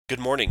Good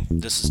morning.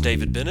 This is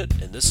David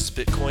Bennett, and this is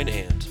Bitcoin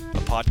And,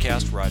 a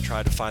podcast where I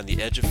try to find the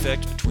edge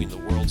effect between the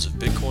worlds of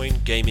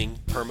Bitcoin, gaming,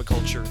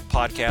 permaculture,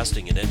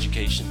 podcasting, and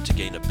education to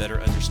gain a better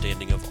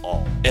understanding of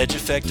all. Edge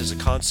effect is a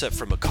concept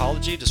from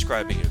ecology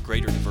describing a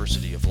greater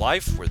diversity of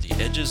life where the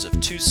edges of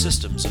two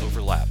systems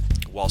overlap.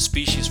 While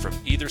species from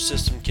either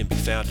system can be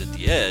found at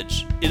the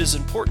edge, it is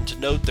important to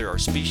note there are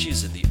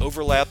species in the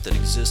overlap that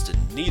exist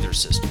in neither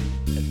system,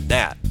 and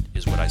that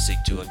is what I seek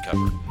to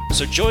uncover.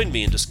 So join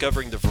me in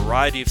discovering the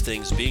variety of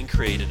things being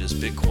created as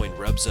Bitcoin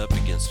rubs up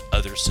against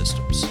other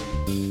systems.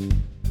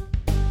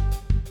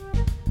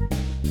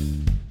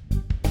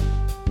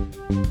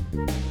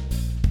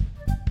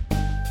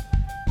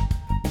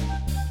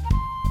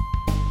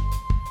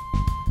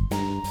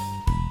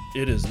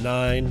 It is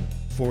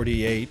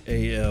 9:48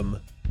 a.m.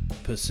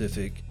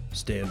 Pacific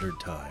Standard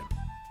Time.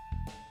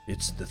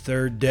 It's the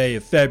third day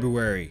of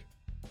February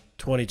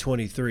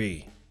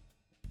 2023.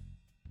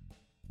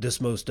 This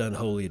most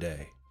unholy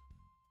day.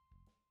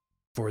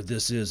 For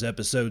this is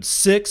episode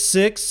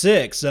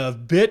 666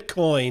 of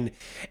Bitcoin,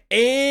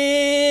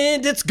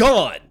 and it's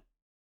gone.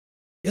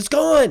 It's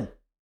gone.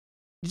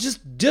 It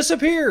just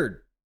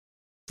disappeared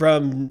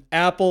from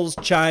Apple's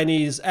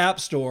Chinese App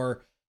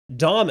Store,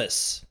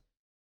 Damus.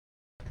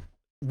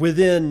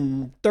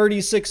 Within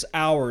 36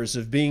 hours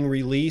of being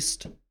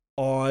released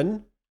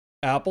on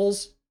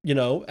Apple's,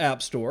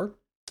 App Store,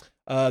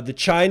 the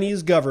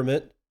Chinese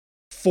government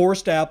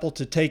forced Apple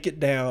to take it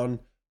down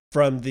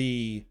from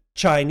the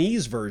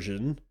Chinese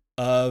version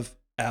of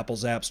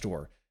Apple's App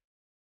Store.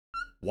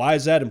 Why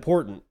is that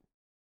important?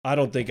 I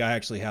don't think I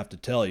actually have to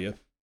tell you.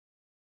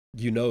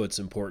 You know it's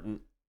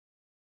important.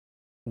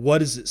 What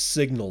does it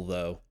signal,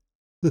 though?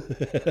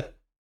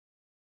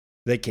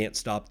 They can't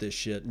stop this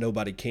shit.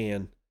 Nobody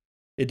can.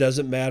 It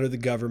doesn't matter the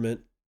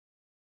government.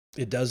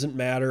 It doesn't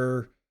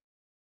matter.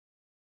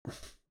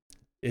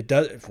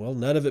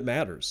 None of it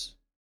matters.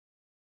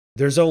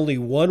 There's only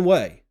one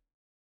way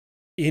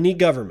any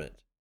government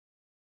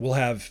will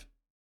have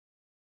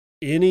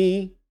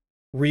any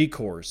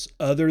recourse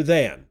other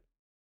than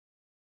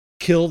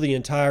kill the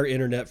entire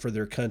internet for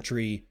their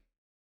country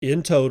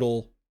in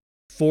total,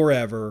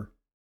 forever,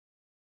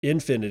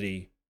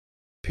 infinity,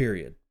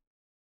 period.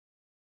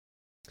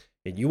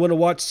 And you want to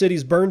watch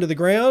cities burn to the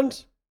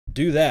ground?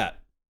 Do that.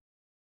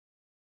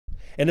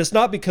 And it's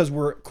not because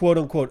we're quote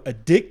unquote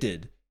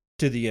addicted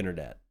to the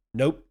internet.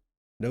 Nope.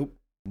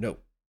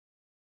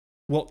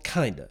 Well,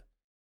 kinda.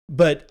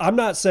 But I'm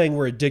not saying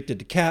we're addicted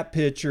to cat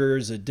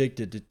pictures,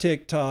 addicted to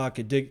TikTok,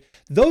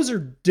 those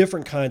are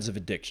different kinds of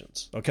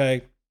addictions,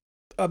 okay?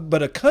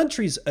 But a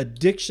country's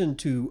addiction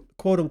to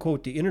quote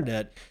unquote the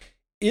internet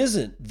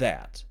isn't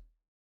that.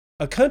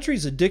 A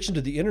country's addiction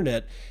to the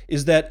internet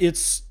is that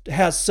it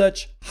has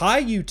such high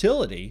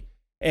utility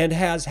and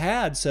has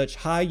had such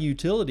high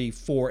utility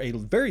for a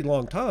very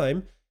long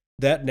time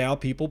that now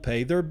people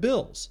pay their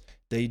bills.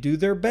 They do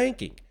their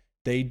banking.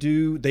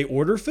 They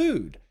order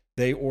food.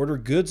 They order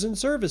goods and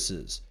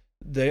services.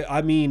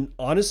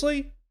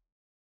 Honestly,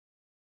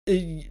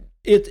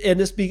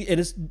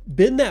 it's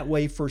been that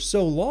way for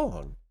so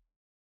long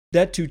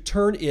that to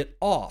turn it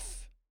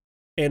off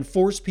and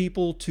force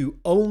people to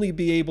only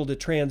be able to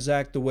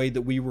transact the way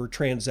that we were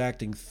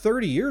transacting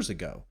 30 years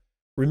ago.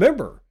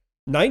 Remember,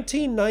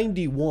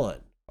 1991,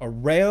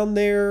 around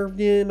there,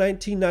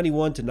 1991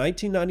 to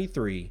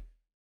 1993,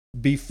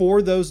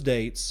 before those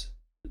dates,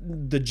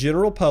 the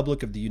general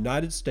public of the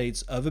United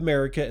States of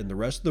America and the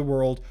rest of the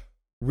world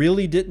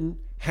really didn't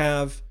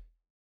have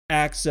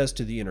access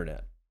to the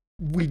internet.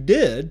 We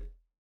did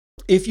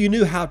if you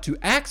knew how to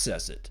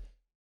access it.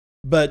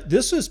 But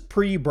this was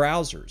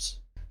pre-browsers.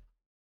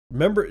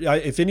 Remember,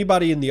 if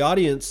anybody in the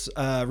audience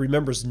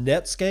remembers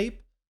Netscape,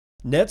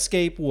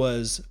 Netscape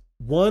was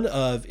one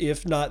of,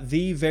 if not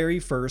the very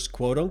first,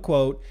 quote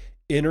unquote,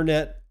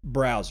 internet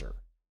browser.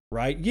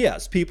 Right?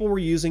 Yes, people were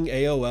using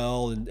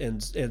AOL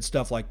and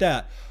stuff like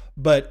that.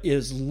 But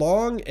as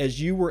long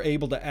as you were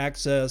able to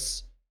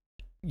access,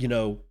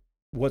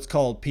 what's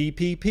called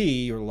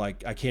PPP, or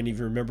I can't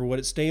even remember what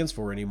it stands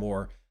for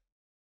anymore.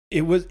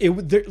 It was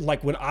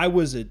like when I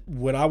was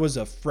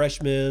a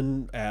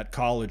freshman at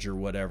college or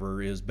whatever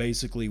is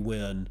basically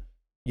when,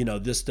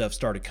 this stuff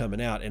started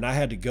coming out, and I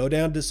had to go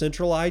down to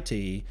Central IT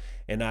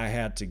and I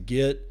had to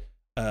get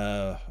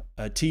a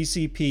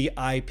TCP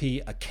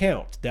IP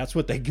account. That's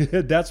what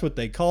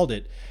they called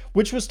it,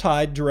 which was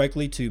tied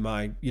directly to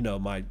my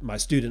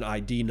student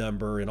ID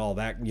number and all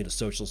that,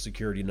 social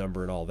security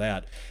number and all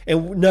that.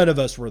 And none of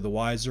us were the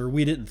wiser.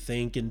 We didn't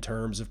think in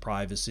terms of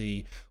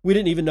privacy. We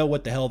didn't even know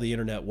what the hell the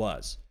internet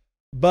was.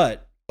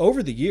 But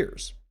over the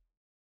years,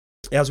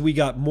 as we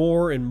got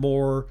more and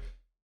more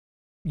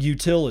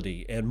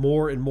utility and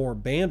more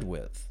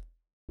bandwidth,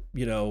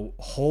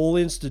 whole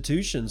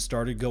institutions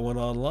started going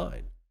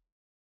online.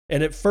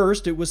 And at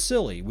first it was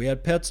silly. We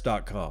had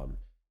pets.com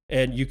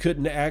and you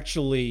could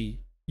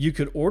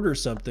order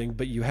something,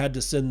 but you had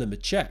to send them a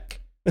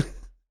check.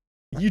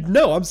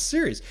 I'm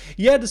serious.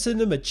 You had to send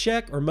them a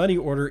check or money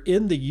order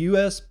in the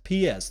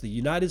USPS, the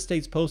United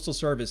States Postal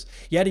Service.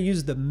 You had to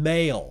use the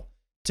mail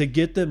to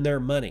get them their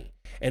money.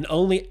 And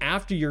only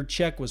after your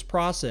check was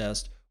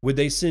processed would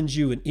they send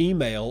you an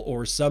email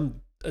or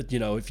some,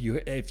 if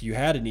you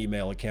had an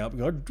email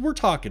account. We're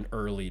talking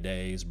early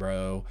days,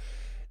 bro.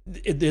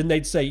 Then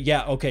they'd say,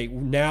 yeah, okay,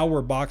 now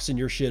we're boxing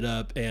your shit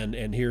up,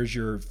 and here's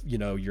your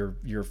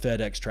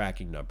FedEx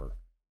tracking number.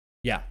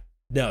 Yeah,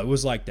 no, it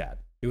was like that.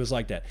 It was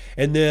like that.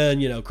 And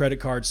then, credit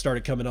cards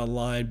started coming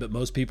online, but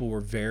most people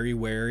were very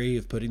wary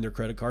of putting their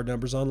credit card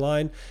numbers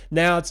online.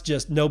 Now it's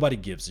just nobody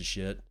gives a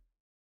shit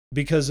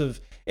because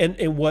of,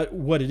 and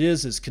what it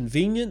is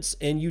convenience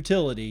and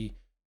utility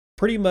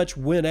pretty much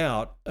went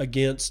out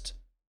against,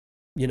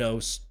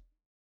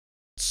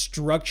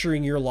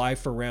 structuring your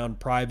life around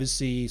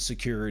privacy,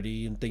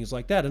 security, and things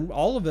like that. And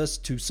all of us,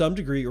 to some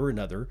degree or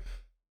another,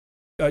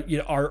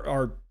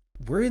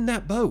 we're in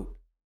that boat.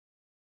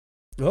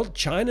 Well,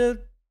 China,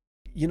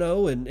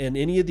 and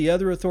any of the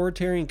other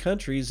authoritarian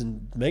countries,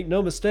 and make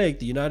no mistake,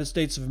 the United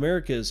States of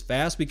America is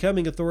fast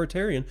becoming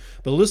authoritarian.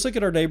 But let's look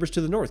at our neighbors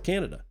to the north,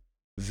 Canada.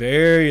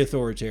 Very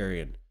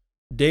authoritarian,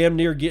 damn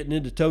near getting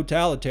into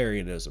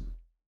totalitarianism.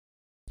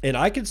 And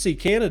I could see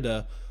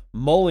Canada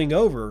mulling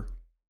over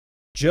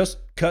just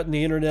cutting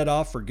the internet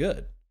off for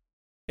good.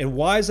 And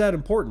why is that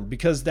important?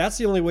 Because that's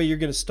the only way you're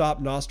going to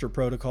stop Nostr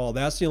protocol.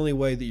 That's the only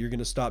way that you're going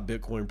to stop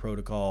Bitcoin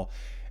protocol,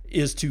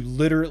 is to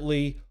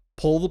literally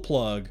pull the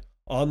plug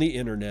on the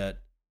internet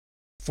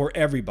for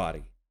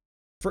everybody.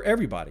 For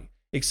everybody.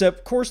 Except,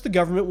 of course, the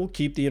government will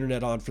keep the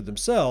internet on for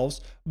themselves,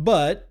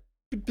 but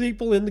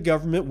people in the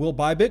government will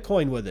buy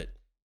Bitcoin with it.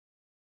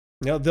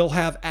 Now, they'll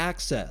have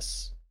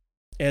access.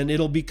 And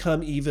it'll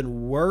become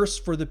even worse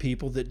for the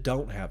people that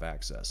don't have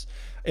access.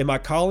 Am I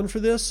calling for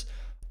this?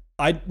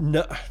 I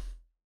know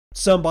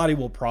somebody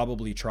will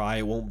probably try.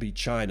 It won't be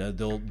China.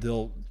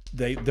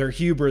 Their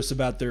hubris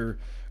about their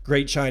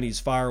Great Chinese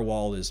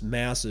Firewall is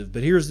massive.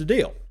 But here's the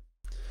deal.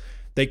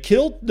 They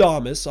killed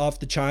Damus off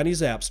the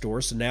Chinese App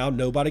Store, so now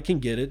nobody can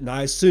get it. And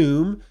I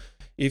assume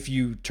if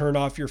you turn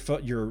off your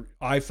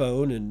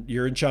iPhone and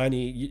you're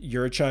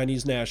a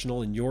Chinese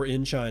national and you're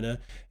in China,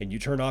 and you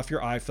turn off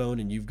your iPhone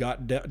and you've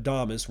got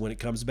Damus, when it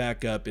comes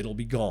back up, it'll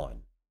be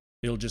gone.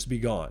 It'll just be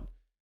gone.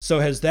 So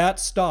has that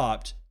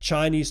stopped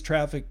Chinese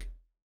traffic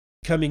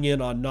coming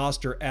in on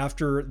Nostr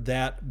after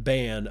that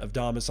ban of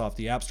Damus off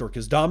the App Store?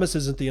 Because Damus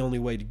isn't the only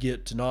way to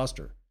get to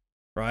Nostr,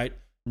 right?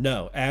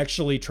 No,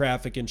 actually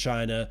traffic in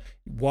China,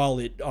 while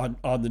it on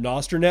the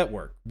Nostr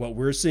network, what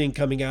we're seeing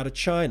coming out of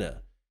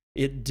China,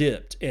 it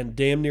dipped and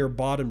damn near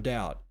bottomed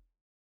out,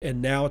 and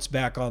now it's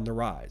back on the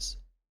rise.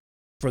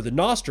 For the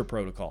Nostr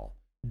protocol,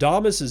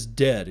 Damus is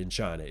dead in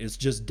China. It's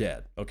just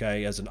dead,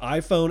 okay? As an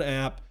iPhone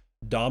app,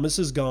 Damus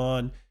is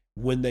gone.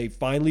 When they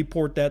finally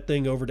port that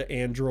thing over to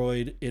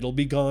Android, it'll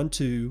be gone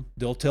too.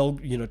 They'll tell,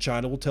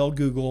 China will tell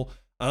Google,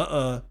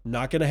 not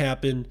going to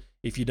happen.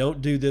 If you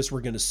don't do this,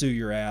 we're going to sue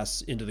your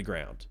ass into the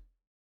ground.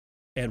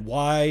 And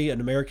why an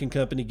American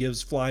company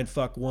gives flying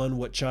fuck one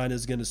what China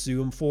is going to sue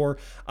them for,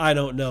 I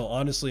don't know.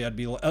 Honestly, I'd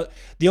be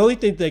the only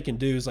thing they can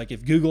do is, like,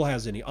 if Google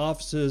has any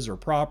offices or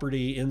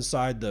property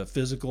inside the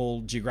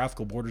physical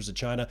geographical borders of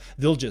China,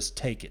 they'll just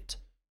take it,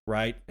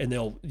 right? And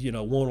they'll,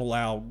 won't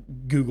allow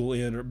Google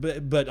in.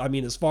 But I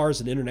mean, as far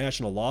as an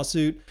international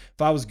lawsuit,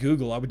 if I was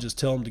Google, I would just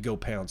tell them to go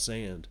pound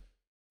sand.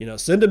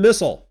 Send a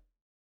missile.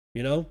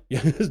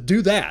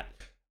 Do that.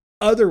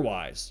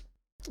 Otherwise,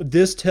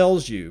 this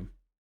tells you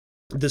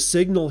the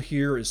signal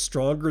here is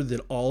stronger than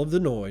all of the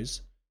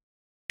noise,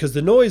 because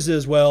the noise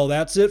is, well,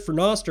 that's it for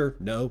Nostr.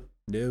 No,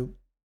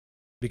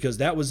 because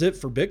that was it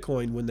for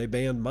Bitcoin when they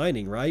banned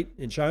mining, right?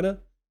 In China?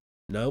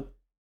 Nope.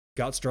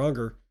 Got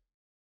stronger.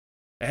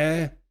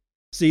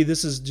 See,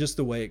 this is just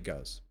the way it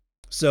goes.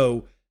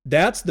 So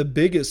that's the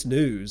biggest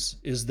news,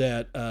 is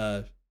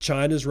that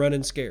China's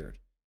running scared,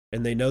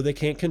 and they know they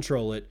can't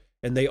control it,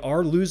 and they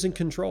are losing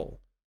control.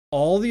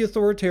 All the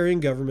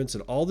authoritarian governments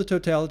and all the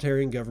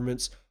totalitarian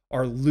governments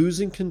are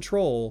losing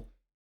control.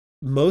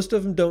 Most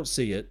of them don't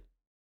see it.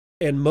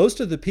 And most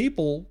of the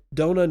people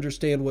don't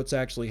understand what's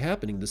actually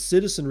happening. The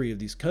citizenry of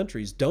these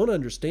countries don't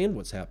understand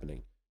what's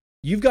happening.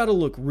 You've got to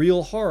look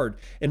real hard.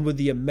 And with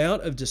the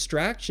amount of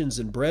distractions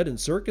and bread and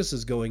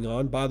circuses going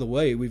on, by the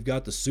way, we've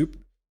got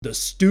the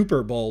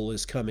Stupor Bowl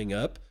is coming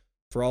up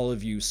for all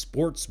of you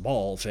sports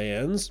ball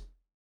fans.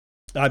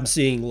 I'm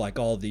seeing, like,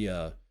 all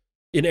the,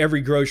 in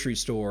every grocery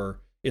store,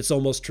 it's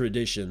almost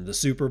tradition. The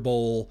Super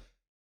Bowl,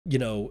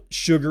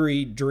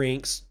 sugary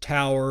drinks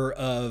Tower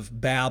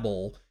of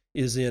Babel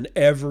is in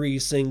every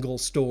single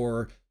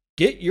store.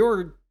 Get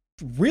your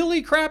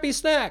really crappy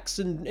snacks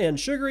and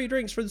sugary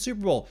drinks for the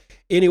Super Bowl.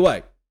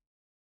 Anyway,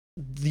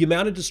 the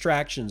amount of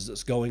distractions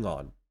that's going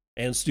on,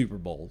 and Super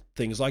Bowl,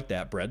 things like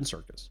that, bread and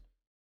circus.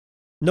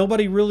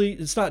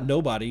 It's not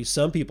nobody.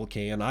 Some people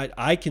can.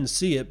 I can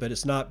see it, but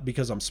it's not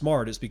because I'm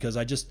smart. It's because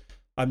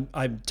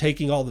I'm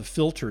taking all the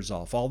filters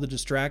off, all the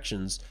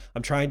distractions.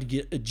 I'm trying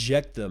to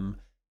eject them.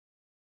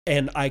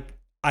 And I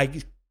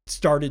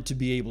started to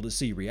be able to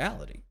see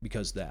reality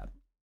because of that.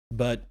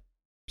 But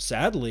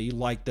sadly,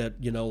 like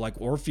that, like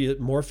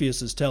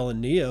Morpheus is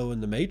telling Neo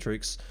in the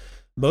Matrix,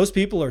 most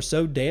people are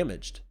so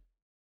damaged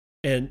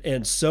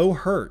and so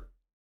hurt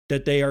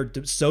that they are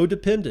so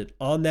dependent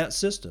on that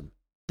system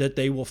that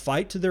they will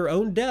fight to their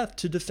own death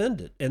to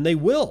defend it. And they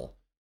will.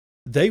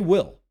 They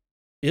will.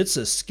 It's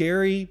a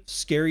scary,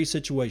 scary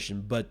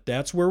situation, but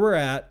that's where we're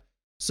at.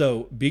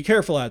 So be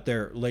careful out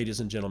there, ladies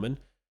and gentlemen.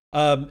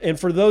 And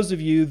for those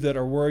of you that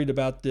are worried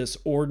about this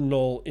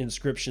ordinal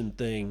inscription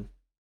thing,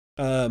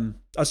 I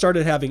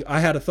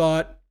had a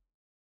thought.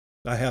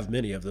 I have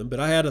many of them, but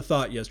I had a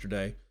thought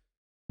yesterday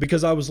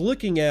because I was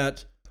looking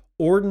at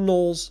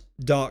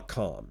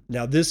ordinals.com.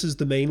 Now, this is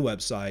the main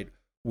website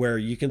where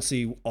you can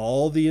see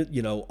all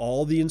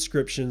the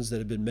inscriptions that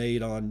have been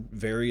made on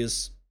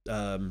various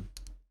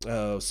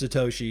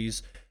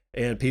Satoshis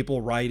and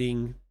people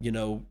writing,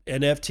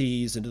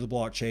 NFTs into the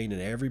blockchain,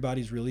 and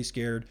everybody's really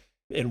scared.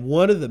 And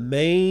one of the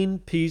main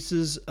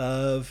pieces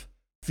of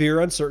fear,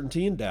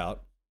 uncertainty, and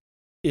doubt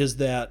is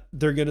that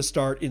they're going to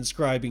start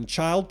inscribing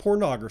child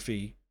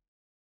pornography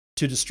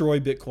to destroy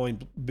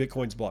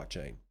Bitcoin's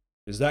blockchain.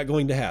 Is that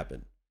going to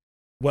happen?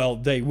 Well,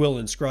 they will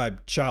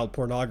inscribe child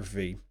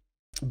pornography,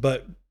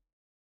 but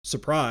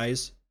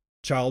surprise,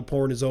 child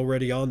porn is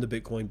already on the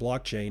Bitcoin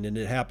blockchain, and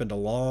it happened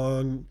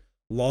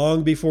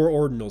long before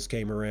ordinals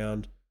came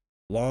around,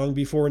 long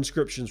before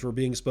inscriptions were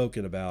being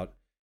spoken about.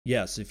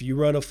 Yes, if you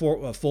run a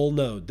full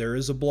node, there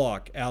is a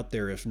block out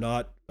there, if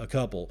not a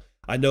couple.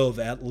 I know of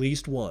at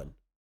least one,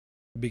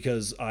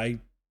 because I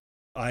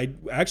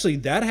actually,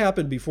 that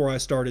happened before I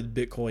started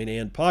Bitcoin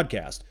and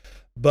podcast,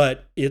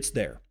 but it's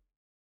there.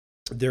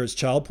 There's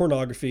child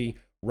pornography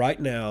right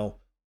now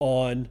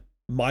on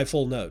my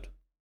full node.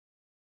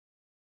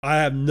 I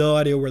have no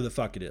idea where the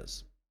fuck it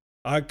is.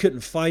 I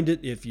couldn't find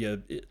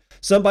it.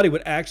 Somebody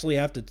would actually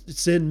have to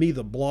send me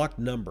the block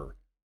number.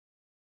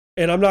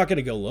 And I'm not going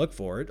to go look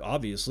for it,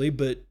 obviously,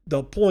 but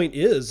the point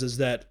is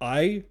that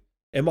I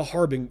am a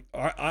harbinger.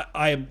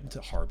 I am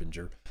a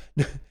harbinger.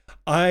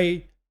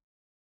 I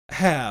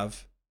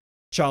have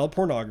child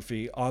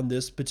pornography on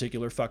this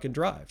particular fucking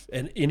drive.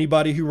 And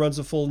anybody who runs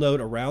a full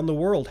node around the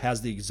world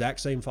has the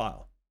exact same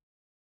file.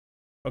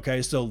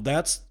 Okay, so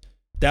that's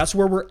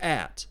where we're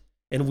at.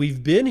 And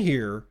we've been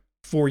here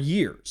for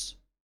years.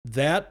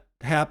 That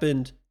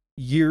happened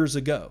years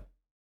ago.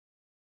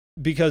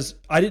 Because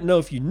I didn't know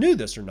if you knew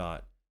this or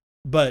not,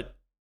 but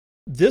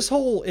this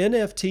whole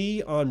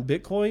NFT on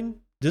Bitcoin,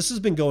 this has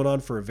been going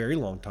on for a very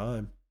long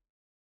time.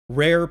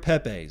 Rare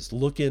Pepes,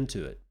 look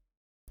into it.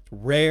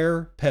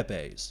 Rare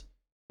Pepes.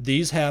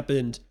 These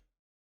happened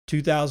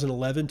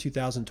 2011,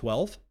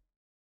 2012.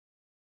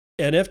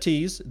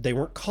 NFTs, they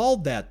weren't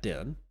called that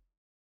then,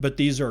 but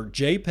these are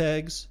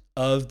JPEGs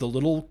of the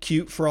little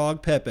cute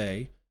frog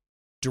Pepe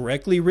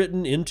directly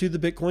written into the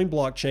Bitcoin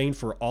blockchain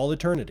for all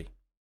eternity.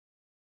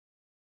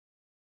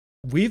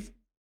 We've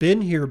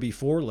been here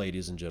before,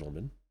 ladies and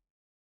gentlemen.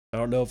 I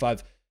don't know if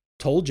I've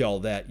told y'all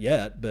that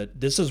yet,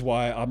 but this is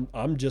why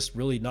I'm just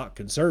really not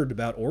concerned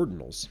about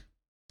ordinals.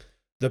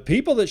 The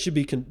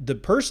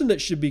person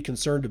that should be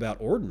concerned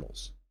about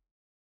ordinals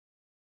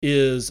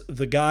is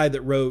the guy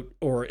that wrote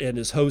and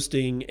is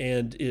hosting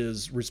and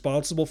is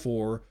responsible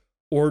for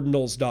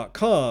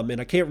ordinals.com.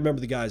 And I can't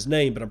remember the guy's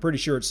name, but I'm pretty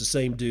sure it's the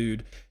same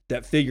dude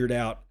that figured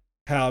out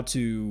how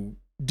to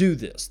do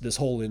this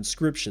whole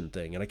inscription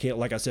thing. And I can't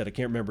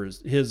remember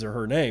his or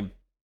her name.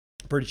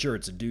 I'm pretty sure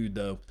it's a dude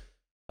though.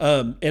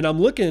 And I'm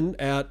looking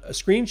at a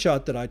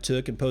screenshot that I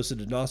took and posted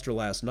to Nostra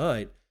last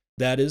night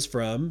that is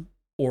from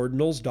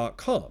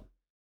ordinals.com.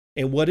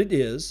 And what it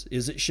is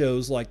it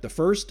shows like the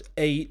first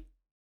 8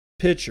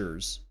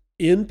 pictures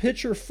in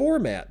picture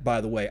format, by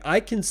the way.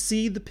 I can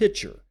see the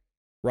picture,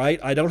 right?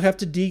 I don't have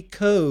to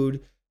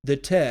decode the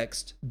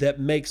text that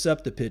makes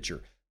up the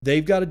picture.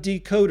 They've got a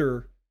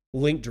decoder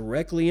linked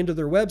directly into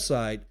their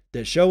website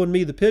that's showing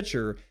me the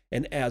picture.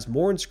 And as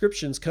more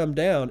inscriptions come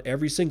down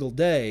every single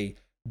day,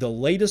 the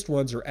latest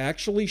ones are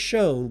actually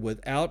shown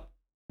without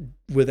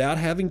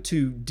having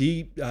to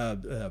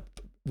decode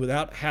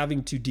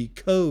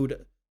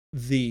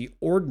the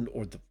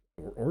ordinal,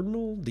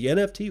 the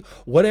NFT,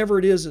 whatever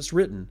it is that's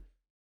written.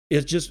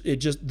 It just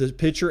the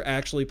picture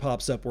actually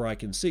pops up where I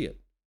can see it.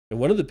 And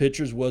one of the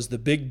pictures was the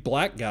big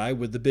black guy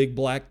with the big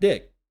black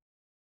dick.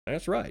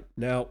 That's right.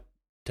 Now,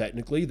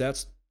 technically,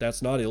 that's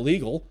not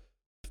illegal,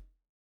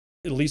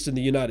 at least in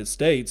the United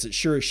States. It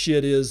sure as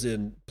shit is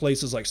in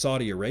places like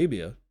Saudi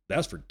Arabia.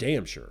 That's for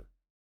damn sure.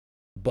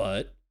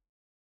 But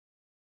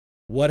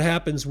what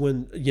happens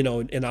when,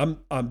 and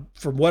I'm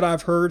from what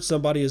I've heard,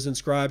 somebody has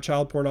inscribed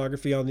child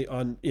pornography in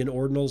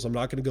ordinals. I'm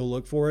not going to go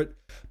look for it.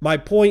 My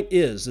point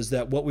is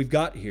that what we've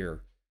got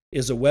here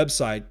is a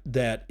website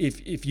that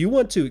if you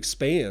want to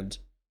expand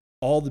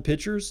all the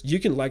pictures, you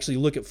can actually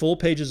look at full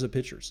pages of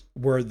pictures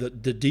where the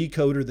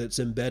decoder that's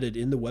embedded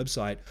in the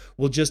website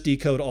will just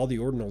decode all the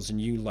ordinals,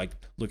 and you like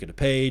look at a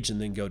page and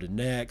then go to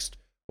next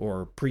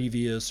or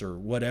previous or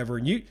whatever.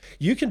 And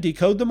you can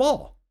decode them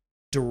all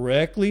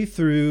directly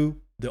through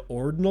the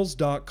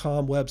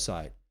ordinals.com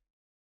website.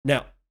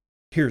 Now,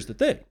 here's the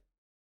thing.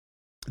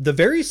 The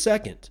very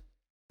second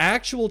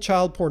actual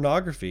child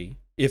pornography,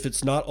 if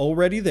it's not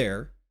already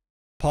there,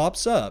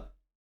 pops up,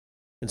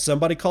 and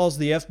somebody calls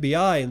the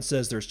FBI and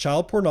says there's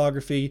child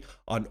pornography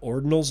on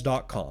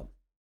ordinals.com,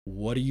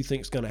 what do you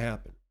think is going to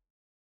happen?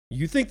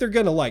 You think they're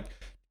going to like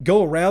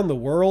go around the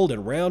world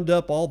and round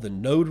up all the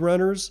node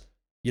runners,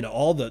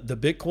 all the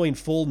Bitcoin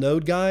full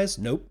node guys?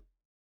 Nope.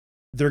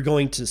 They're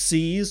going to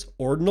seize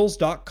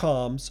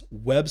ordinals.com's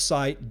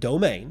website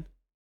domain,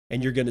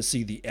 and you're going to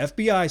see the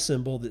FBI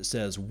symbol that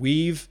says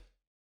we've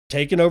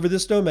taken over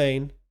this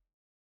domain,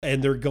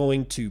 and they're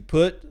going to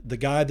put the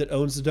guy that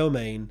owns the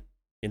domain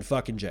in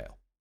fucking jail.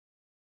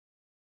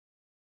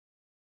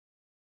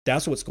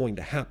 That's what's going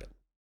to happen.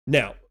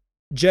 Now,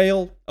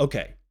 jail,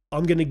 okay,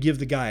 I'm going to give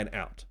the guy an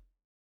out,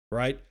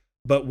 right?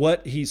 But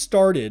what he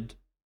started,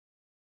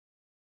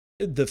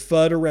 the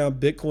FUD around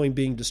Bitcoin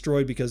being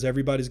destroyed because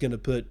everybody's going to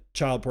put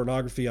child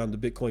pornography on the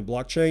Bitcoin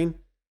blockchain,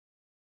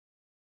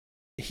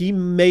 he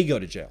may go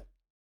to jail.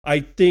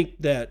 I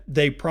think that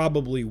they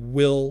probably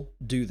will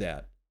do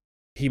that.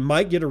 He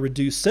might get a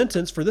reduced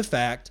sentence for the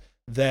fact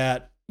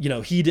that,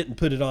 he didn't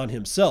put it on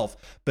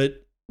himself.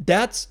 But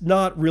that's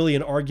not really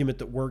an argument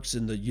that works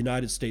in the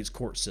United States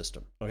court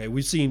system. Okay,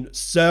 we've seen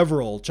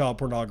several child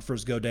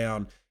pornographers go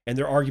down, and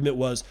their argument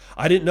was,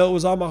 I didn't know it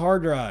was on my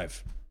hard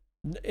drive.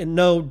 And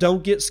no,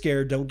 don't get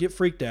scared. Don't get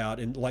freaked out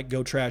and like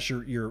go trash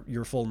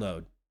your full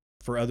node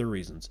for other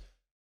reasons.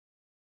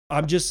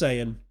 I'm just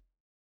saying,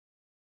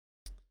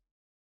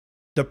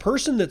 the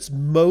person that's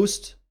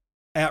most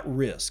at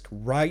risk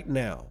right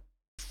now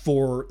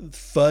for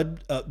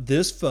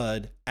this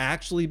FUD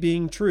actually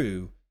being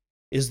true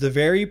is the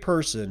very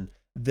person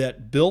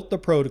that built the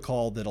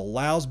protocol that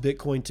allows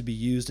Bitcoin to be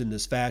used in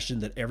this fashion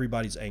that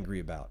everybody's angry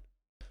about.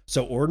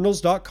 So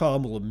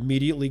ordinals.com will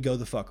immediately go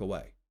the fuck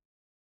away.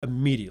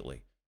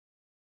 Immediately.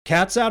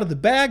 Cat's out of the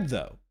bag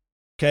though.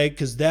 Okay,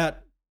 because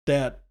that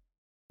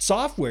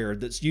software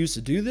that's used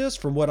to do this,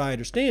 from what I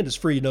understand, is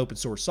free and open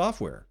source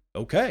software.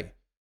 Okay.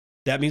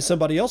 That means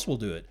somebody else will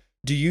do it.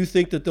 Do you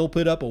think that they'll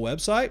put up a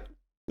website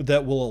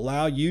that will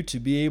allow you to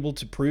be able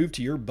to prove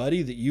to your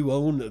buddy that you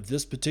own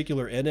this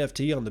particular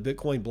NFT on the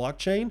Bitcoin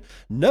blockchain?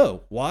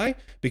 No. Why?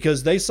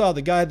 Because they saw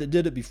the guy that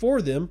did it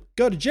before them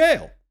go to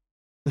jail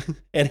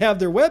and have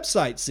their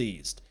website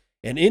seized.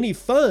 And any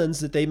funds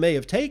that they may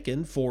have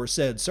taken for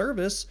said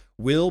service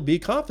will be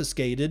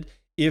confiscated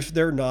if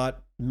they're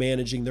not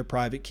managing their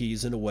private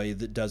keys in a way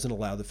that doesn't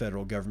allow the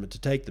federal government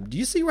to take them. Do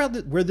you see where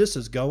this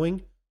is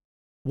going?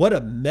 What a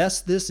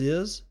mess this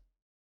is.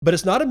 But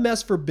it's not a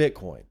mess for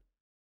Bitcoin.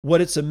 What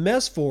it's a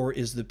mess for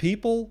is the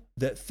people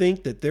that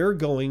think that they're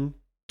going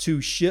to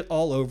shit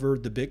all over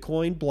the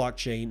Bitcoin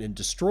blockchain and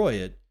destroy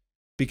it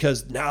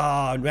because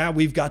now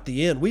we've got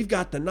the end. We've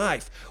got the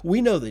knife.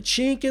 We know the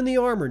chink in the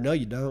armor. No,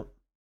 you don't.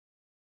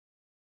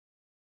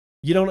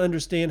 You don't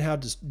understand how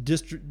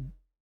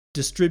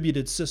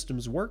distributed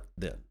systems work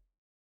then.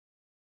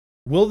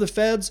 Will the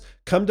feds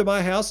come to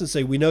my house and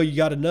say, we know you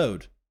got a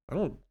node?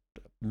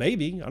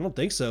 Maybe. I don't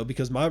think so,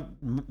 because my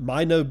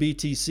node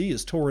BTC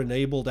is Tor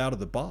enabled out of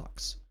the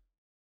box.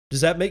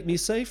 Does that make me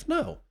safe?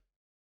 No.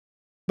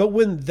 But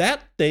when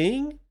that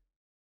thing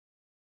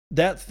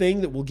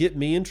that will get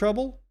me in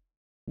trouble,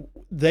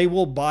 they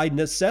will by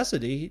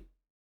necessity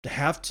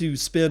have to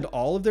spend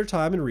all of their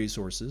time and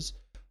resources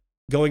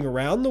going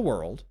around the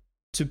world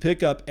to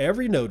pick up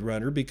every node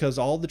runner, because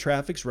all the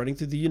traffic's running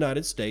through the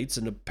United States,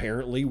 and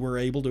apparently we're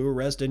able to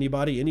arrest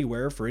anybody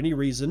anywhere for any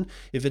reason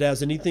if it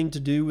has anything to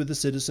do with the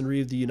citizenry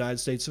of the United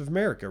States of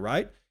America,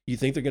 right? You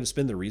think they're going to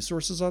spend the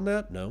resources on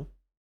that? No.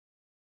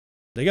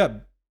 They got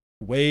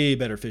way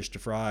better fish to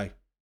fry.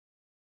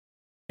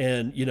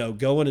 And,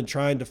 going and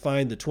trying to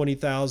find the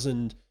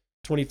 20,000,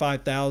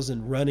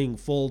 25,000 running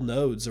full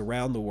nodes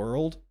around the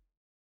world.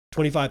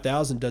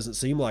 25,000 doesn't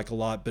seem like a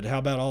lot, but how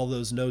about all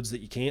those nodes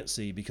that you can't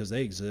see because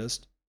they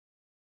exist?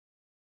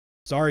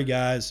 Sorry,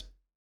 guys.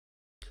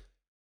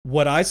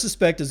 What I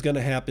suspect is going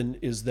to happen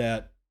is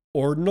that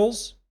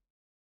ordinals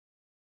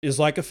is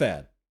like a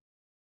fad.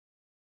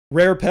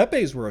 Rare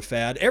Pepes were a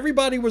fad.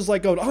 Everybody was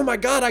like, oh my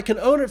God, I can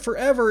own it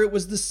forever. It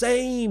was the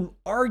same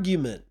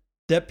argument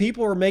that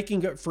people are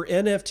making for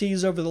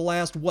NFTs over the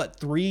last,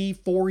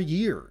 3-4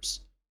 years.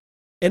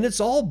 And it's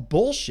all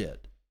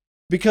bullshit.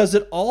 Because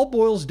it all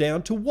boils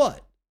down to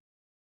what?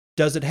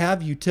 Does it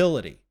have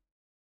utility?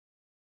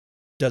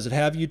 Does it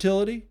have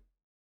utility?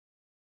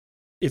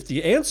 If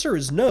the answer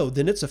is no,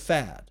 then it's a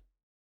fad.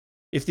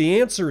 If the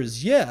answer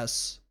is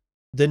yes,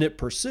 then it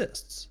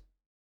persists.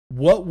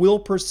 What will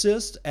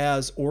persist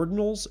as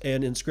ordinals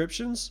and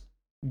inscriptions?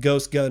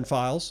 Ghost gun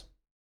files.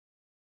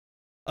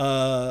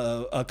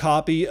 A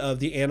copy of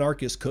the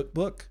Anarchist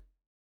Cookbook.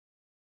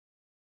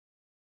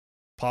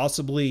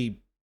 Possibly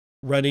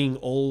running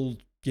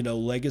old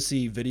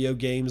legacy video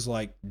games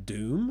like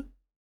Doom.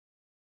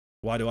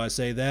 Why do I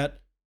say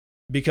that?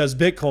 Because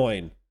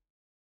Bitcoin.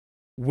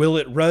 Will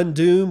it run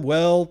Doom?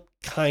 Well,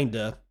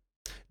 kinda.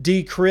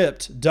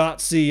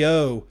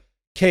 Decrypt.co.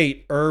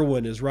 Kate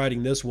Irwin is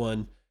writing this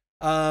one.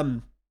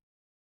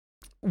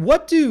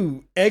 What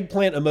do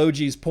eggplant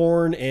emojis,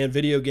 porn, and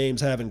video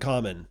games have in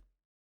common?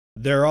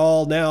 They're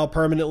all now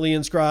permanently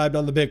inscribed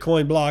on the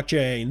Bitcoin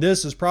blockchain.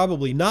 This is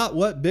probably not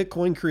what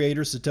Bitcoin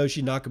creator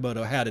Satoshi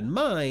Nakamoto had in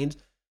mind,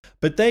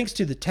 but thanks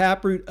to the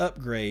Taproot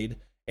upgrade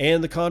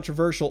and the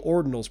controversial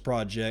Ordinals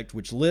project,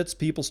 which lets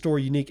people store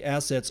unique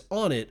assets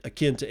on it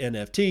akin to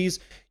NFTs,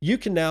 you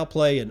can now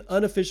play an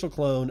unofficial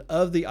clone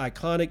of the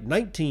iconic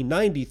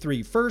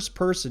 1993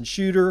 first-person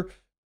shooter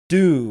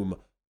Doom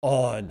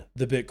on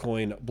the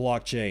Bitcoin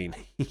blockchain.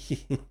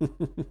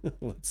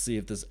 Let's see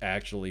if this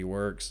actually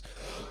works.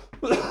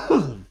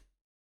 Oh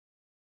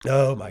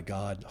my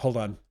God. Hold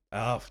on.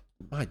 Oh,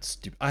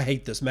 I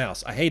hate this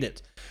mouse. I hate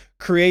it.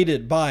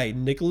 Created by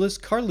Nicholas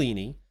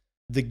Carlini,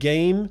 the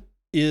game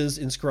is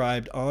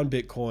inscribed on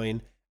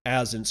Bitcoin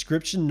as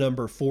inscription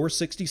number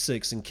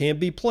 466 and can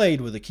be played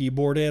with a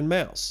keyboard and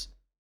mouse.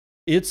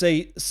 It's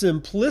a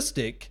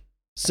simplistic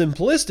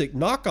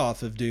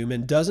knockoff of Doom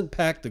and doesn't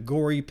pack the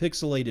gory,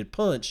 pixelated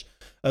punch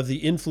of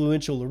the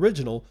influential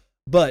original,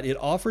 but it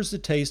offers the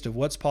taste of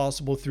what's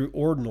possible through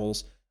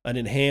Ordinals. An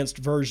enhanced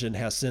version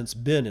has since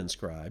been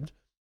inscribed.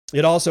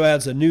 It also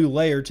adds a new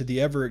layer to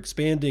the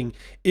ever-expanding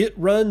 "It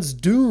Runs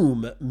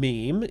Doom"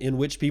 meme, in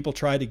which people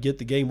try to get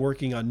the game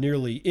working on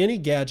nearly any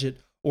gadget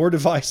or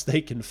device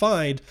they can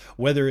find,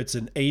 whether it's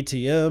an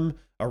ATM,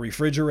 a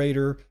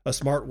refrigerator, a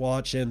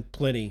smartwatch, and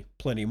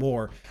plenty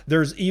more.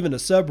 There's even a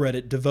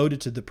subreddit devoted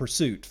to the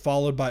pursuit,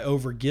 followed by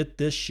over, get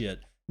this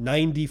shit,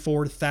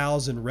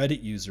 94,000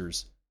 Reddit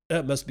users.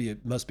 That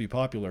must be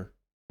popular.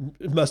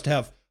 It must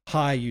have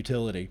high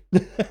utility.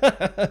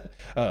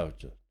 Oh,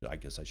 I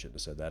guess I shouldn't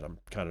have said that. I'm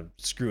kind of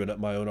screwing up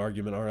my own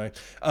argument, aren't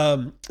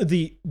I?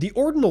 The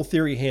Ordinal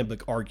Theory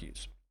Handbook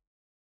argues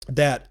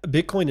that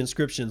Bitcoin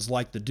inscriptions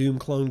like the Doom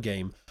clone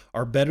game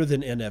are better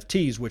than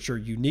NFTs, which are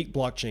unique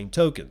blockchain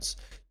tokens,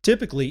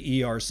 typically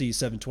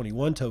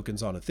ERC-721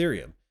 tokens on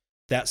Ethereum,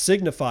 that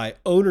signify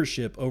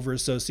ownership over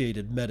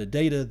associated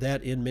metadata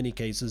that in many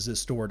cases is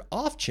stored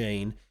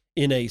off-chain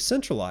in a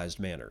centralized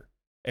manner.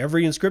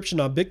 Every inscription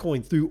on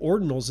Bitcoin through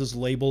Ordinals is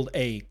labeled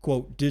a,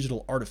 quote,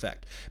 digital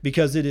artifact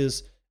because it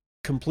is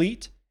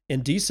complete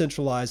and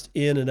decentralized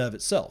in and of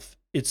itself.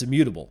 It's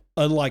immutable,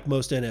 unlike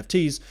most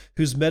NFTs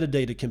whose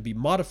metadata can be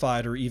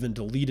modified or even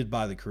deleted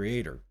by the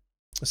creator.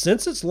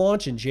 Since its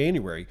launch in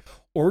January,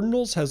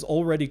 Ordinals has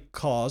already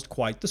caused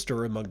quite the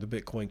stir among the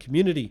Bitcoin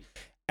community,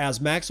 as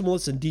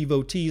maximalists and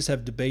devotees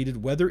have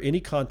debated whether any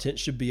content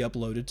should be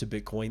uploaded to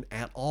Bitcoin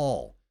at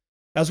all.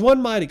 As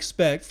one might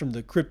expect from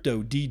the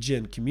crypto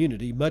degen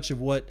community, much of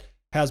what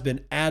has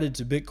been added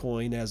to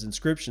Bitcoin as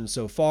inscriptions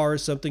so far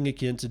is something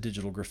akin to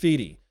digital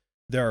graffiti.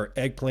 There are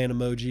eggplant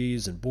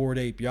emojis and Bored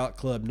Ape Yacht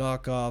Club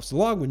knockoffs,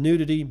 along with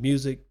nudity,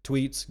 music,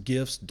 tweets,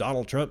 GIFs,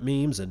 Donald Trump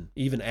memes, and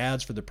even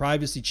ads for the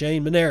privacy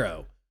chain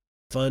Monero.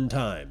 Fun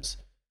times.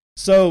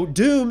 So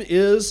Doom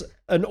is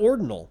an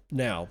ordinal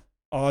now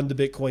on the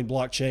Bitcoin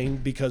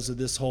blockchain because of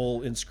this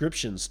whole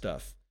inscription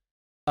stuff.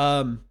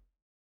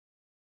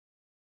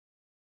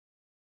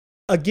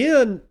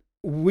 Again,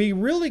 we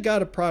really got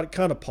to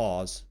kind of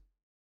pause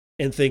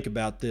and think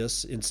about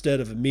this instead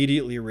of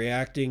immediately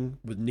reacting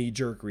with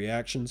knee-jerk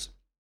reactions.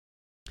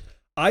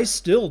 I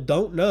still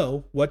don't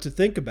know what to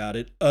think about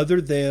it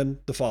other than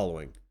the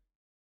following.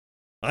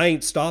 I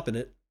ain't stopping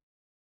it,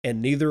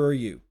 and neither are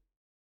you.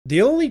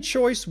 The only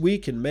choice we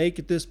can make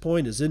at this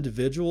point as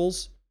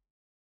individuals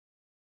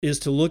is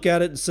to look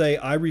at it and say,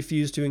 I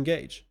refuse to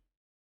engage.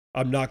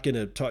 I'm not going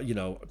to talk,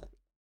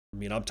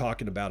 I'm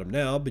talking about him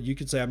now, but you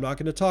could say, I'm not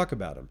going to talk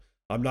about him.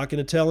 I'm not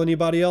going to tell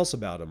anybody else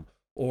about him.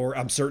 Or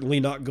I'm certainly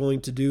not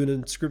going to do an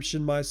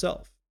inscription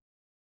myself.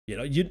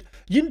 You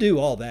can do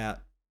all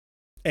that,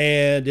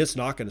 and it's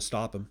not going to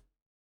stop him.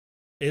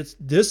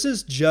 This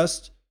is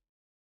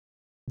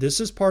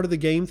part of the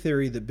game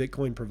theory that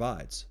Bitcoin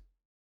provides.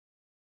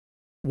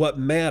 What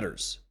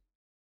matters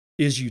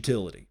is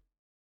utility.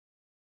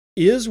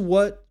 Is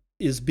what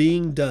is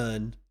being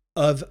done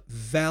of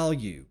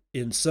value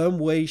in some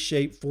way,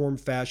 shape, form,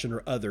 fashion,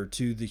 or other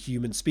to the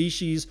human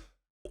species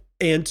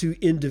and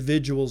to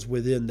individuals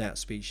within that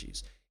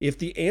species? If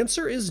the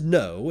answer is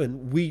no,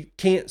 and we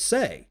can't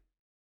say,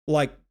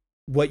 like,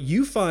 what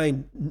you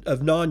find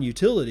of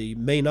non-utility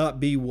may not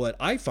be what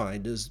I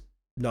find as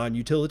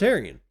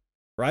non-utilitarian,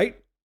 right?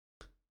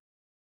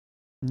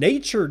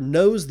 Nature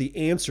knows the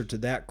answer to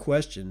that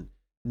question.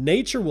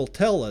 Nature will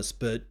tell us,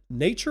 but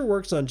nature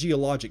works on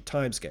geologic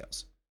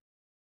timescales.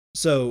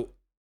 So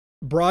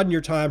broaden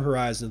your time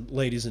horizon,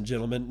 ladies and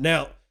gentlemen.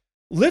 Now,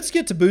 let's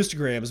get to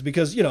boostograms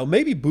because,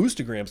 maybe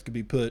boostograms could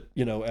be put,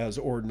 as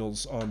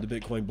ordinals on the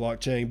Bitcoin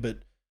blockchain, but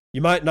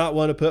you might not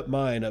want to put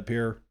mine up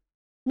here.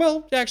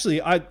 Well,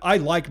 actually, I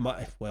like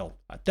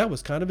that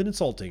was kind of an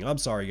insulting. I'm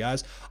sorry,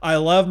 guys. I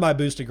love my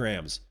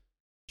boostograms.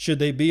 Should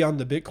they be on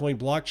the Bitcoin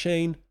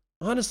blockchain?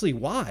 Honestly,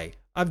 why?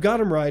 I've got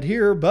them right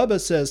here. Bubba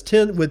says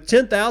 10,000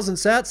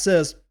 sats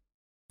says,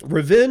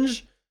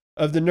 Revenge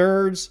of the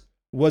Nerds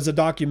was a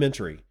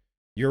documentary.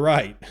 You're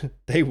right.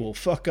 They will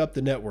fuck up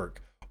the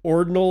network.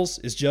 Ordinals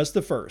is just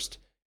the first.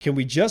 Can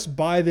we just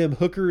buy them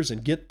hookers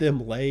and get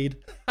them laid?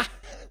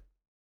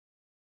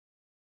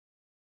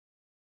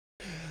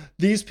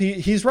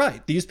 He's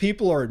right. These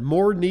people are in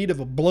more need of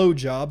a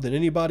blowjob than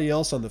anybody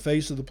else on the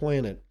face of the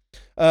planet.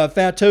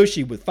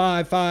 Fatoshi with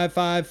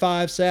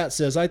 5555 sat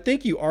says, I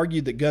think you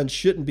argued that guns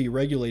shouldn't be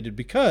regulated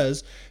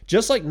because,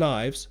 just like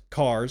knives,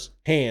 cars,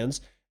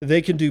 hands,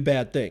 they can do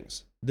bad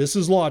things. This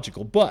is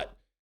logical, but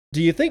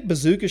do you think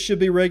bazookas should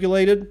be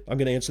regulated? I'm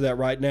going to answer that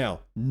right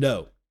now.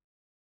 No.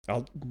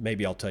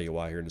 Maybe I'll tell you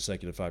why here in a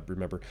second if I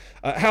remember.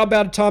 How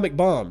about atomic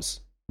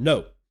bombs?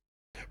 No.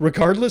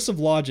 Regardless of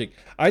logic,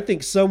 I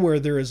think somewhere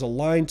there is a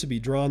line to be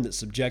drawn that's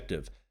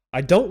subjective. I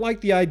don't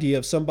like the idea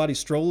of somebody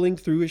strolling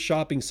through a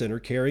shopping center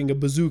carrying a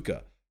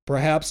bazooka.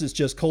 Perhaps it's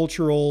just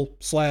cultural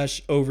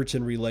 /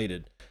 Overton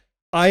related.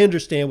 I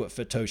understand what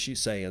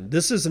Fatoshi's saying.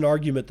 This is an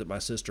argument that my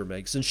sister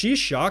makes, and she's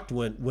shocked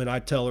when I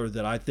tell her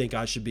that I think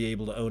I should be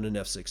able to own an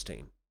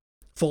F-16,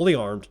 fully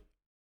armed.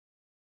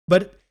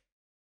 But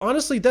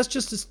honestly, that's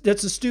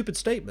a stupid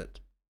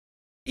statement.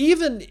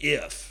 Even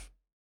if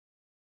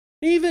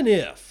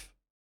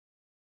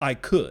I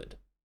could,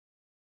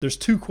 there's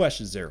two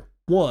questions there.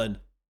 One,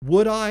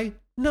 would I?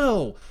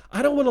 No,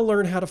 I don't want to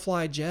learn how to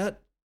fly a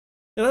jet.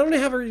 And I don't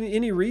have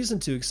any reason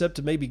to except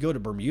to maybe go to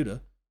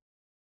Bermuda.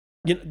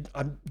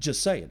 I'm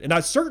just saying. And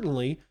I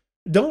certainly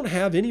don't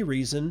have any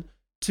reason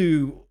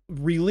to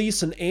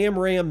release an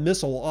AMRAAM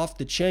missile off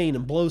the chain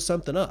and blow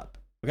something up.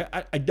 Okay,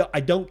 I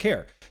don't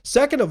care.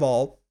 Second of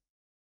all,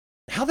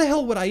 how the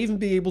hell would I even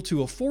be able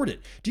to afford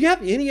it? Do you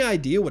have any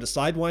idea what a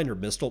Sidewinder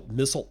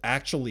missile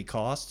actually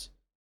costs?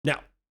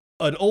 Now,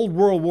 an old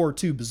World War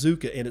II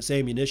bazooka and its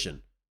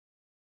ammunition.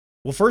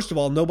 Well, first of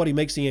all, nobody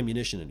makes the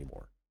ammunition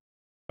anymore.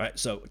 All right,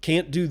 so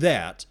can't do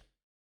that.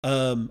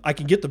 I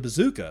can get the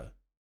bazooka,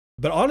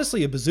 but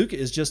honestly, a bazooka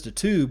is just a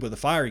tube with a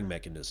firing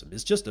mechanism.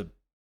 It's just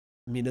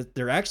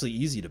they're actually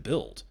easy to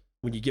build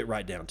when you get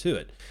right down to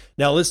it.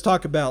 Now, let's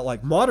talk about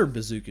like modern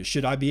bazookas.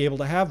 Should I be able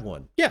to have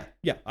one? Yeah,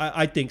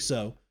 I think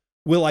so.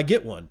 Will I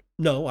get one?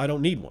 No, I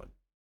don't need one.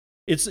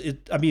 This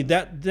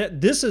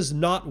is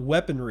not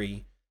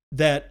weaponry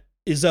that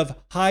is of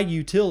high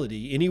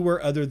utility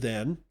anywhere other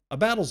than a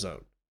battle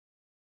zone.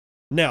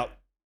 Now,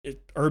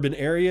 urban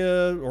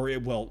area,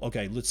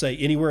 let's say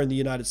anywhere in the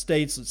United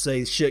States, let's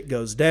say shit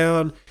goes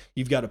down,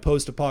 you've got a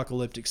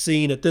post-apocalyptic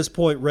scene. At this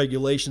point,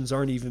 regulations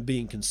aren't even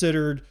being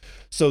considered.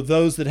 So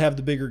those that have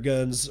the bigger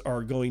guns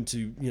are going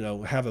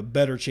to, have a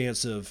better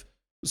chance of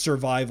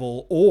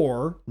survival,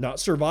 or not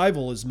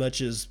survival as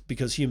much as,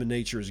 because human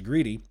nature is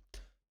greedy,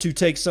 to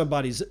take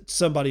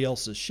somebody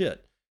else's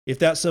shit. If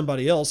that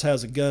somebody else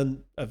has a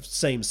gun of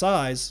same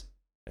size,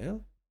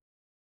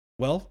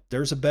 well,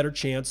 there's a better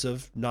chance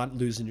of not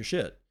losing your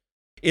shit.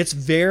 It's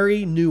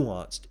very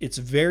nuanced. It's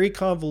very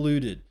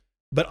convoluted,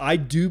 but I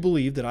do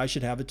believe that I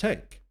should have a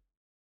tank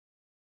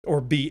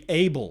or be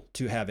able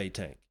to have a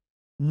tank.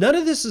 None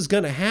of this is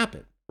going to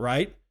happen,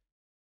 right?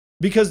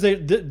 Because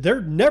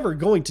they're never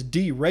going to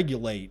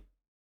deregulate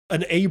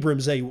an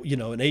Abrams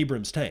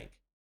tank.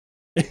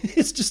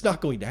 It's just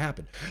not going to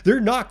happen. They're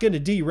not going to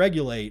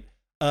deregulate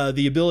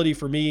the ability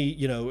for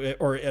me,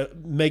 or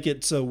make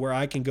it so where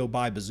I can go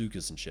buy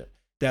bazookas and shit.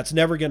 That's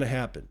never going to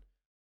happen.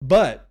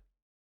 But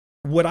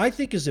what I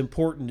think is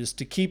important is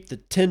to keep the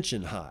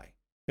tension high.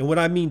 And when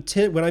I mean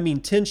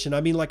tension,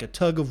 I mean like a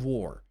tug of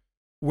war,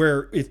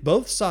 where if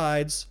both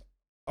sides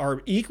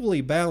are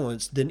equally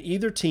balanced, then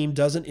either team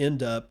doesn't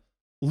end up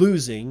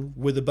losing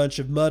with a bunch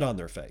of mud on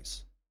their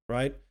face,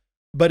 right?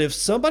 But if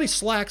somebody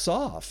slacks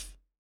off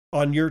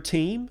on your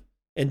team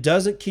and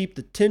doesn't keep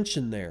the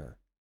tension there,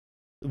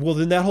 well,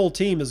 then that whole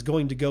team is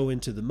going to go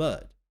into the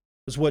mud.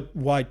 That's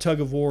why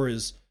tug of war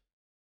is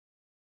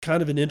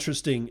kind of an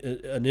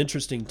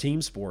interesting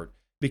team sport,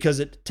 because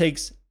it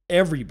takes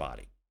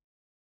everybody.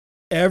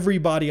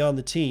 Everybody on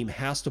the team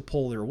has to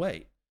pull their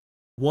weight.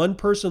 One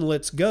person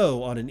lets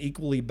go on an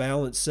equally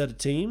balanced set of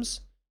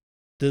teams,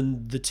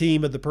 then the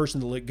team of the person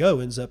that let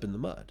go ends up in the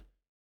mud.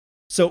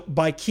 So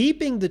by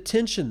keeping the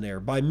tension there,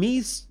 by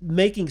me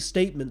making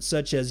statements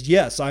such as,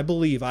 yes, I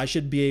believe I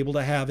should be able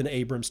to have an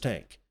Abrams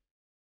tank,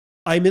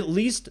 I'm at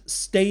least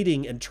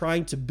stating and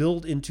trying to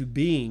build into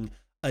being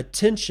a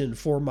tension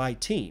for my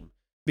team.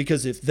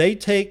 Because if they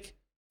take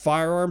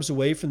firearms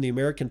away from the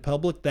American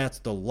public, that's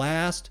the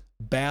last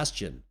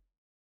bastion,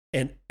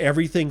 and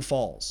everything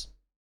falls.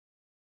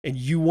 And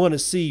you want to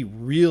see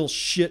real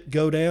shit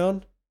go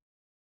down?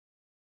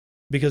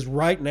 Because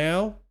right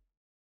now,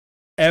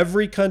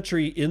 every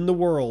country in the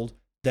world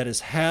that has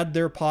had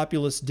their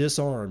populace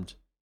disarmed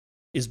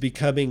is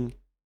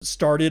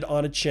started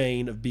on a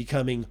chain of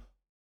becoming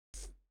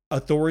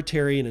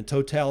authoritarian and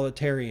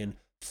totalitarian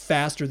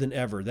faster than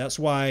ever. That's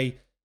why,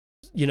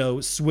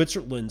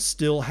 Switzerland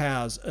still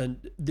has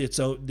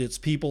its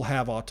people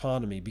have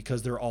autonomy,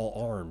 because they're all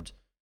armed.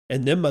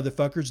 And them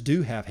motherfuckers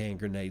do have hand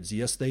grenades.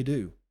 Yes, they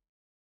do.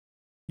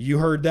 You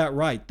heard that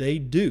right. They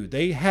do.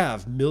 They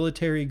have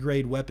military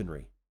grade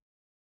weaponry.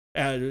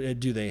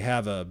 Do they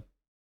have an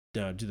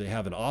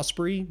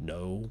Osprey?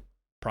 No,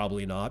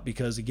 probably not.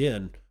 Because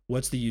again,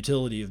 what's the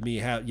utility of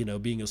me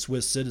being a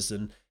Swiss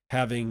citizen,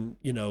 having,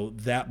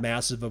 that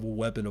massive of a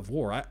weapon of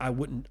war? I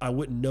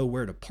wouldn't know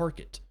where to park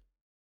it.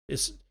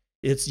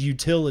 its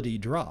utility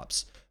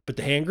drops. But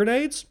the hand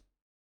grenades,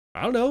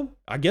 I don't know.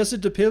 I guess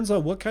it depends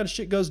on what kind of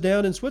shit goes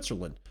down in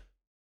Switzerland.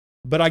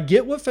 But I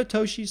get what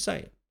Fatoshi's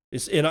saying.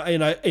 And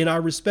I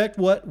respect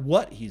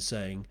what he's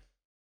saying.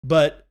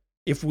 But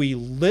if we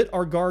let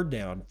our guard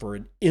down for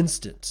an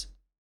instant,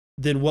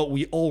 then what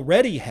we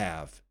already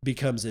have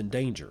becomes in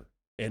danger.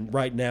 And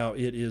right now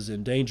it is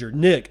in danger.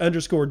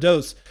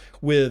 Nick_dose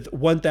with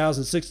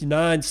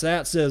 1069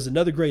 sat says,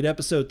 another great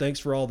episode. Thanks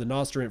for all the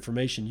Nostr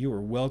information. You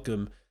are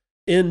welcome.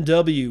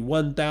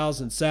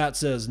 NW1000 sat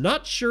says,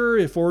 not sure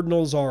if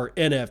ordinals are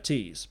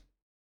NFTs.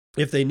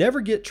 If they never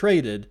get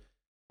traded,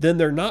 then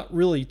they're not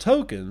really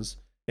tokens.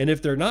 And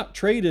if they're not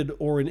traded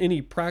or in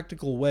any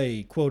practical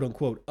way, quote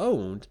unquote,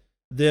 owned,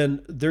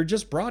 then they're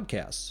just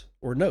broadcasts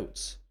or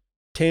notes.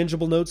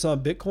 Tangible notes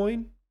on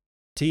Bitcoin,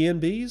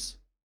 TNBs.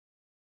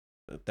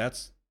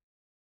 That's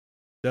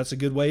a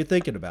good way of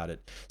thinking about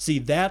it. See,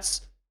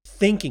 that's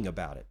thinking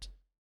about it.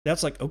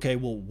 That's like, okay,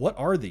 well, what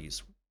are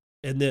these?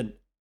 And then,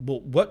 well,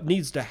 what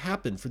needs to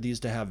happen for these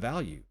to have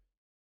value?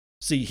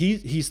 See,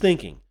 he's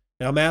thinking.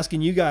 Now I'm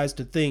asking you guys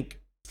to think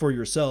for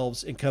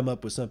yourselves and come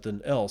up with something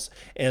else.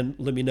 And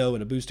let me know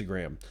in a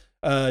Boostagram.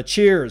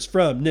 Cheers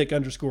from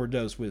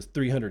Nick_dose with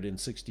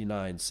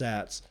 369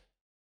 sats.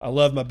 I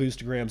love my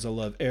Boostagrams. I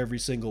love every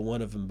single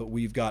one of them, but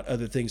we've got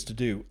other things to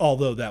do.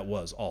 Although that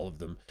was all of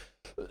them.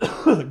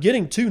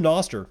 Getting to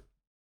Nostr.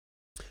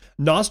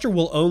 Nostr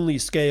will only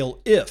scale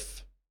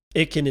if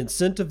it can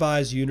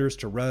incentivize users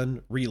to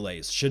run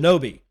relays.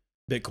 Shinobi,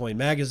 Bitcoin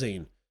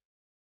Magazine.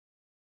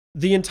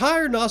 The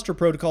entire Nostr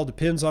protocol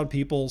depends on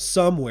people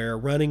somewhere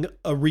running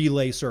a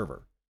relay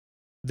server.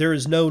 There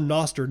is no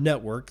Nostr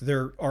network.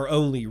 There are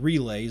only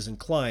relays and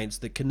clients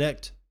that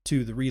connect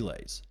to the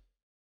relays.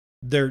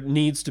 There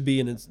needs to be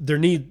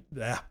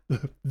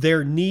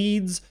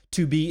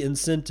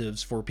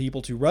incentives for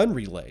people to run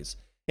relays.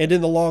 And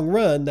in the long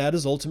run, that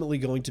is ultimately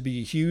going to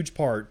be a huge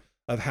part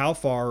of how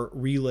far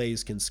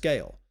relays can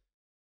scale.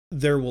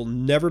 There will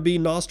never be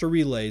Nostr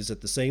relays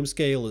at the same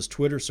scale as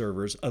Twitter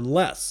servers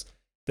unless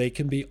they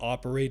can be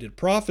operated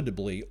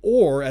profitably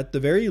or at the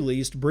very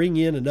least bring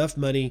in enough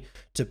money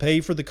to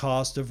pay for the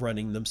cost of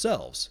running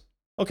themselves.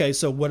 Okay,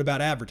 so what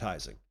about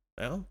advertising?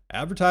 Well,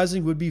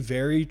 advertising would be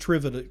very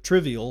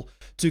trivial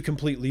to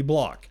completely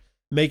block,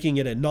 making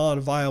it a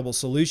non-viable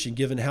solution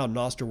given how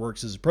Nostr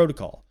works as a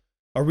protocol.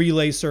 A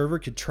relay server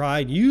could try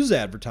and use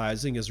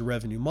advertising as a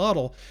revenue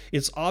model.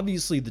 It's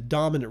obviously the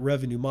dominant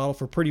revenue model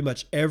for pretty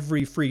much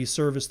every free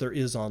service there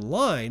is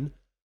online.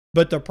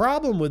 But the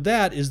problem with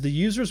that is the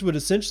users would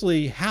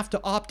essentially have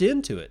to opt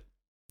into it.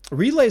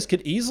 Relays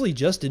could easily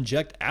just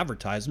inject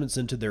advertisements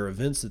into their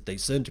events that they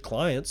send to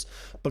clients,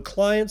 but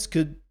clients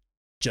could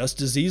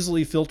just as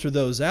easily filter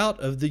those out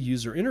of the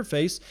user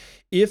interface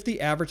if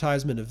the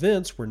advertisement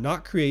events were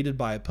not created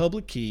by a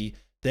public key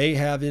they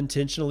have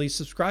intentionally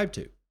subscribed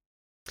to.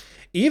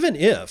 Even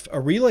if a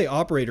relay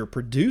operator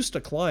produced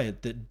a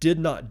client that did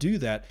not do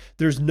that,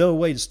 there's no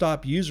way to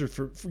stop users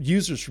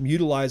from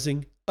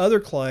utilizing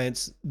other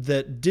clients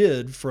that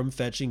did from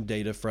fetching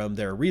data from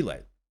their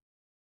relay.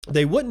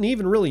 They wouldn't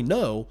even really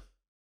know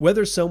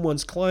whether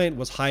someone's client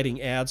was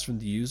hiding ads from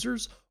the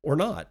users or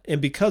not.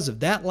 And because of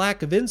that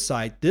lack of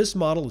insight, this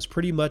model is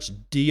pretty much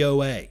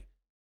DOA,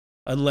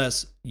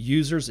 unless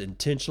users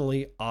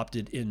intentionally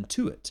opted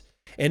into it.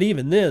 And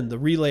even then, the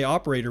relay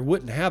operator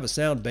wouldn't have a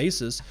sound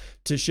basis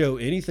to show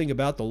anything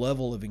about the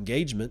level of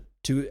engagement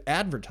to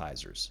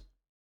advertisers.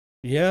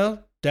 Yeah,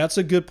 that's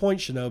a good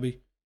point, Shinobi.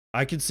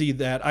 I can see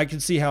that. I can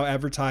see how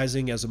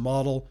advertising as a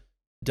model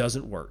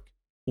doesn't work.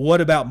 What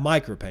about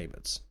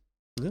micropayments?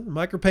 Well,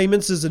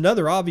 micropayments is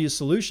another obvious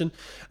solution,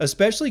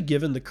 especially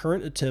given the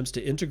current attempts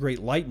to integrate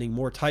Lightning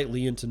more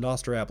tightly into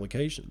Nostr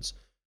applications.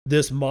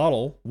 This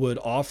model would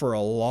offer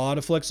a lot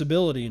of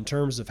flexibility in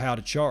terms of how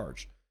to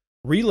charge.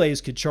 Relays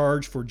could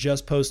charge for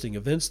just posting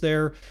events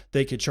there.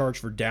 They could charge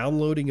for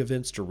downloading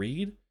events to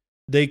read.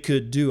 They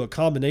could do a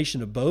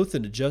combination of both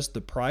and adjust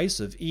the price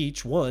of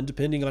each one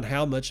depending on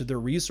how much of their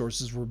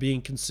resources were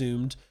being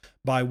consumed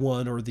by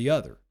one or the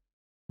other.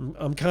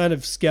 I'm kind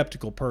of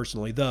skeptical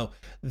personally, though,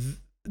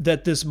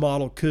 that this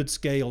model could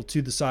scale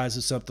to the size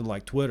of something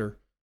like Twitter.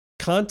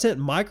 Content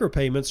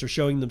micropayments are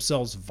showing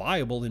themselves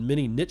viable in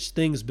many niche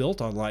things built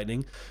on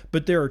Lightning,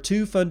 but there are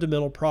two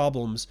fundamental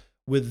problems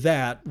with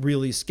that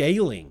really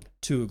scaling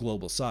to a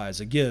global size.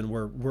 Again,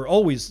 we're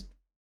always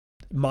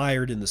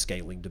mired in the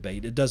scaling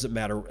debate. It doesn't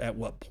matter at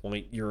what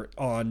point you're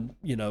on,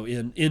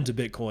 into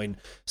Bitcoin.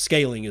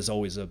 Scaling is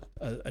always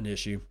an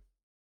issue.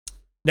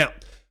 Now,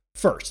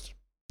 first,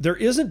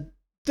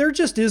 there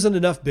just isn't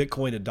enough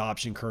Bitcoin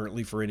adoption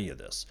currently for any of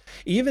this.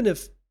 Even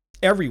if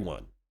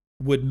everyone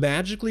would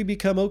magically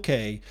become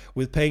okay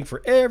with paying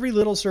for every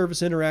little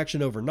service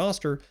interaction over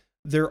Nostr,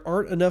 there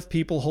aren't enough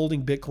people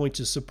holding Bitcoin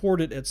to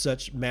support it at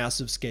such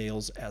massive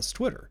scales as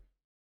Twitter.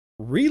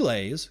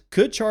 Relays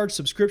could charge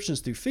subscriptions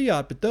through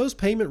fiat, but those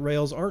payment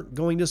rails aren't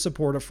going to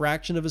support a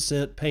fraction of a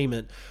cent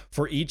payment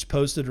for each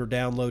posted or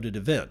downloaded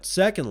event.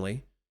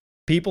 Secondly,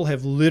 people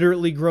have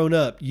literally grown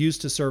up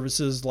used to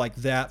services like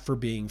that for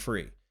being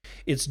free.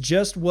 It's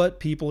just what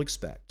people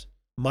expect.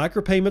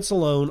 Micropayments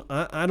alone,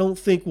 I don't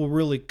think will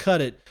really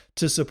cut it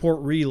to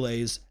support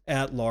relays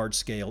at large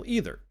scale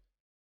either.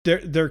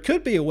 There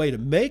could be a way to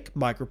make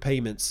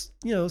micropayments,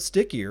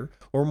 stickier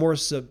or more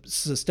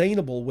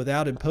sustainable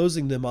without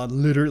imposing them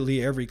on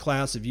literally every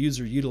class of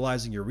user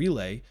utilizing your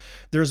relay.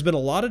 There's been a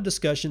lot of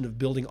discussion of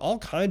building all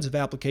kinds of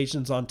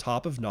applications on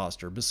top of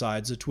Nostr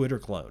besides a Twitter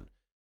clone.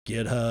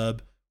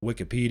 GitHub,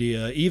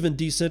 Wikipedia, even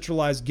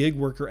decentralized gig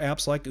worker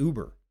apps like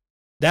Uber.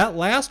 That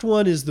last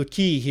one is the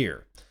key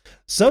here.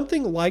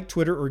 Something like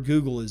Twitter or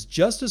Google is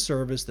just a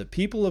service that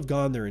people have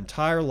gone their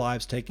entire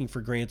lives taking for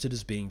granted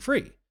as being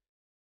free.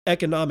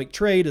 Economic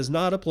trade is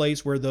not a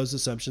place where those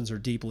assumptions are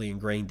deeply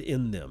ingrained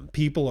in them.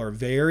 People are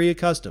very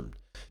accustomed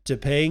to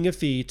paying a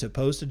fee to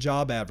post a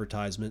job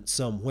advertisement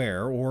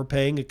somewhere or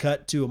paying a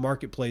cut to a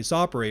marketplace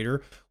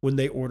operator when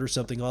they order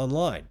something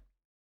online.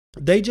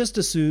 They just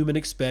assume and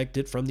expect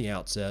it from the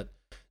outset.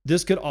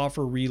 This could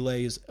offer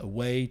relays a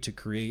way to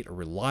create a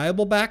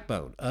reliable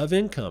backbone of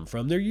income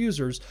from their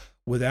users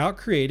without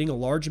creating a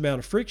large amount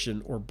of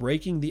friction or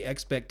breaking the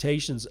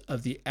expectations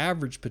of the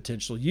average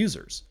potential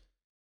users.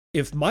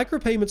 If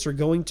micropayments are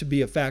going to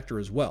be a factor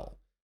as well,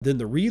 then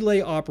the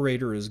relay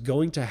operator is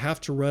going to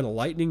have to run a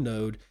Lightning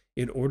node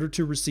in order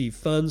to receive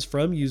funds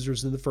from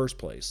users in the first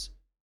place.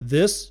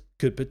 This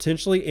could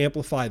potentially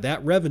amplify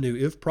that revenue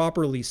if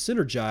properly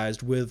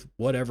synergized with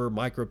whatever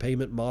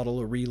micropayment model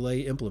a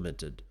relay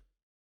implemented.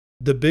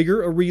 The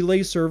bigger a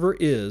relay server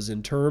is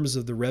in terms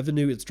of the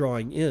revenue it's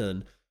drawing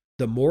in,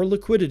 the more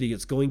liquidity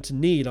it's going to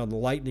need on the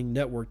Lightning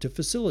Network to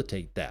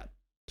facilitate that.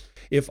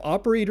 If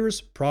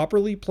operators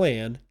properly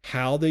plan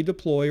how they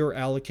deploy or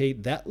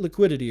allocate that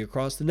liquidity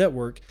across the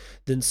network,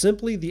 then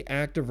simply the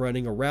act of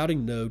running a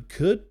routing node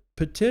could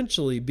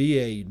potentially be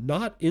a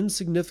not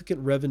insignificant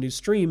revenue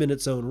stream in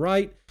its own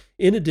right,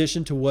 in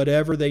addition to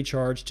whatever they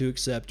charge to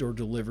accept or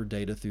deliver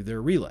data through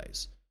their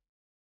relays.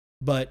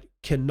 But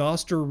can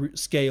Nostr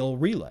scale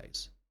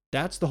relays?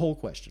 That's the whole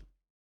question.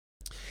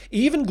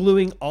 Even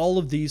gluing all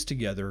of these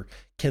together,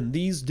 can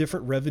these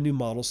different revenue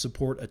models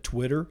support a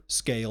Twitter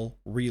scale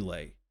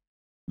relay?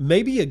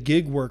 Maybe a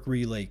gig work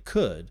relay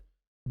could,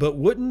 but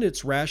wouldn't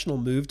its rational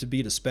move to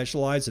be to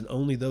specialize in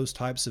only those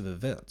types of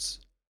events?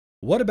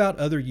 What about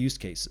other use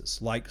cases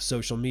like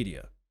social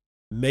media?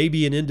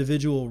 Maybe an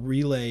individual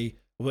relay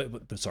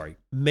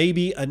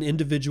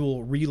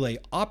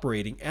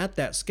operating at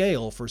that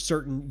scale for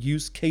certain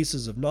use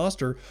cases of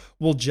Nostr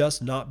will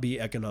just not be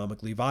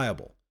economically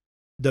viable.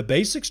 The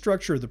basic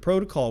structure of the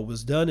protocol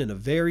was done in a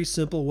very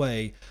simple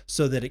way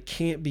so that it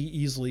can't be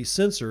easily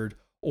censored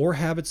or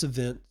have its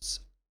events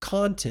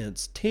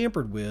contents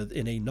tampered with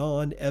in a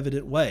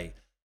non-evident way.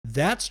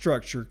 That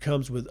structure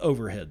comes with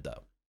overhead,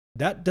 though.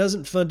 That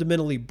doesn't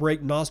fundamentally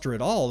break Nostr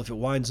at all if it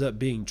winds up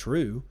being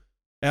true.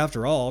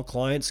 After all,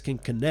 clients can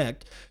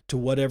connect to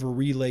whatever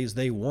relays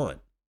they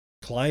want.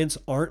 Clients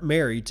aren't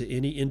married to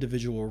any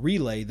individual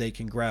relay. They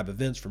can grab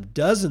events from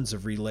dozens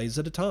of relays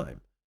at a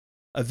time.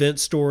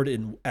 Events stored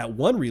at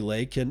one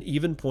relay can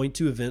even point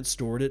to events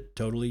stored at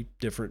totally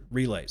different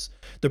relays.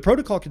 The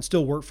protocol can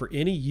still work for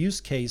any use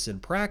case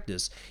in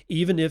practice,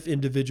 even if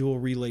individual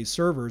relay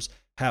servers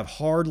have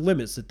hard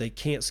limits that they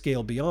can't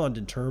scale beyond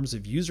in terms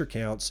of user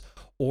counts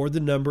or the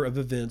number of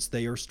events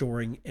they are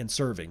storing and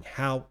serving.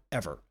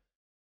 However,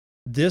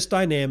 this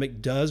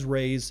dynamic does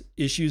raise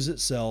issues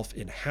itself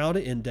in how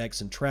to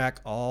index and track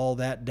all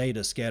that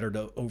data scattered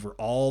over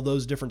all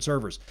those different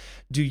servers.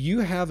 Do you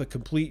have a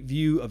complete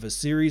view of a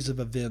series of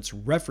events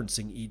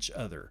referencing each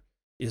other?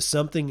 Is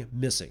something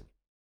missing?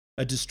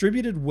 A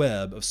distributed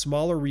web of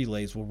smaller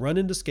relays will run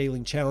into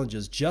scaling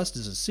challenges just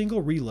as a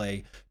single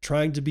relay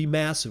trying to be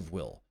massive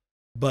will.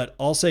 But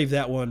I'll save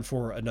that one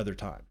for another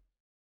time.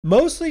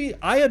 Mostly,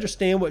 I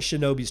understand what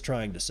Shinobi's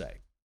trying to say.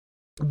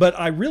 But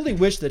I really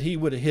wish that he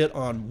would have hit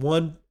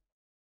on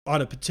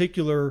a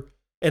particular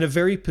and a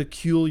very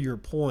peculiar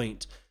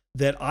point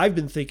that I've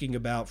been thinking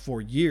about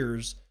for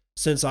years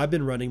since I've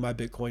been running my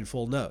Bitcoin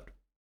full node.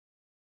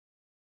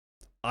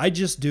 I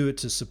just do it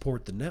to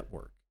support the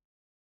network.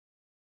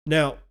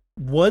 Now,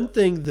 one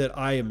thing that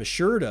I am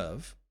assured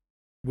of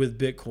with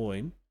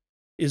Bitcoin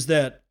is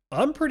that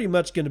I'm pretty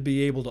much going to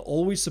be able to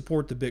always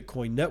support the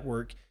Bitcoin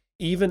network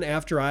even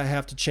after I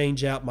have to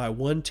change out my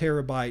 1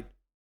 terabyte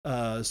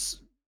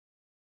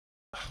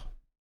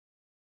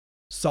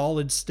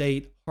solid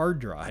state hard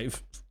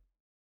drive,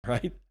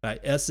 right?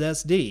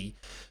 SSD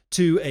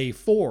to a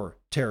 4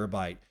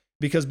 terabyte.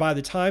 Because by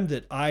the time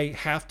that I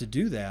have to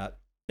do that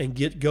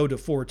and go to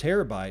 4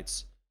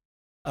 terabytes,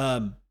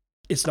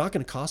 it's not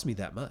going to cost me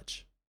that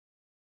much.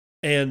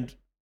 And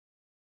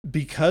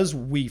because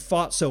we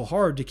fought so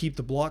hard to keep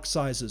the block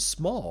sizes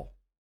small,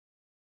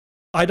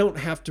 I don't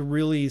have to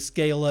really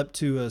scale up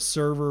to a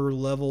server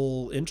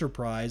level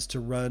enterprise to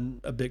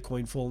run a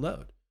Bitcoin full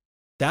node.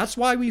 That's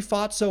why we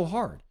fought so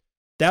hard.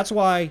 That's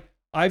why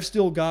I've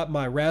still got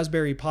my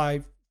Raspberry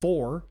Pi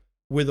 4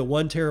 with a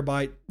 1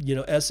 terabyte,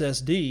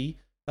 SSD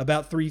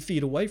about 3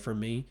 feet away from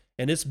me,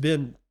 and it's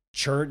been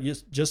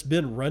just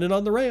been running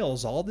on the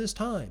rails all this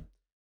time.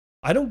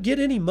 I don't get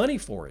any money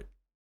for it.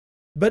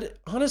 But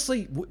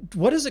honestly,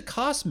 what does it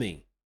cost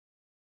me?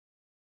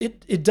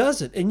 It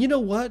doesn't. And you know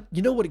what?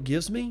 You know what it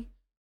gives me?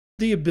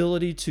 The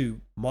ability to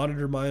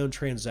monitor my own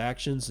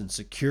transactions and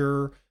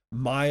secure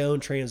my own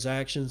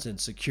transactions and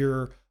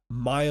secure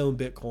my own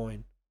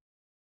Bitcoin,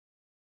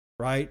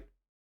 right?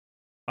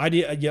 I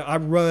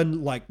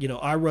run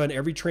I run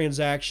every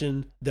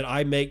transaction that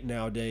I make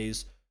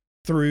nowadays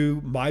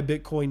through my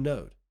Bitcoin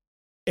node.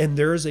 And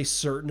there is a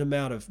certain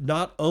amount of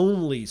not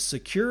only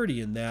security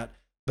in that,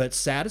 but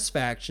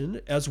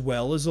satisfaction as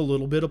well as a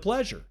little bit of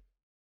pleasure.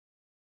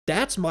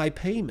 That's my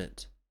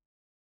payment.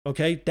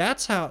 Okay?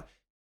 That's how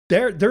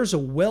there's a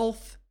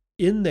wealth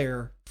in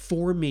there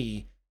for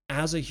me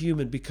as a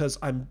human because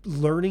I'm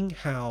learning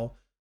how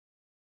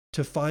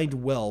to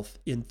find wealth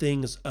in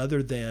things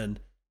other than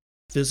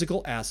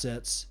physical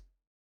assets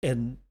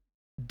and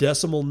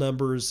decimal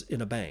numbers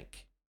in a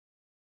bank.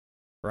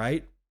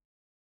 Right?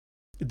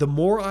 The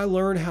more I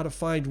learn how to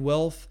find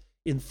wealth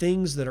in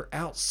things that are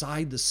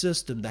outside the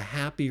system, the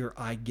happier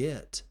I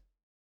get.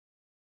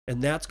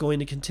 And that's going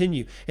to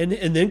continue. And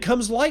then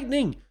comes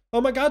Lightning.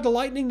 Oh my God, the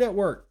Lightning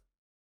Network.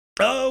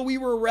 Oh, we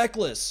were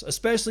reckless,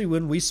 especially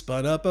when we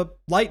spun up a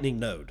Lightning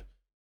node.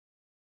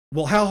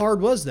 Well, how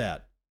hard was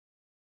that?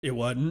 It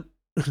wasn't.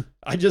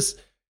 I just,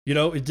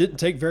 it didn't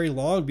take very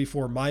long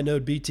before my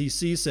node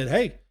BTC said,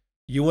 hey,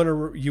 you want to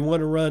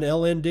run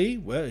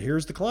LND? Well,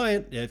 here's the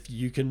client. If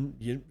you can,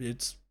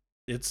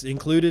 it's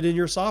included in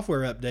your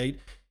software update.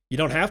 You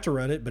don't have to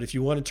run it, but if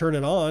you want to turn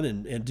it on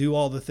and do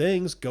all the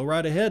things, go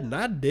right ahead. And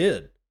I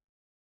did.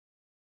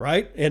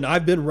 Right? And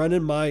I've been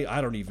running I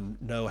don't even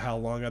know how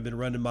long I've been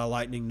running my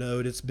Lightning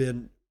node. It's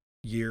been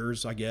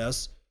years, I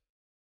guess.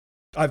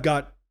 I've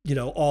got,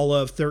 all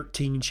of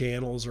 13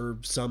 channels or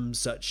some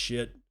such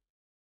shit.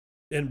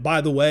 And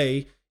by the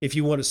way, if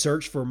you want to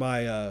search for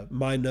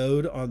my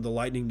node on the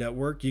Lightning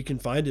Network, you can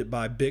find it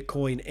by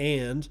Bitcoin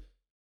and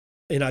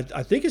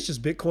I think it's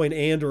just Bitcoin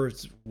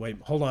wait,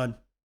 hold on.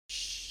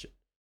 Shit.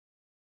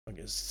 I'm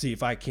going to see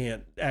if I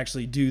can't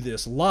actually do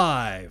this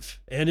live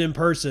and in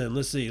person.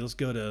 Let's see. Let's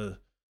go to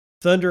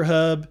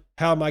ThunderHub.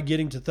 How am I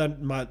getting to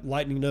my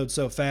Lightning node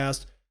so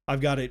fast?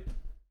 I've got it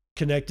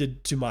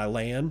connected to my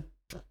LAN,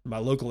 my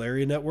local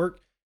area network,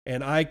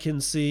 and I can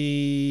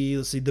see,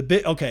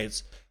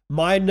 it's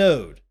my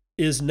node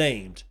is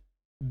named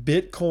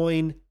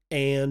Bitcoin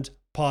and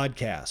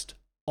Podcast,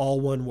 all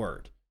one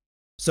word.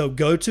 So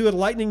go to a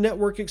Lightning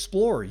Network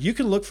Explorer. You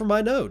can look for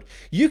my node.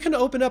 You can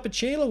open up a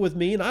channel with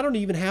me and I don't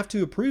even have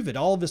to approve it.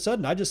 All of a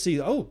sudden, I just see,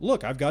 oh,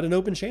 look, I've got an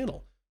open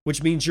channel,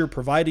 which means you're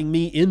providing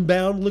me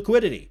inbound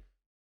liquidity.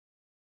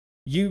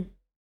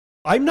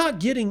 I'm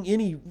not getting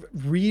any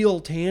real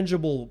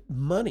tangible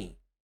money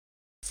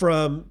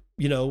from,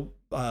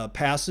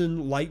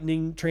 passing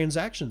Lightning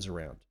transactions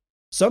around.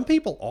 Some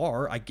people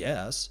are, I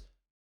guess,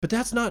 but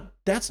that's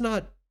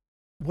not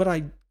what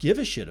I give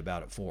a shit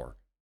about it for.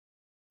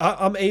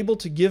 I'm able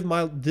to give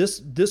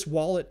this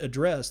wallet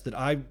address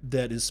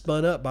that is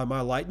spun up by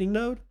my Lightning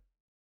node.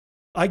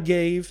 I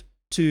gave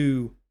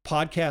to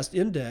Podcast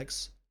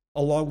Index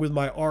along with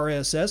my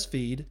RSS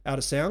feed out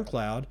of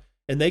SoundCloud,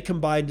 and they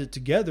combined it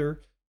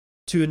together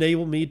to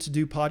enable me to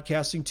do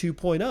podcasting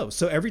 2.0.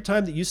 So every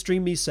time that you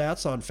stream me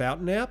sats on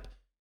Fountain app,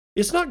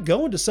 it's not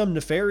going to some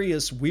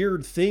nefarious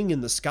weird thing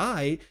in the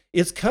sky.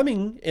 It's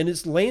coming and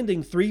it's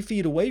landing 3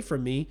 feet away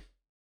from me,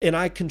 and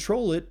I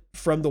control it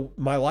from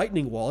my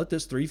Lightning wallet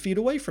that's 3 feet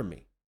away from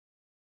me.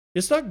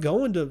 It's not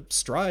going to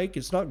Strike.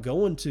 It's not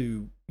going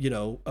to,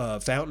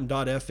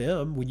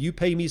 Fountain.fm. When you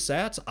pay me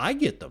sats, I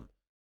get them.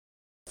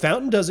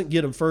 Fountain doesn't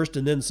get them first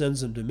and then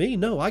sends them to me.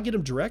 No, I get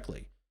them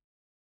directly.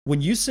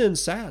 When you send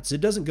sats,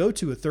 it doesn't go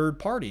to a third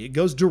party. It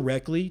goes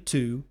directly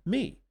to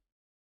me.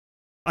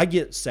 I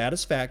get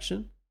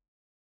satisfaction.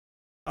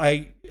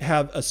 I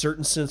have a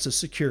certain sense of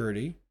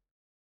security,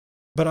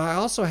 but I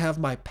also have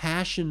my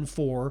passion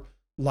for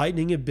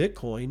Lightning and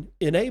Bitcoin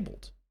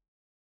enabled.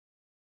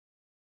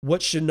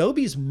 What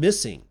Shinobi's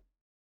missing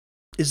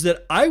is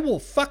that I will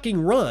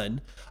fucking run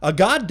a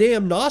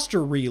goddamn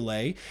Nostr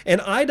relay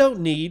and I don't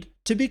need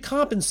to be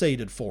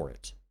compensated for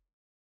it.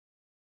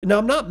 Now,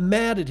 I'm not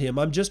mad at him.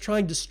 I'm just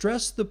trying to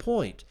stress the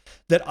point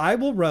that I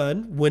will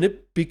run when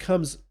it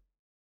becomes,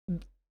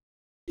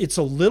 it's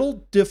a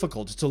little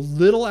difficult. It's a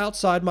little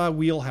outside my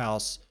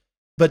wheelhouse,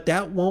 but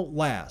that won't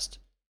last.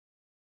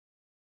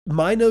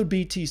 My node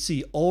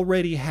BTC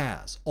already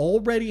has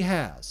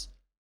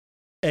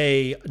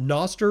a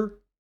Nostr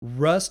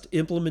Rust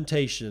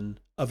implementation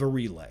of a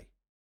relay,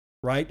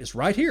 right? It's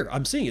right here.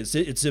 I'm seeing it.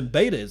 It's in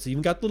beta. It's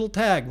even got the little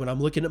tag when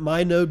I'm looking at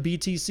my node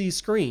BTC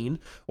screen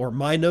or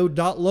my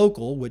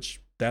node.local,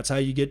 which that's how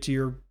you get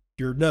to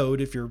your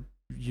node if you're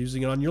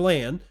using it on your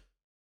LAN.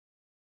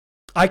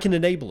 I can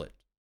enable it.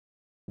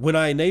 When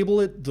I enable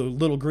it, the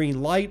little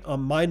green light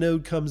on my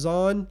node comes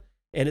on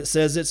and it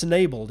says it's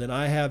enabled, and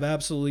I have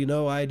absolutely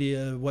no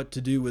idea what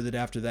to do with it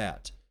after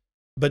that.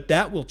 But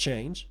that will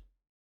change.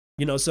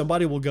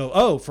 Somebody will go,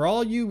 oh, for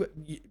all you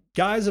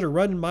guys that are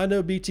running my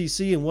node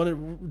BTC and want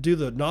to do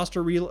the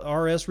Nostr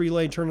RS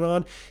relay and turn it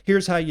on,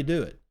 here's how you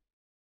do it.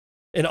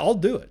 And I'll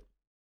do it.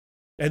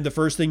 And the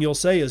first thing you'll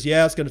say is,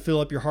 yeah, it's going to fill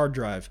up your hard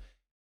drive.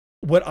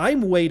 What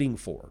I'm waiting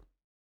for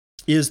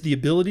is the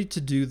ability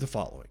to do the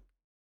following: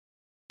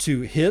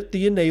 to hit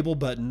the enable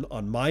button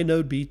on my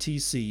node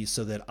BTC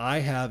so that I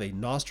have a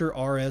Nostr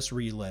RS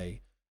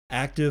relay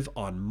active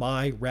on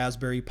my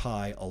Raspberry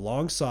Pi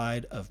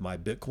alongside of my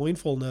Bitcoin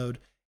full node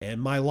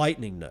and my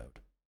Lightning node.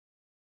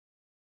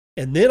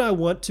 And then I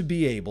want to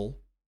be able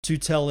to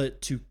tell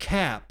it to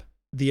cap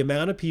the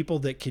amount of people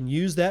that can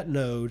use that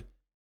node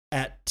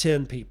at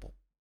 10 people.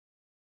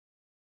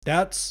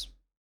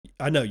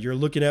 I know you're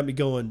looking at me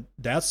going,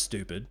 that's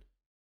stupid.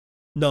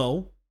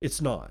 No,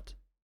 it's not.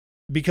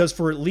 Because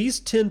for at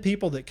least 10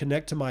 people that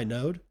connect to my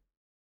node,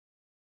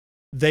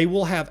 they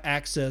will have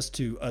access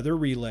to other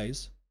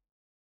relays.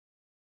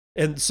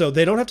 And so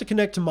they don't have to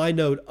connect to my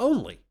node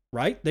only,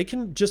 right? They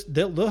can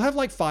they'll have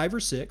like 5 or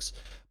 6.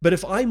 But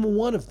if I'm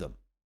one of them,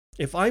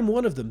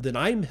 then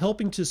I'm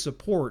helping to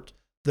support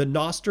the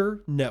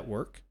Nostr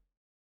network,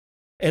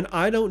 and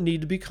I don't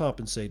need to be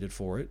compensated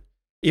for it.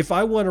 If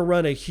I want to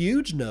run a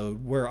huge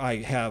node where I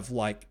have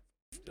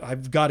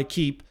I've got to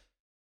keep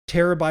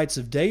terabytes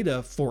of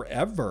data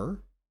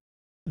forever,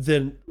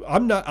 then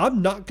I'm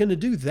not going to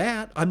do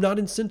that. I'm not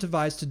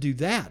incentivized to do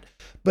that.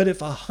 But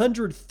if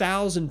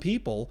 100,000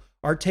 people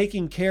are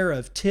taking care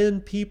of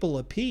 10 people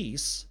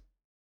apiece,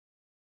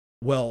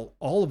 well,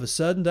 all of a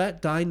sudden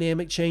that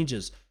dynamic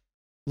changes.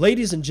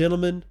 Ladies and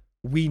gentlemen,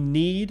 we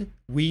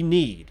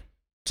need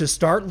to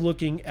start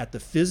looking at the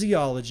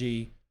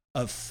physiology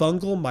of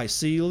fungal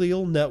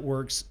mycelial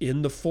networks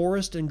in the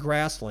forest and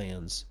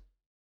grasslands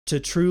to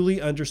truly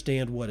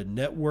understand what a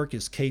network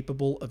is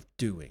capable of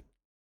doing.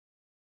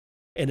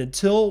 And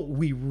until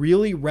we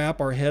really wrap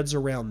our heads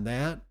around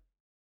that,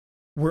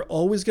 we're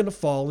always going to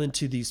fall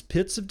into these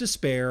pits of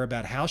despair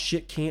about how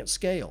shit can't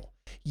scale.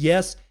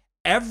 Yes,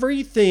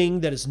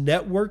 everything that is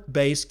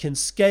network-based can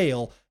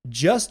scale.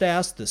 Just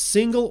ask the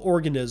single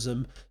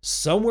organism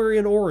somewhere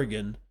in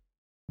Oregon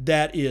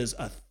that is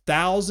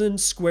 1,000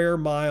 square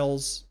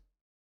miles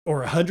or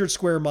 100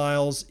 square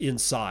miles in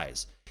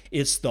size.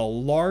 It's the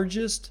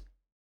largest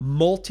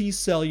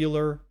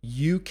multicellular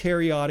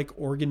eukaryotic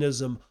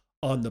organism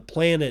on the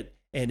planet,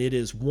 and it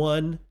is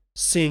one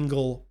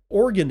single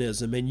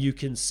organism, and you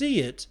can see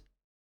it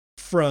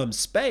from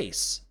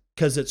space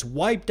because it's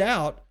wiped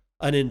out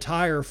an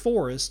entire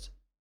forest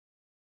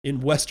in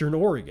Western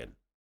Oregon.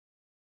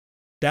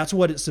 That's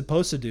what it's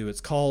supposed to do.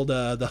 It's called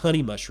the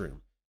honey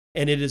mushroom,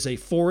 and it is a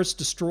forest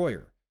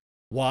destroyer.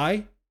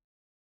 Why?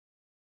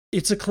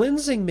 It's a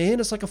cleansing,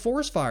 man. It's like a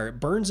forest fire. It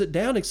burns it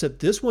down, except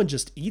this one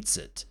just eats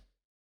it.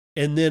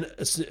 And then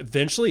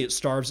eventually it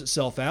starves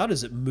itself out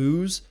as it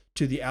moves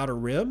to the outer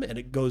rim and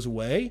it goes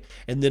away.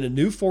 And then a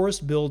new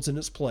forest builds in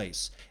its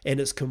place,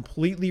 and it's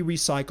completely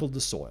recycled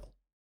the soil.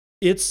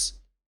 It's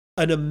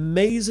an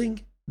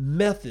amazing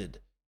method.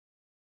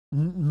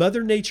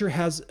 Mother Nature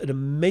has an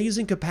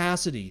amazing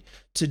capacity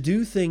to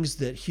do things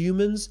that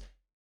humans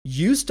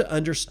used to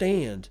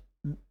understand,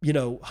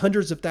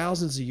 hundreds of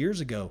thousands of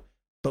years ago,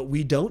 but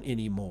we don't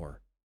anymore.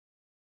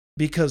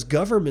 Because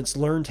governments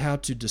learned how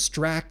to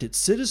distract its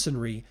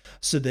citizenry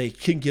so they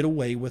can get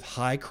away with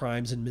high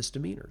crimes and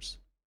misdemeanors.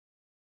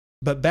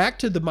 But back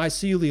to the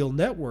mycelial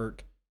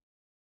network,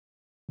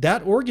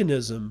 that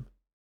organism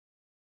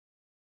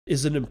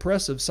is an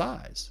impressive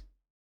size,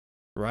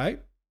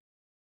 right?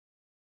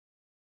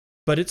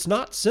 But it's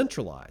not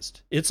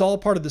centralized. It's all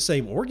part of the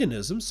same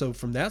organism. So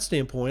from that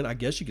standpoint, I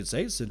guess you could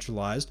say it's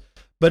centralized,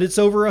 but it's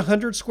over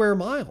 100 square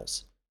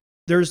miles.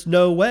 There's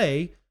no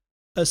way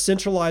a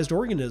centralized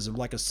organism,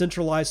 like a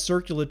centralized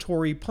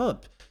circulatory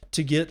pump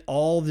to get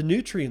all the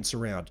nutrients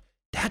around,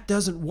 that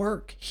doesn't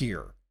work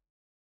here.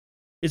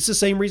 It's the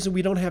same reason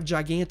we don't have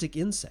gigantic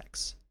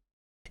insects.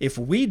 If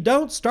we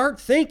don't start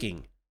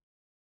thinking,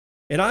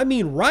 and I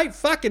mean right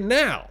fucking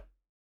now,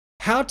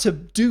 how to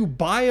do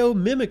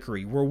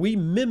biomimicry, where we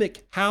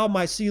mimic how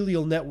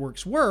mycelial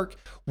networks work,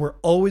 we're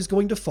always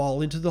going to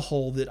fall into the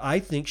hole that I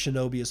think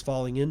Shinobi is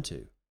falling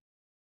into.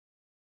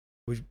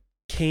 We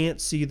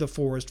can't see the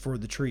forest for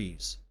the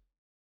trees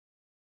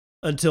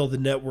until the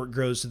network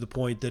grows to the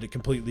point that it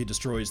completely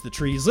destroys the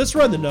trees. Let's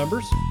run the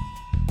numbers.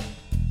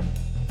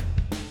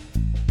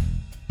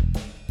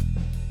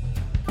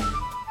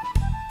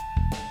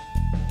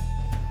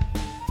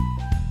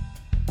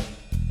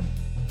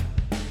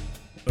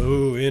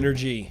 Oh,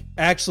 energy.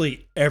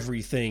 Actually,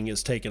 everything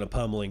is taking a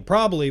pummeling,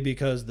 probably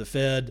because the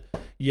Fed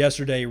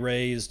yesterday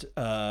raised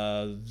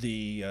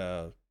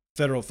the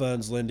federal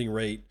funds lending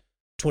rate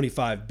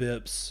 25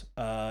 bips.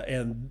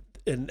 And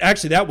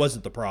actually, that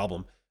wasn't the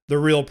problem. The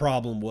real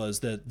problem was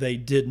that they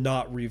did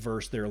not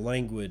reverse their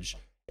language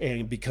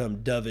and become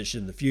dovish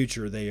in the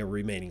future. They are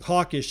remaining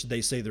hawkish.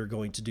 They say they're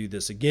going to do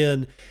this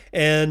again.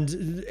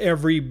 And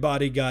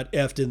everybody got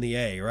effed in the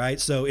A, right?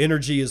 So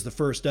energy is the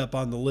first up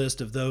on the list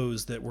of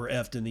those that were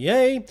effed in the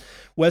A.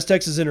 West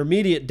Texas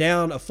Intermediate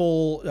down a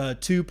full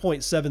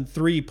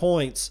 2.73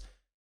 points,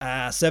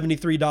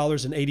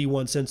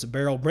 $73.81 a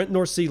barrel. Brent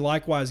North Sea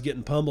likewise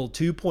getting pummeled,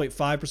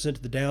 2.5%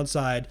 to the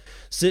downside,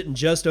 sitting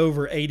just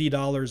over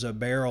 $80 a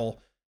barrel.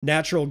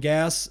 Natural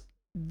gas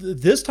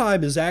this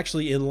time is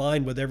actually in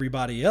line with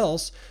everybody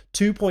else,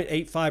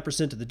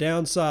 2.85% to the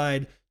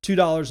downside,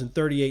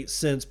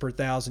 $2.38 per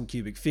thousand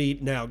cubic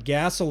feet. Now,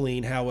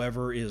 gasoline,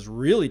 however, is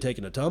really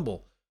taking a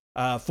tumble.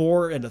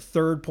 4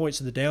 1/3 points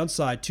to the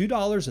downside,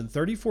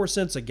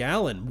 $2.34 a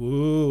gallon.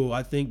 Woo!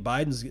 I think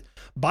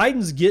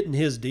Biden's getting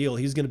his deal.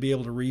 He's going to be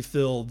able to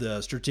refill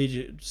the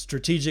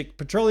strategic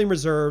petroleum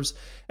reserves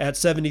at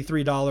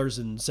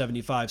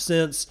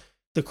 $73.75.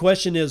 The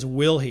question is,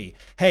 will he?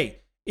 Hey,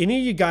 any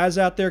of you guys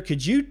out there,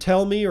 could you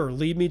tell me or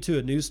lead me to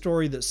a news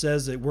story that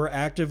says that we're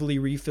actively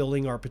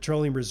refilling our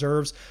petroleum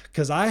reserves?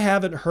 Because I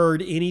haven't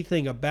heard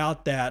anything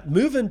about that.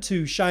 Moving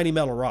to shiny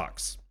metal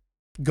rocks,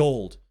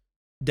 gold,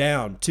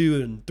 down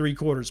 2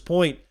 3/4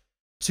 point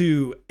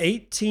to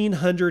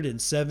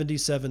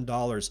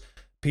 $1,877.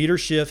 Peter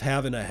Schiff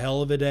having a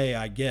hell of a day,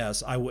 I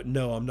guess. I wouldn't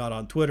know. I'm not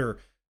on Twitter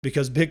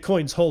because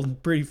Bitcoin's holding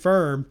pretty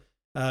firm.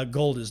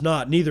 Gold is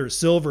not. Neither is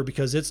silver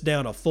because it's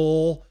down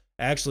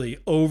actually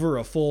over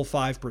a full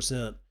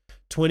 5%,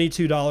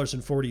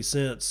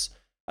 $22.40.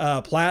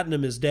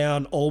 Platinum is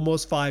down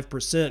almost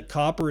 5%.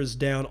 Copper is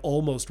down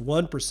almost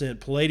 1%.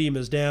 Palladium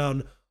is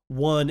down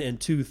 1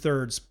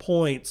 2/3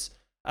 points.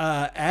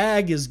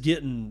 Ag's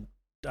getting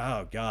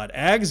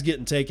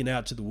taken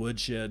out to the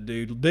woodshed,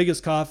 dude.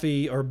 Biggest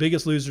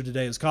loser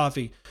today is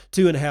coffee,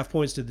 2.5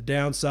 points to the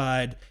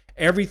downside.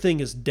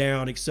 Everything is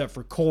down except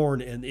for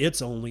corn, and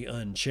it's only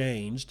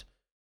unchanged.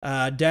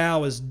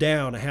 Dow is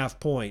down 0.5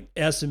 point.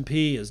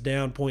 S&P is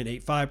down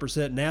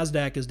 0.85%.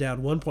 NASDAQ is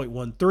down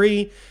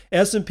 1.13.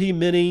 S&P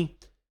Mini,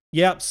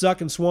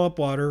 sucking swamp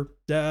water,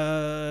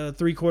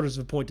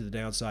 0.75 point to the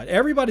downside.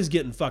 Everybody's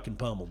getting fucking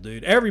pummeled,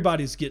 dude.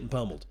 Everybody's getting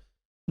pummeled.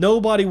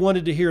 Nobody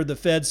wanted to hear the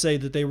Fed say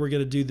that they were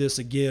going to do this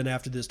again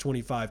after this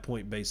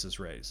 25-point basis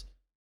raise.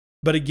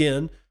 But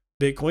again,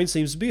 Bitcoin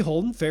seems to be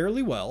holding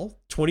fairly well,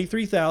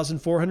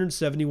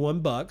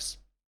 $23,471.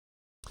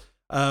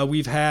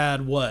 We've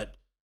had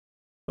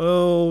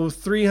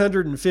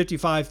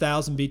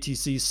 355,000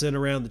 BTC sent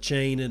around the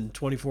chain in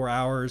 24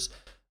 hours.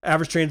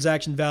 Average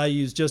transaction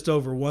value is just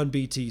over 1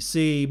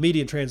 BTC.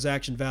 Median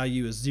transaction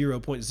value is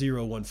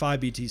 0.015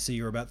 BTC,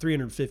 or about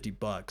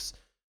 $350.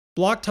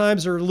 Block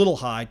times are a little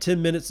high,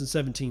 10 minutes and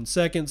 17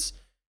 seconds.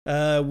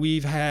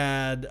 We've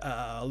had,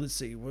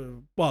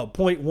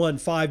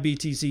 0.15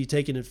 BTC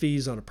taken in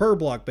fees on a per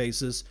block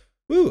basis.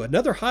 Ooh,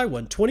 another high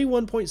one,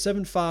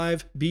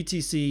 21.75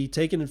 BTC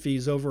taken in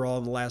fees overall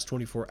in the last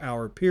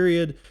 24-hour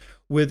period,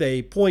 with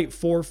a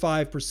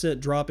 0.45%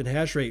 drop in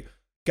hash rate.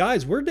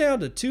 Guys, we're down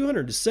to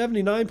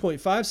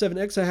 279.57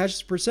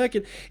 exahashes per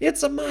second.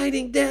 It's a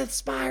mining death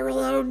spiral.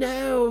 Oh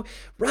no.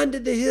 Run to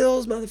the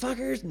hills,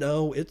 motherfuckers.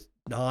 No, it's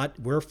not.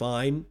 We're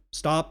fine.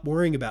 Stop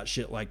worrying about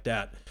shit like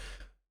that.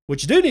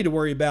 What you do need to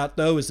worry about,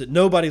 though, is that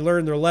nobody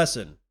learned their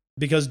lesson,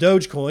 because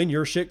Dogecoin,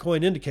 your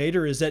shitcoin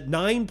indicator, is at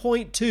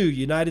 9.2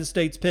 United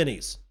States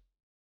pennies.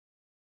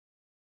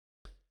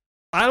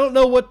 I don't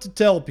know what to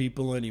tell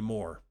people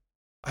anymore.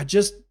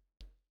 It's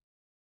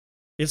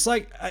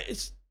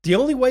the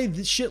only way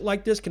that shit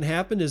like this can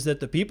happen is that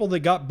the people that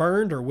got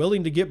burned are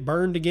willing to get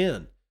burned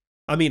again.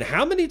 I mean,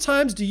 how many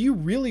times do you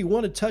really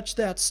want to touch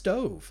that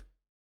stove?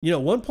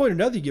 One point or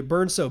another, you get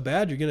burned so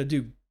bad, you're going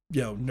to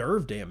do,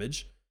 nerve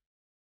damage.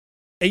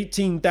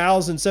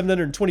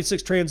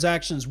 18,726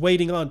 transactions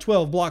waiting on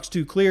 12 blocks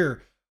to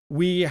clear.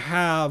 We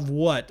have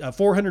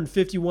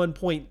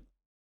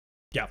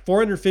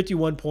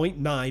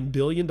 $451.9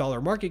 billion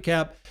market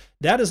cap.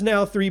 That is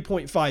now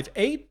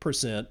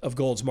 3.58% of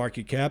gold's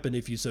market cap. And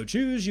if you so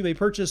choose, you may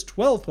purchase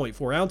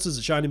 12.4 ounces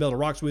of shiny metal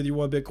rocks with your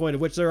one Bitcoin, of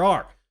which there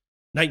are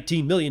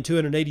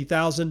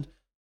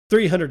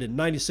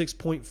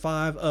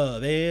 19,280,396.5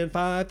 of, and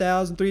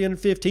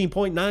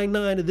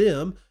 5,315.99 of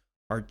them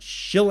are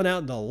chilling out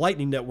in the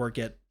Lightning Network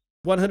at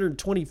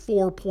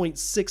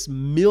 $124.6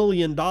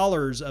 million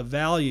of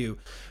value,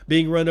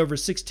 being run over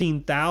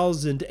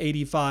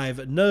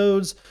 16,085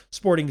 nodes,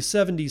 sporting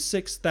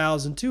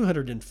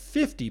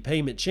 76,250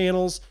 payment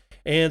channels,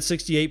 and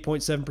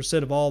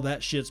 68.7% of all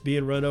that shit's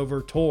being run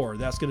over Tor.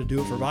 That's going to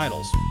do it for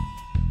Vitals.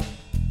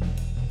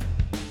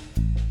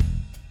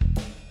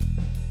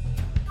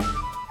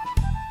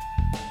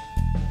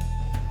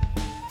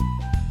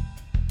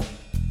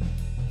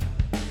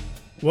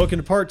 Welcome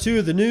to part 2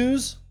 of the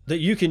news that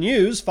you can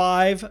use.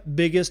 5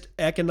 biggest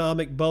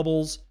economic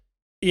bubbles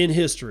in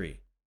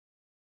history.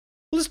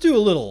 Let's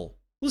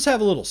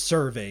have a little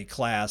survey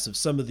class of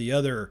some of the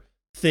other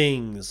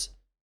things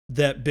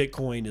that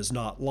Bitcoin is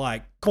not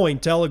like.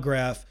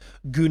 Cointelegraph,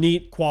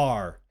 Gunit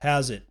Kaur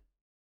has it.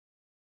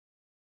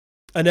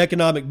 An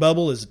economic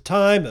bubble is a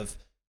time of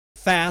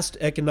fast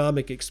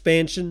economic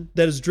expansion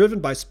that is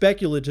driven by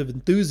speculative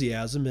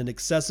enthusiasm and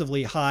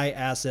excessively high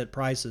asset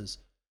prices.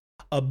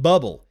 A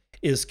bubble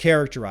is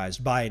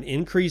characterized by an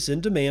increase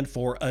in demand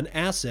for an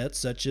asset,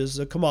 such as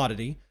a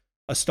commodity,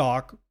 a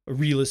stock, a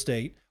real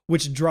estate,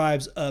 which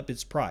drives up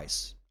its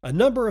price. A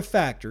number of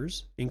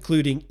factors,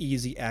 including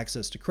easy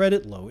access to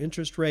credit, low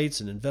interest rates,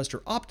 and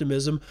investor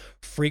optimism,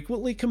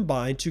 frequently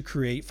combine to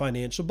create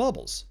financial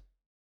bubbles.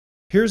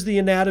 Here's the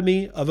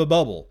anatomy of a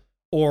bubble,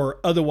 or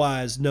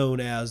otherwise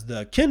known as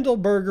the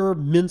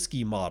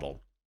Kindleberger-Minsky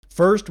model.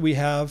 First, we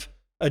have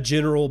a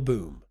general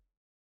boom.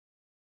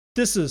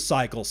 this is a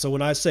cycle. So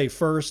when I say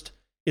first,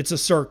 it's a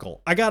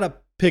circle. I got to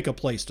pick a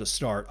place to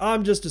start.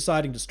 I'm just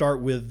deciding to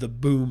start with the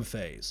boom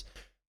phase.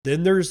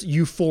 Then there's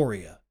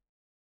euphoria,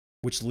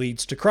 which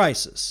leads to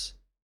crisis,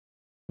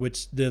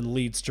 which then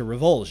leads to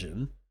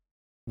revulsion,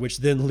 which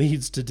then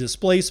leads to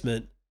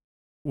displacement,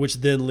 which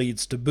then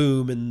leads to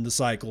boom, and the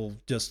cycle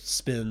just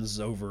spins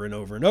over and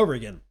over and over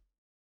again.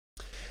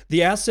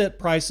 The asset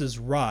prices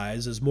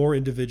rise as more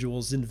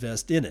individuals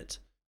invest in it,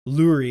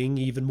 luring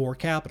even more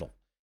capital.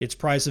 Its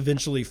price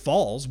eventually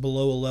falls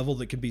below a level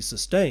that can be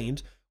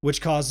sustained,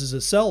 which causes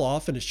a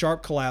sell-off and a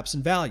sharp collapse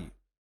in value.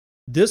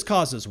 This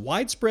causes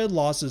widespread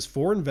losses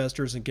for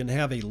investors and can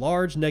have a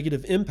large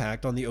negative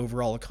impact on the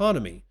overall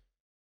economy.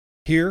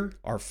 Here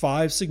are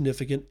 5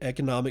 significant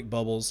economic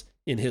bubbles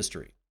in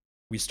history.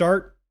 We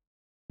start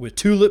with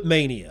tulip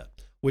mania,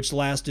 which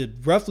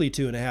lasted roughly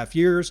 2.5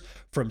 years,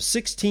 from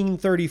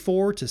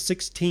 1634 to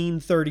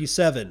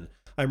 1637.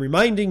 I'm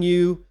reminding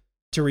you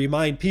to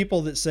remind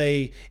people that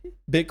say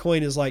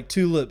Bitcoin is like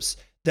tulips,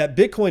 that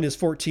Bitcoin is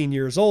 14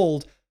 years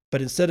old,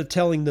 but instead of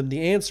telling them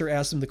the answer,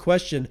 ask them the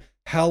question,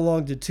 how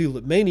long did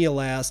tulip mania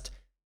last?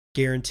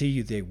 Guarantee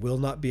you they will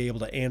not be able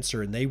to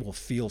answer, and they will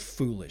feel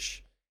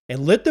foolish.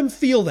 And let them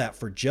feel that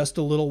for just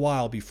a little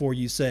while before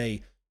you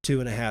say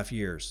 2.5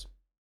 years.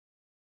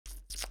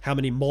 How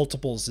many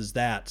multiples is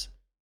that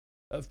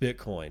of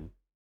Bitcoin?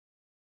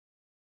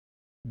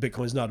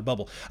 Bitcoin's not a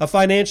bubble. A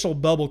financial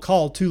bubble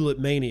called tulip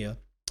mania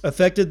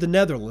affected the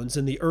Netherlands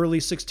in the early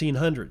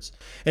 1600s,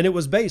 and it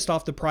was based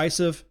off the price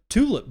of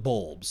tulip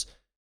bulbs.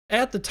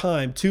 At the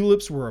time,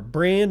 tulips were a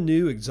brand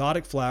new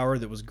exotic flower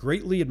that was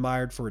greatly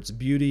admired for its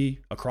beauty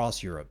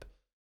across Europe.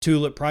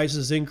 Tulip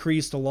prices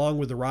increased along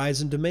with the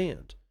rise in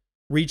demand,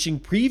 reaching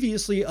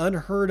previously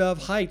unheard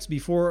of heights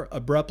before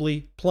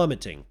abruptly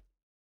plummeting.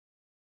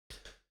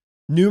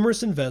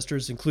 Numerous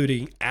investors,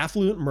 including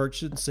affluent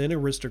merchants and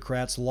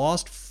aristocrats,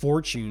 lost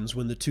fortunes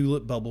when the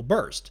tulip bubble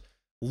burst,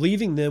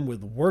 leaving them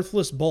with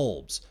worthless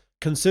bulbs.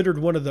 Considered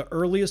one of the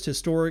earliest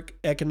historic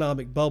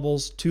economic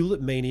bubbles,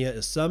 tulip mania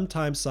is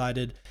sometimes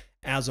cited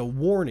as a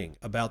warning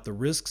about the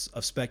risks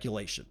of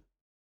speculation.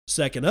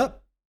 Second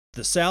up,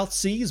 the South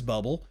Seas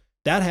bubble.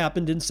 That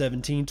happened in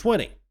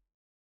 1720.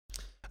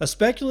 A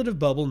speculative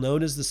bubble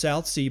known as the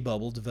South Sea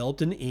Bubble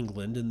developed in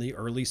England in the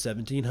early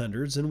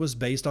 1700s and was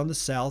based on the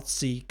South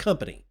Sea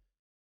Company,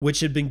 which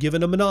had been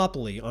given a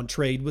monopoly on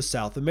trade with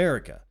South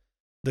America.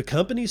 The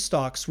company's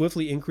stock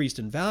swiftly increased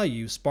in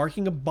value,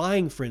 sparking a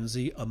buying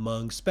frenzy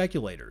among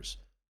speculators.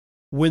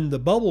 When the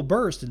bubble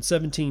burst in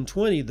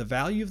 1720, the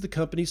value of the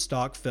company's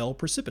stock fell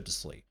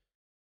precipitously.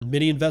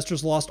 Many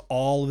investors lost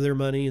all of their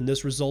money, and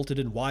this resulted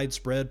in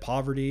widespread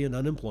poverty and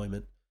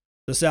unemployment.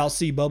 The South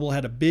Sea Bubble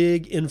had a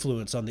big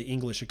influence on the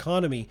English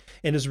economy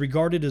and is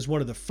regarded as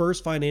one of the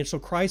first financial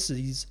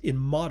crises in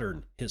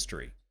modern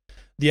history.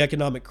 The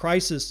economic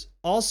crisis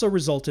also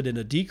resulted in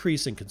a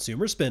decrease in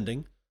consumer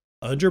spending,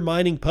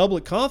 undermining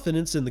public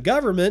confidence in the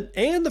government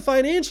and the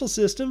financial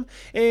system,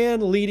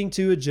 and leading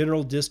to a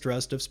general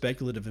distrust of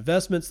speculative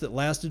investments that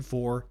lasted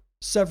for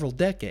several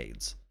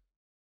decades.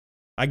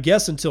 I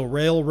guess until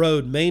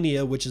railroad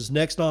mania, which is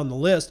next on the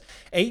list,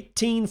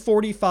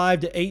 1845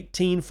 to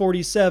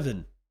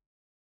 1847.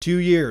 2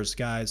 years,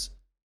 guys.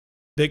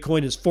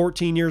 Bitcoin is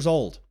 14 years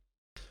old.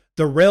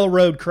 The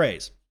railroad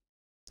craze,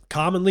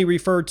 commonly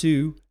referred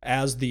to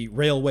as the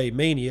railway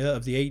mania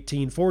of the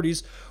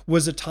 1840s,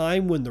 was a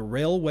time when the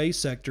railway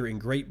sector in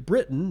Great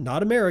Britain,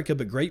 not America,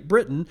 but Great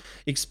Britain,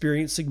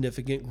 experienced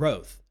significant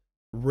growth.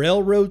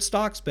 Railroad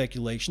stock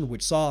speculation,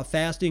 which saw a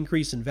fast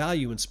increase in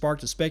value and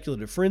sparked a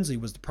speculative frenzy,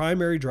 was the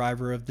primary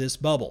driver of this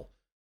bubble.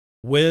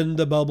 When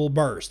the bubble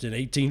burst in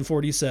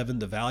 1847,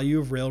 the value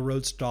of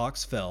railroad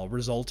stocks fell,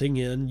 resulting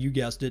in, you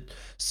guessed it,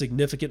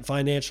 significant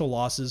financial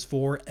losses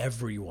for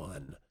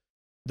everyone.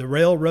 The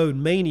railroad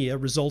mania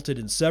resulted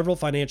in several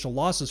financial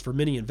losses for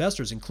many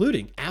investors,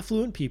 including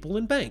affluent people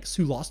and banks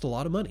who lost a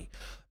lot of money.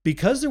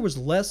 Because there was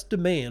less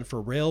demand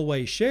for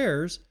railway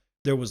shares,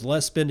 there was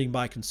less spending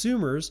by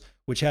consumers,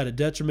 which had a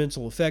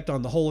detrimental effect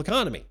on the whole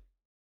economy.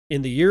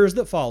 In the years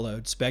that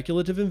followed,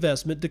 speculative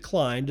investment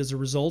declined as a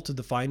result of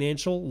the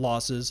financial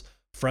losses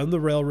from the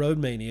railroad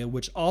mania,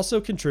 which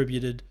also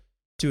contributed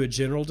to a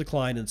general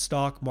decline in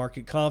stock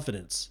market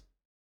confidence.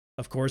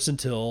 Of course,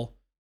 until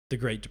the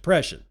Great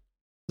Depression.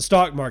 The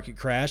stock market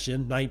crash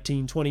in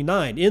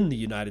 1929 in the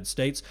United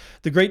States.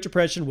 The Great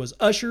Depression was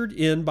ushered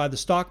in by the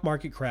stock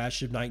market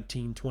crash of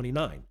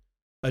 1929,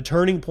 a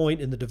turning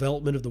point in the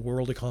development of the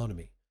world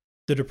economy.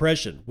 The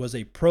Depression was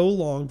a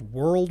prolonged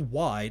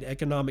worldwide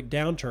economic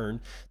downturn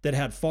that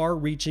had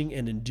far-reaching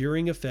and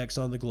enduring effects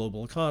on the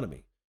global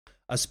economy.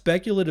 A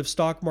speculative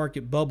stock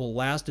market bubble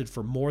lasted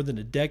for more than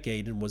a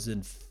decade and was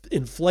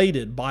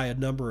inflated by a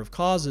number of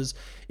causes,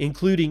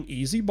 including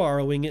easy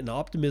borrowing and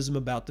optimism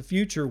about the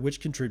future,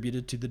 which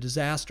contributed to the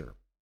disaster.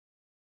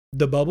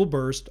 The bubble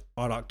burst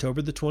on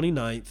October the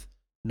 29th,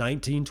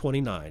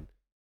 1929,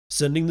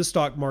 sending the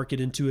stock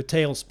market into a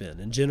tailspin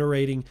and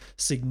generating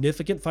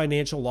significant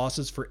financial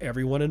losses for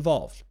everyone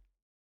involved.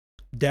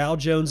 Dow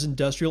Jones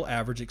Industrial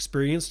Average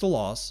experienced a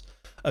loss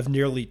of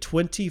nearly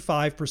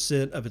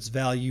 25% of its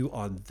value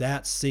on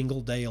that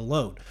single day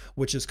alone,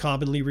 which is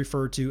commonly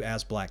referred to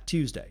as Black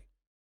Tuesday.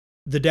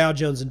 The Dow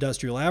Jones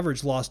Industrial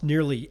Average lost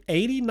nearly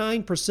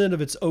 89%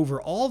 of its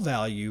overall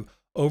value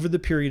over the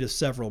period of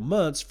several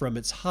months from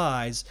its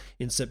highs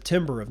in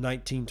September of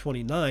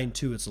 1929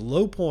 to its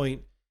low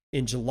point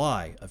in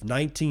July of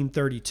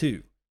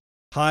 1932.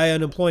 High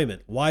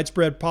unemployment,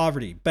 widespread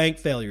poverty, bank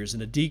failures,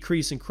 and a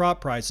decrease in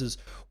crop prices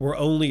were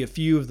only a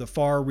few of the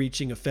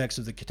far-reaching effects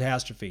of the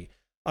catastrophe.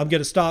 I'm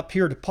going to stop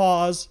here to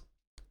pause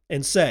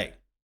and say,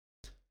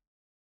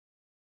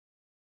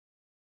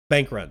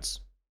 bank runs.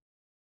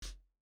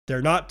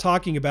 They're not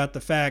talking about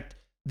the fact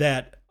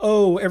that,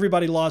 oh,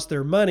 everybody lost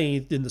their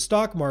money in the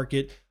stock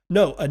market.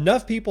 No,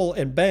 enough people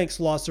and banks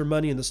lost their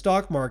money in the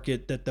stock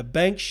market that the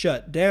bank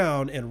shut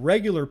down, and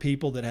regular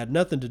people that had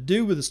nothing to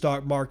do with the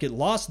stock market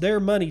lost their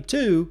money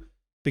too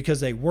because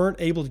they weren't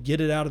able to get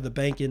it out of the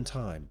bank in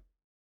time.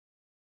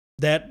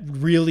 That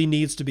really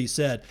needs to be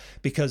said,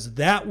 because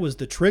that was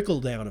the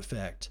trickle-down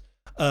effect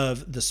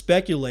of the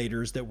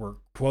speculators that were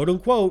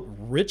quote-unquote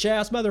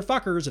rich-ass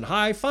motherfuckers and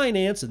high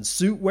finance and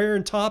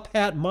suit-wearing,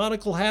 top-hat,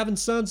 monocle-having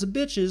sons of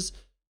bitches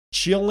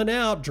chilling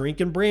out,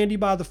 drinking brandy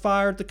by the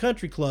fire at the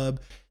country club,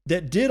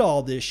 that did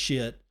all this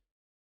shit.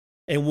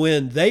 And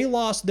when they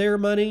lost their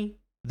money,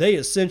 they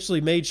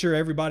essentially made sure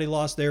everybody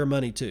lost their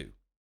money too.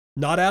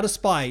 Not out of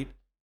spite,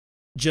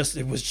 just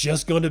it was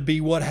just going to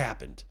be what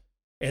happened.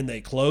 And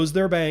they closed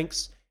their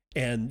banks,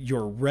 and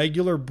your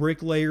regular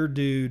bricklayer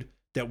dude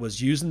that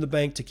was using the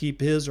bank to keep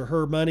his or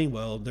her money,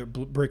 well, the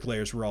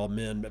bricklayers were all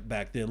men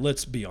back then,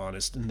 let's be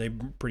honest, and they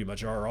pretty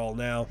much are all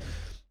now.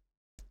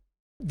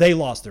 They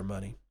lost their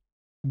money,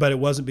 but it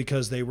wasn't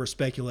because they were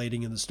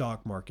speculating in the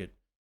stock market.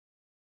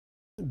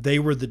 They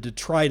were the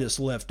detritus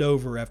left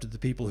over after the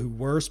people who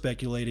were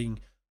speculating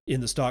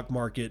in the stock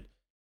market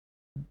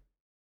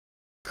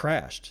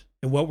crashed.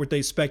 And what were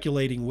they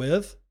speculating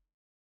with?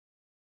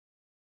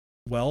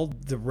 Well,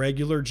 the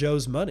regular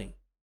Joe's money.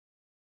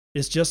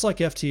 It's just like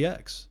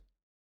FTX.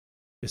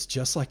 It's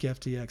just like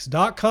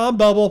FTX. .com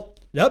bubble.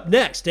 Up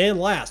next and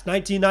last,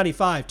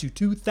 1995 to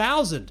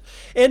 2000.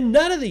 And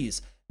none of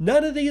these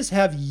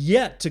have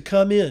yet to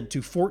come in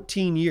to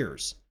 14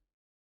 years.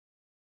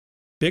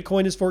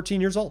 Bitcoin is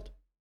 14 years old.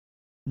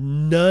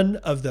 None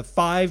of the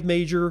 5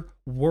 major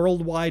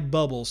worldwide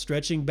bubbles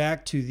stretching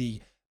back to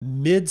the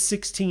mid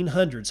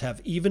 1600s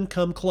have even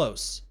come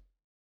close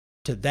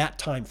to that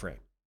time frame.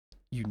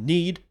 You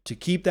need to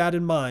keep that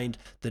in mind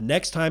the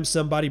next time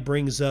somebody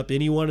brings up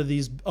any one of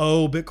these,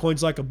 oh,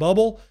 Bitcoin's like a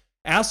bubble.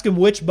 Ask them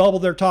which bubble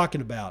they're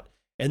talking about.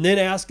 And then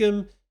ask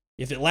them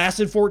if it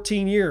lasted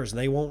 14 years, and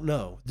they won't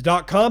know.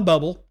 The .com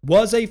bubble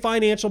was a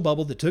financial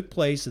bubble that took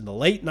place in the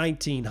late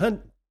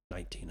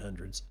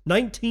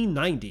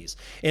 1990s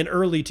and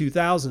early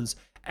 2000s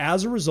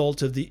as a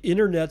result of the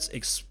internet's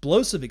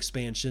explosive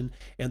expansion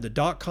and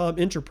the .com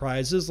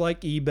enterprises like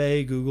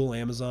eBay, Google,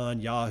 Amazon,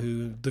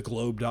 Yahoo,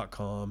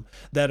 theglobe.com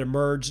that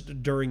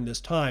emerged during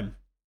this time.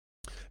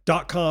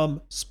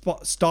 .com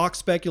stock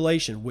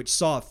speculation, which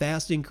saw a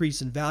fast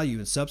increase in value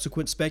and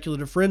subsequent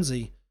speculative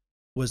frenzy,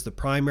 was the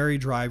primary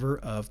driver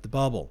of the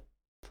bubble.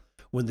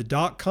 When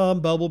the .com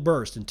bubble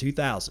burst in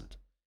 2000,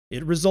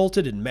 it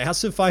resulted in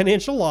massive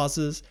financial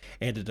losses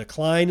and a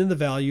decline in the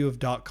value of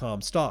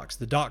 .com stocks.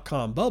 The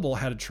 .com bubble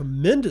had a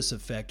tremendous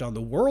effect on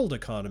the world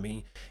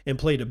economy and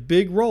played a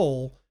big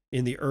role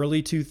in the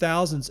early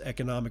 2000s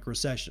economic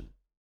recession.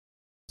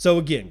 So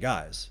again,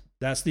 guys,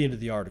 that's the end of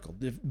the article.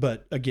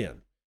 But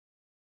again,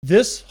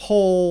 this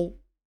whole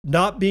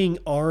not being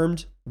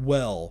armed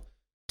well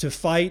to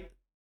fight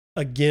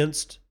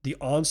against the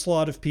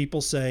onslaught of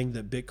people saying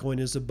that Bitcoin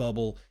is a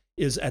bubble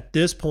is at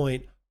this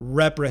point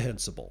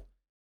reprehensible.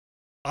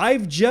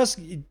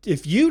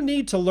 If you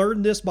need to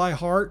learn this by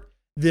heart,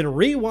 then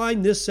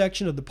rewind this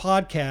section of the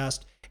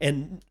podcast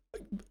and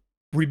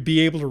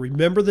be able to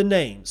remember the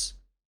names,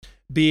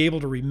 be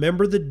able to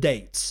remember the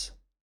dates.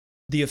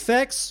 The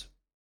effects,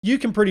 you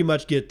can pretty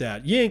much get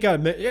that. You ain't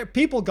got to,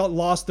 people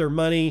lost their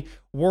money,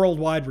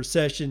 worldwide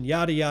recession,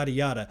 yada, yada,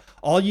 yada.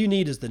 All you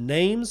need is the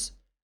names,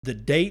 the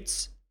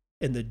dates,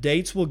 and the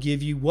dates will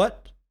give you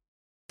what?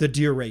 The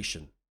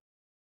duration.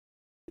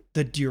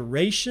 The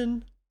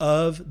duration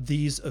of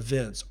these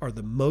events are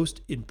the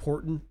most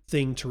important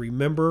thing to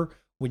remember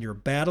when you're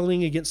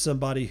battling against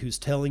somebody who's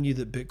telling you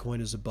that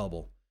Bitcoin is a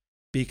bubble.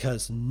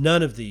 Because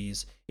none of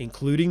these,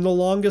 including the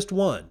longest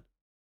one,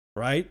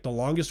 right? The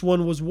longest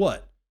one was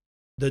what?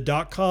 The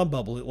 .com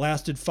bubble. It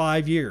lasted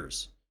 5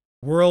 years.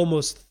 We're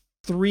almost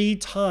 3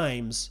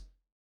 times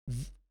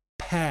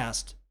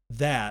past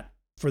that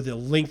for the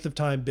length of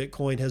time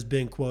Bitcoin has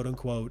been, quote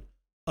unquote,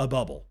 a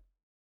bubble.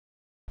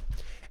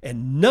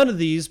 And none of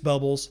these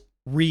bubbles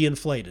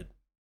reinflated.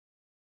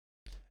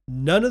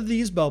 None of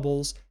these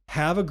bubbles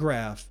have a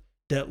graph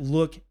that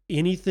look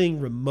anything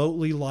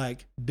remotely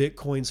like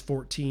Bitcoin's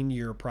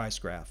 14-year price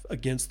graph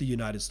against the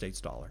United States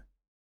dollar.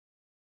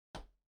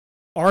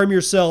 Arm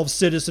yourselves,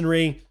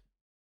 citizenry.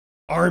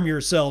 Arm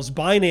yourselves.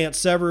 Binance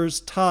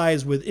severs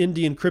ties with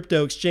Indian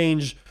crypto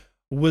exchange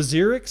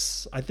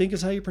WazirX, I think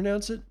is how you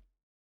pronounce it.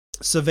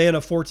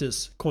 Savannah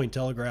Fortis,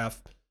 Cointelegraph.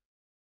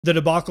 The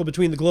debacle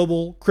between the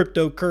global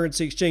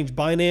cryptocurrency exchange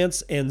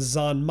Binance and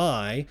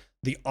Zanmai,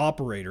 the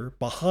operator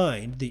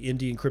behind the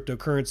Indian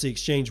cryptocurrency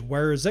exchange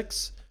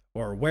Warizix,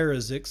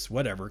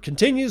 whatever,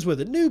 continues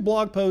with a new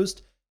blog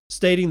post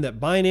stating that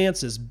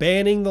Binance is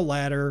banning the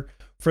latter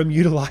from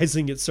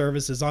utilizing its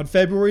services. On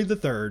February the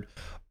 3rd,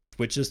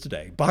 which is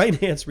today,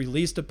 Binance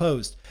released a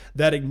post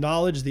that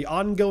acknowledged the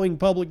ongoing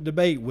public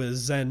debate with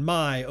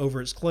Zanmai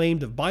over its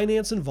claim of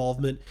Binance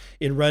involvement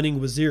in running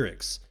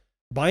WazirX.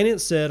 Binance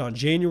said on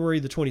January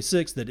the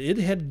 26th that it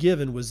had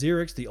given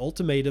WazirX the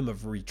ultimatum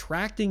of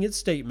retracting its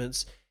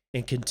statements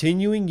and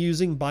continuing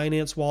using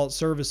Binance Wallet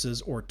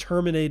services or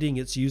terminating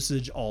its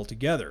usage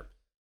altogether.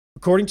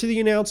 According to the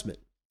announcement,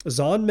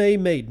 Zanmai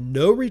made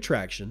no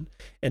retraction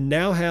and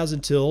now has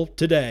until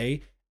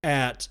today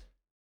at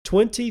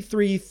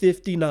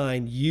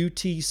 23:59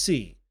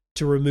 UTC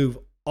to remove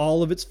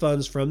all of its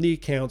funds from the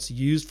accounts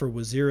used for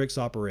WazirX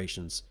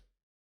operations.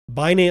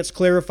 Binance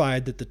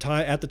clarified that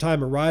at the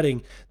time of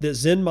writing that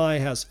Zanmai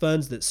has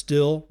funds that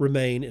still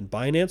remain in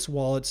Binance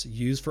wallets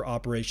used for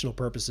operational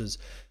purposes.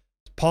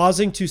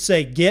 Pausing to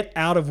say, get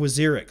out of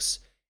WazirX.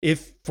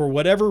 If for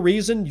whatever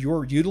reason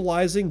you're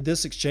utilizing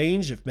this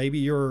exchange, if maybe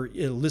you're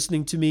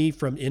listening to me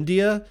from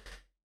India,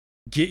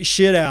 get your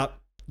shit out.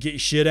 Get your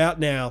shit out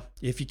now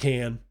if you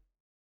can.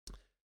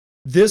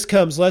 This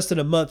comes less than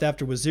a month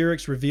after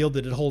WazirX revealed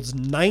that it holds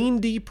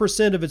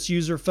 90% of its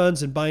user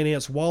funds in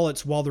Binance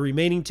wallets, while the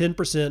remaining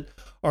 10%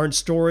 are in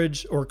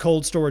storage or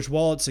cold storage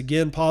wallets.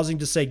 Again, pausing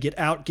to say, get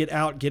out, get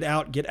out, get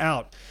out, get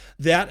out.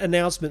 That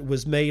announcement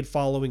was made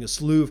following a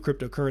slew of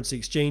cryptocurrency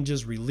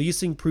exchanges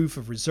releasing proof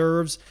of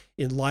reserves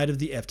in light of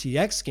the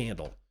FTX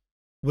scandal.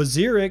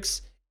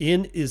 WazirX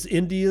is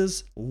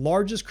India's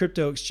largest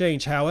crypto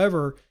exchange.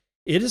 However,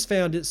 it has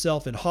found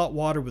itself in hot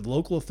water with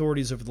local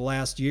authorities over the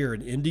last year,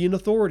 and Indian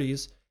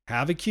authorities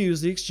have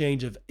accused the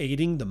exchange of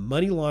aiding the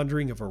money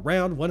laundering of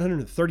around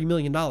 $130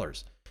 million.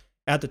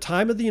 At the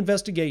time of the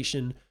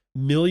investigation,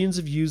 millions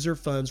of user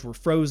funds were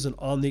frozen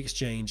on the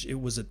exchange. It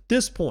was at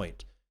this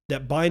point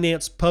that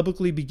Binance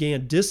publicly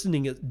began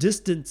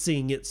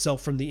distancing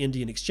itself from the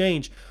Indian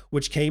exchange,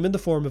 which came in the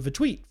form of a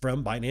tweet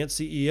from Binance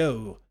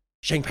CEO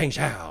Changpeng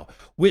Zhao,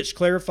 which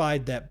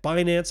clarified that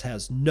Binance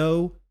has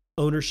no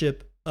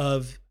ownership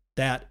of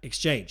that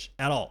exchange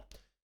at all.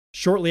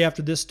 Shortly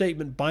after this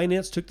statement,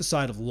 Binance took the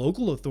side of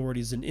local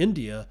authorities in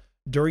India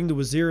during the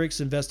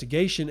WazirX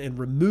investigation and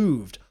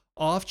removed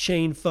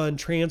off-chain fund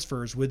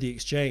transfers with the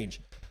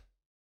exchange.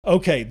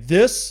 Okay,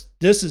 this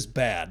is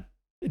bad.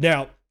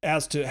 Now,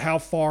 as to how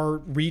far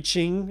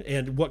reaching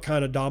and what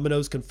kind of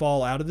dominoes can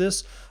fall out of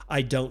this,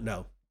 I don't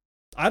know.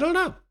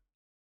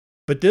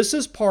 But this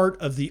is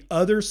part of the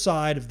other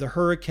side of the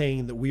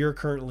hurricane that we are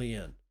currently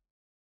in.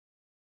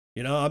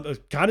 You know, I'm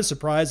kind of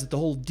surprised that the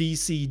whole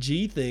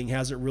DCG thing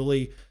hasn't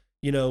really,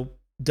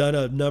 done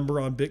a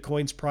number on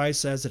Bitcoin's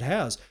price as it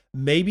has.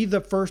 Maybe the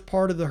first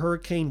part of the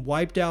hurricane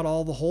wiped out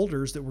all the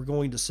holders that were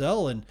going to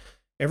sell, and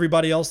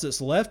everybody else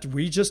that's left,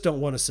 we just don't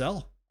want to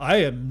sell. I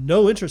have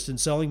no interest in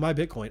selling my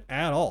Bitcoin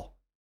at all.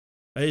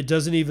 I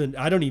don't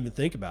even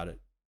think about it.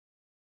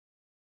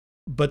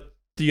 But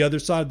the other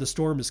side of the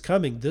storm is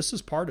coming. This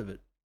is part of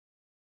it.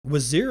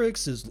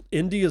 WazirX is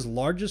India's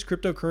largest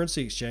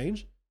cryptocurrency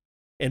exchange,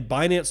 and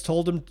Binance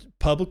told them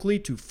publicly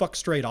to fuck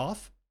straight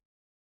off.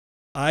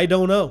 I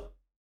don't know.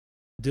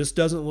 This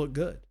doesn't look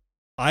good.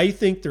 I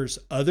think there's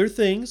other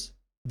things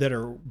that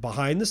are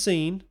behind the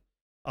scene.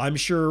 I'm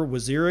sure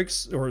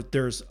WazirX, or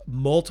there's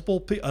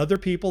multiple other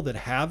people that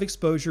have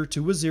exposure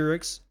to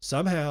WazirX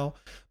somehow.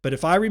 But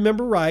if I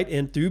remember right,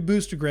 and through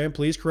Boostergram,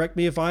 please correct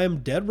me if I am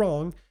dead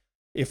wrong.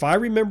 If I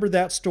remember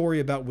that story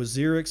about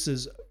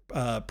WazirX's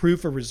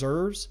proof of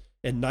reserves,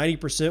 and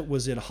 90%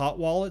 was in hot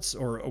wallets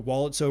or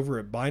wallets over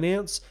at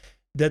Binance,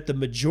 that the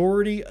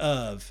majority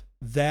of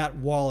that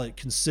wallet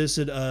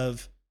consisted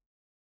of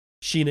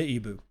Shiba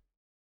Inu.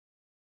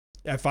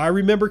 If I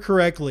remember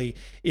correctly,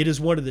 it is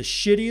one of the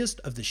shittiest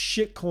of the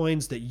shit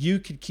coins that you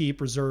could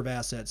keep reserve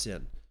assets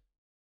in.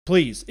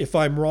 Please, if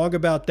I'm wrong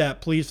about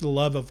that, please, for the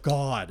love of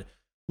God,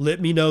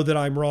 let me know that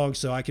I'm wrong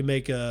so I can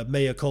make a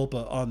mea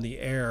culpa on the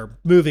air.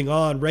 Moving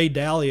on, Ray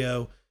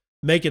Dalio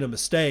making a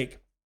mistake.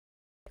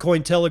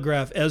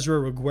 Cointelegraph, Ezra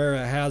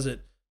Reguera has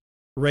it.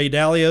 Ray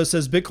Dalio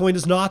says Bitcoin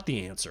is not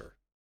the answer.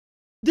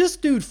 This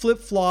dude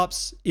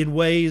flip-flops in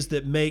ways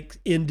that make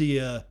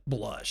India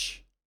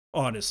blush,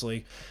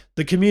 honestly.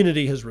 The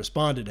community has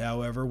responded,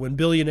 however, when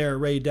billionaire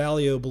Ray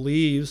Dalio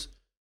believes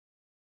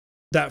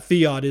that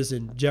fiat is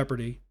in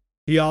jeopardy.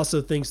 He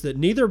also thinks that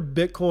neither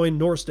Bitcoin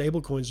nor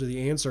stablecoins are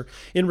the answer.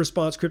 In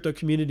response, crypto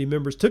community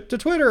members took to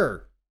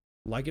Twitter,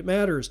 like it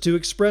matters, to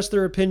express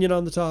their opinion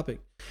on the topic.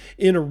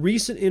 In a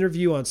recent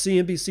interview on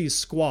CNBC's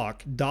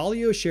Squawk,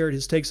 Dalio shared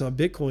his takes on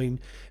Bitcoin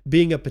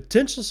being a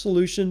potential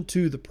solution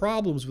to the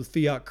problems with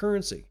fiat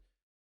currency.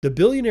 The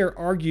billionaire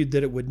argued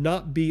that it would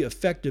not be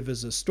effective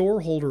as a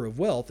storeholder of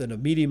wealth and a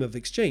medium of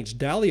exchange.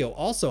 Dalio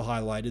also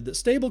highlighted that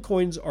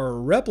stablecoins are a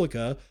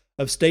replica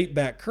of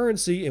state-backed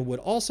currency and would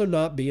also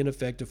not be an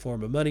effective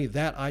form of money.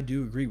 That I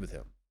do agree with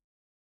him.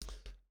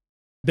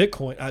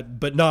 Bitcoin,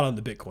 but not on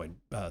the Bitcoin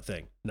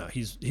thing. No,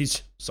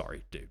 he's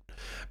sorry, dude.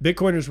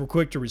 Bitcoiners were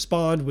quick to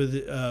respond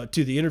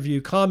to the interview,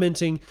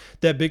 commenting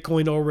that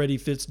Bitcoin already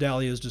fits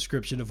Dalio's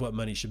description of what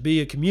money should be.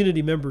 A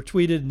community member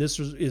tweeted, and this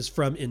is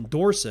from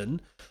Endorson.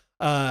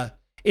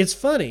 It's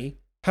funny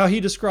how he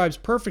describes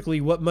perfectly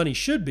what money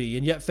should be,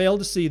 and yet failed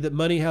to see that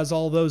money has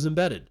all those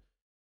embedded.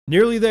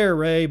 Nearly there,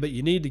 Ray, but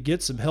you need to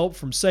get some help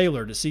from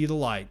Saylor to see the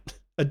light.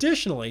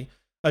 Additionally,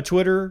 a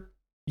Twitter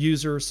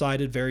user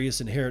cited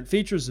various inherent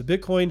features of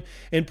Bitcoin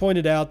and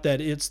pointed out that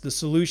it's the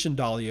solution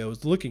Dalio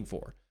is looking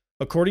for.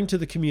 According to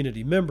the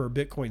community member,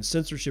 Bitcoin's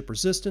censorship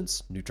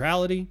resistance,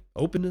 neutrality,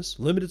 openness,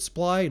 limited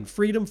supply, and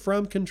freedom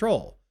from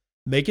control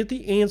make it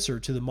the answer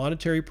to the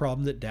monetary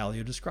problem that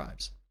Dalio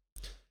describes.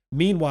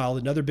 Meanwhile,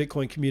 another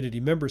Bitcoin community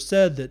member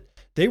said that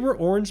they were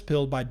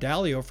orange-pilled by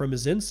Dalio from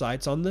his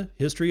insights on the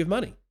history of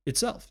money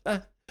itself.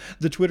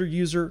 The Twitter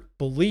user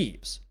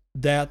believes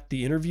that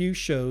the interview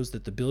shows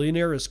that the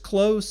billionaire is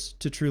close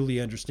to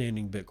truly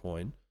understanding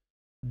Bitcoin.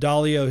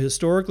 Dalio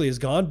historically has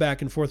gone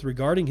back and forth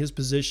regarding his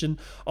position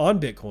on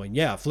Bitcoin.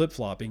 Yeah,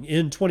 flip-flopping.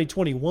 In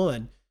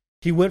 2021,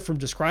 he went from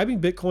describing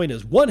Bitcoin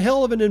as one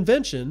hell of an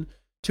invention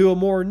to a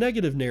more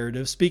negative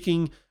narrative,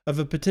 speaking of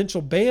a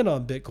potential ban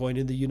on Bitcoin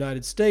in the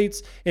United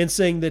States and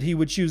saying that he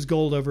would choose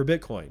gold over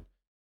Bitcoin.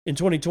 In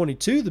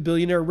 2022, the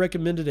billionaire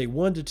recommended a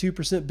 1% to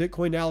 2%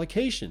 Bitcoin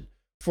allocation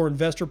for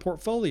investor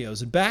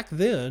portfolios. And back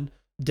then,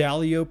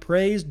 Dalio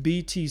praised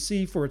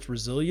BTC for its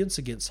resilience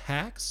against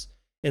hacks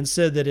and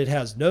said that it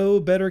has no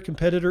better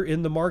competitor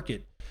in the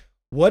market.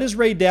 What is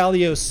Ray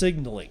Dalio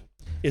signaling?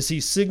 Is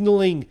he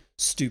signaling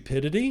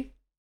stupidity,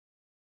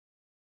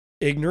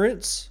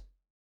 ignorance,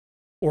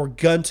 or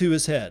gun to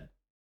his head?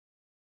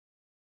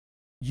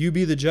 You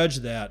be the judge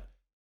of that.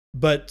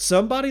 But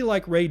somebody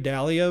like Ray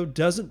Dalio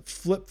doesn't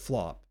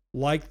flip-flop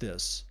like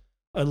this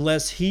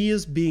unless he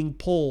is being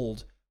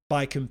pulled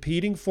by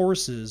competing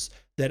forces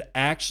that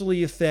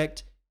actually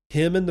affect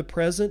him in the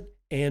present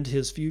and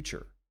his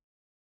future.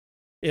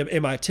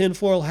 Am I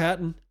tinfoil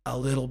hatting? A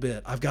little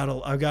bit. I've got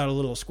a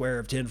little square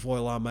of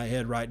tinfoil on my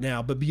head right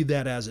now, but be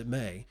that as it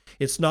may,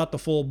 it's not the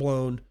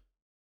full-blown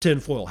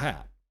tinfoil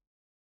hat.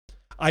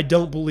 I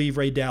don't believe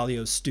Ray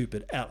Dalio is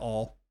stupid at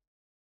all.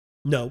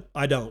 No,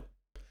 I don't.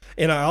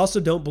 And I also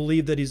don't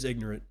believe that he's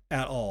ignorant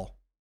at all.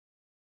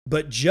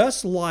 But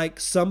just like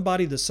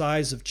somebody the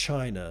size of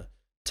China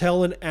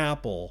telling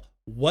Apple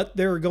what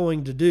they're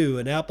going to do,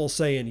 and Apple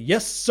saying,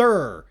 yes,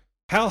 sir,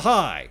 how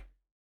high?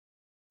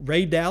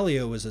 Ray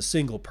Dalio is a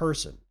single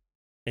person,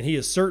 and he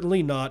is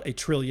certainly not a $1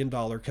 trillion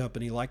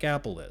company like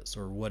Apple is,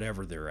 or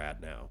whatever they're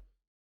at now.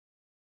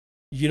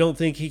 You don't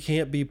think he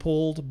can't be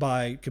pulled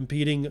by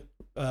competing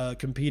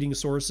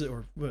sources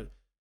or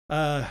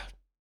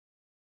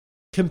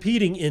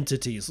competing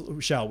entities,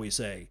 shall we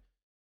say?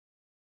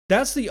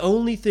 That's the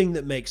only thing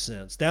that makes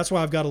sense. That's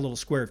why I've got a little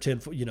square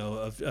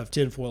of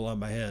tinfoil on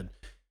my head.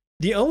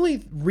 The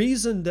only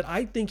reason that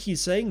I think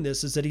he's saying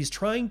this is that he's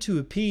trying to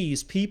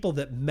appease people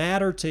that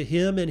matter to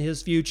him and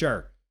his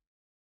future.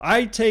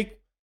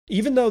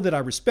 Even though that I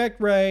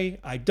respect Ray,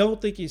 I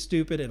don't think he's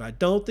stupid and I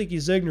don't think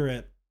he's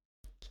ignorant,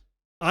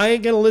 I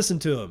ain't going to listen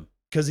to him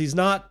because he's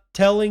not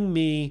telling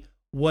me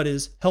what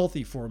is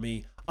healthy for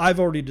me. I've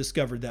already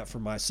discovered that for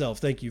myself.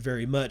 Thank you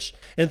very much.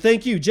 And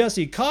thank you,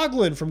 Jesse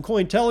Coughlin from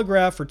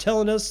Cointelegraph, for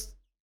telling us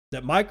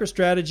that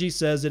MicroStrategy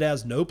says it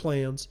has no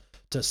plans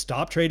to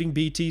stop trading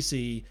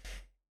BTC,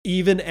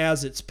 even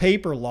as its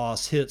paper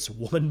loss hits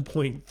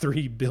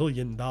 $1.3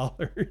 billion.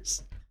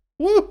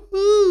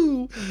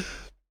 Woohoo!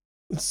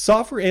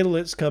 Software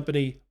analytics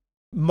company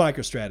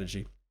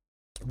MicroStrategy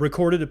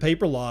recorded a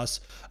paper loss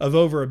of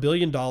over $1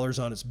 billion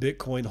on its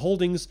Bitcoin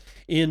holdings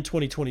in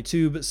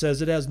 2022, but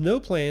says it has no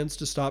plans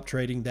to stop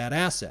trading that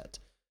asset.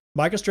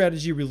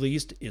 MicroStrategy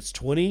released its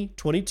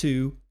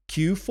 2022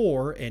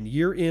 Q4 and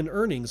year-end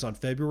earnings on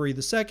February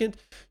the 2nd,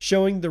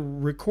 showing the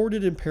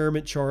recorded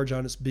impairment charge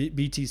on its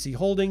BTC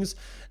holdings,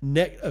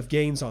 net of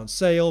gains on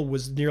sale,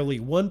 was nearly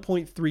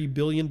 $1.3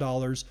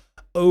 billion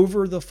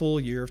over the full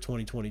year of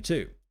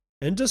 2022.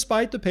 And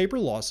despite the paper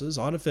losses,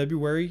 on a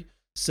February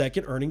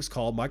 2nd earnings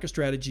call,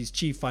 MicroStrategy's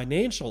chief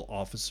financial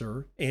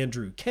officer,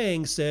 Andrew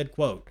Kang, said,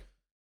 quote,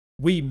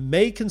 "We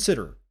may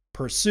consider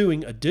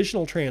pursuing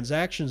additional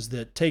transactions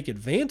that take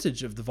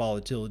advantage of the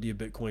volatility of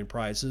Bitcoin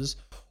prices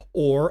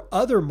or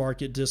other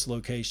market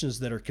dislocations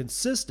that are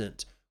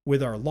consistent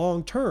with our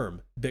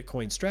long-term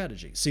Bitcoin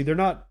strategy." See, they're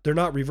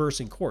not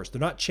reversing course.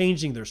 They're not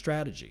changing their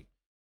strategy.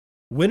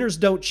 Winners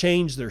don't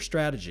change their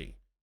strategy.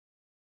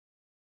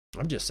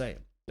 I'm just saying.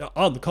 Now,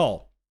 on the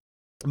call,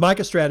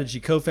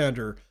 MicroStrategy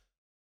co-founder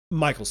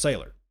Michael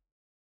Saylor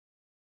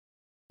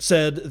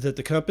said that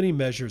the company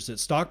measures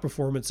its stock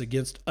performance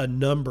against a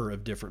number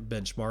of different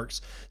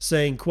benchmarks,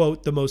 saying,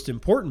 quote, "The most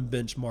important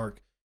benchmark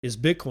is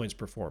Bitcoin's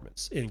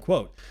performance," end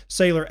quote.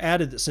 Saylor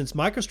added that since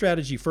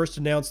MicroStrategy first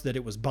announced that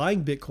it was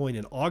buying Bitcoin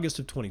in August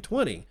of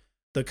 2020,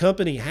 the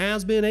company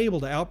has been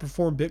able to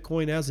outperform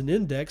Bitcoin as an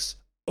index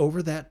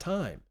over that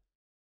time.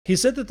 He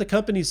said that the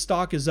company's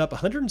stock is up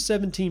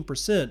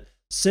 117%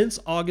 since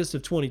August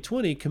of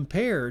 2020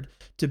 compared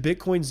to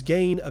Bitcoin's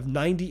gain of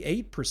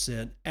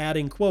 98%,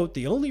 adding, quote,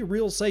 the only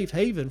real safe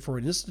haven for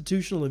an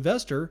institutional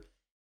investor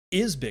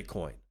is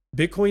Bitcoin.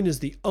 Bitcoin is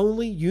the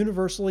only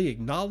universally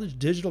acknowledged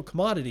digital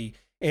commodity.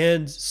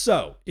 And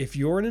so if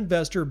you're an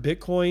investor,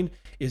 Bitcoin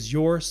is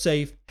your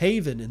safe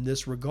haven in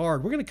this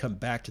regard. We're going to come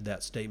back to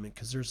that statement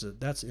because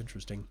that's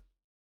interesting.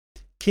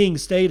 Kang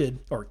stated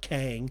that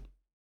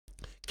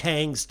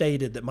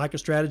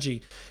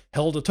MicroStrategy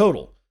held a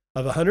total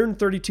of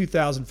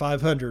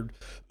 132,500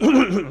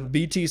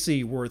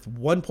 BTC worth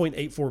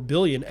 1.84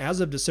 billion as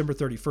of December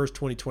 31st,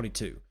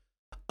 2022.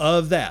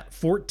 Of that,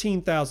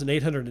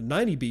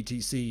 14,890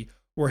 BTC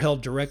were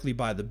held directly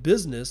by the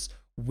business,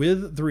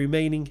 with the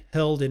remaining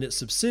held in its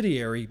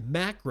subsidiary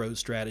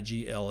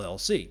MacroStrategy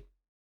LLC.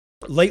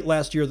 Late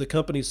last year, the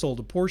company sold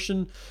a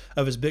portion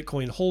of its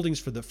Bitcoin holdings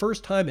for the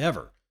first time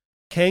ever.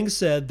 Kang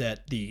said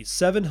that the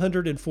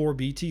 704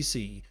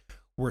 BTC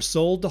were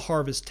sold to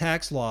harvest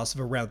tax loss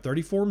of around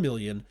 34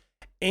 million,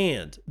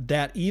 and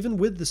that even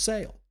with the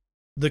sale,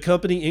 the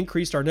company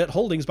increased our net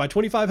holdings by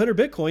 2,500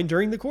 Bitcoin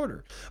during the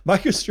quarter.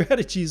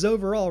 MicroStrategy's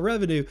overall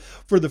revenue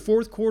for the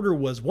fourth quarter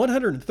was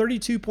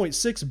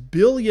 $132.6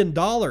 billion.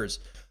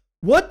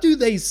 What do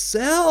they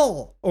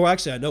sell? Or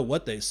actually, I know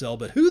what they sell,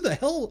 but who the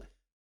hell?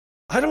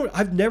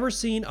 I've never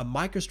seen a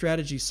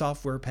MicroStrategy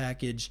software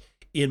package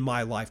in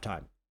my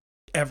lifetime,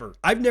 ever.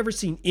 I've never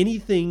seen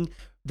anything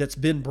that's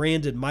been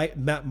branded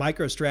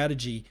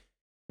MicroStrategy,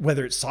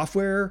 whether it's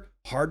software,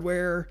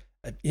 hardware,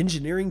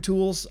 engineering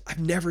tools. I've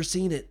never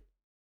seen it.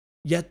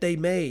 Yet they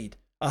made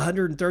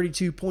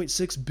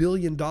 $132.6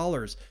 billion,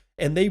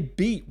 and they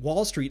beat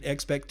Wall Street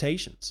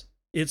expectations.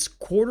 Its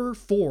quarter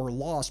four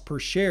loss per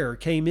share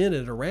came in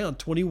at around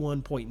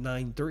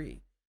 21.93.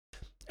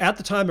 At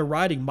the time of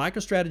writing,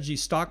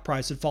 MicroStrategy's stock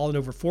price had fallen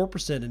over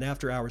 4% in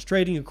after-hours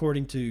trading,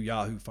 according to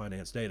Yahoo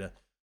Finance data.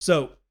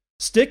 So,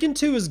 sticking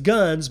to his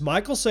guns,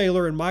 Michael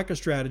Saylor and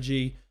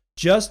MicroStrategy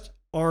just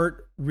aren't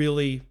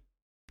really,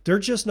 they're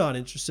just not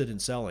interested in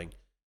selling.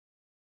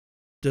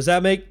 Does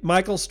that make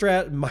Michael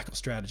Saylor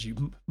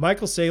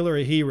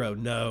a hero?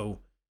 No.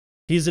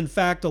 He's in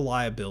fact a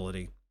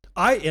liability.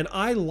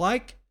 I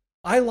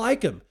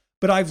like him,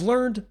 but I've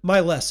learned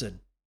my lesson.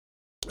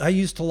 I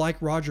used to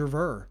like Roger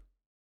Ver,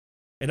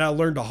 and I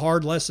learned a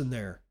hard lesson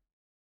there.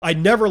 I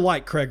never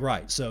liked Craig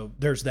Wright, so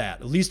there's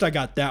that. At least I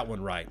got that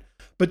one right.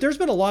 But there's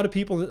been a lot of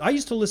people that I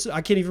used to listen.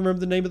 I can't even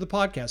remember the name of the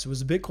podcast. It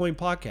was a Bitcoin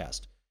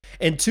podcast.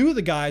 And two of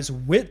the guys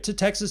went to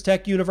Texas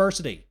Tech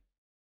University.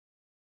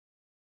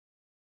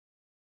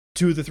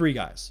 Two of the three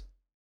guys.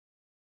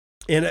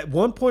 And at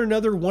one point or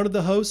another, one of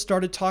the hosts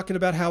started talking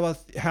about how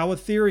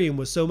Ethereum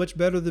was so much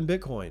better than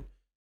Bitcoin.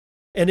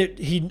 And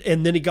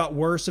then he got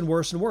worse and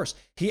worse and worse.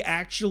 He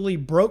actually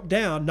broke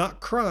down, not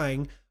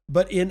crying,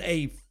 but in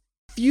a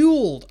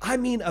fury-fueled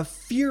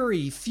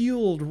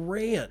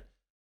rant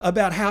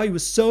about how he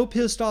was so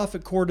pissed off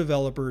at core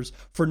developers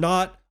for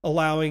not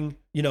allowing,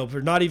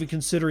 for not even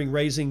considering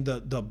raising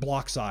the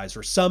block size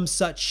or some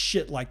such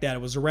shit like that.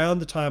 It was around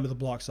the time of the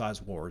block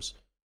size wars.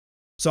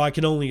 So I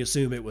can only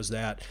assume it was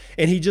that.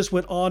 And he just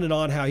went on and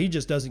on how he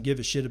just doesn't give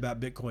a shit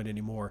about Bitcoin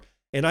anymore.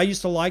 And I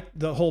used to like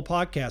the whole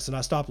podcast, and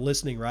I stopped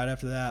listening right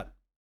after that.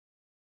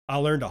 I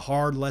learned a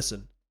hard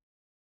lesson.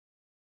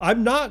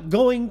 I'm not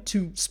going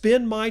to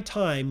spend my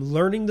time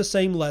learning the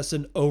same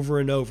lesson over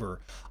and over.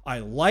 I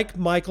like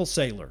Michael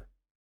Saylor.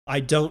 I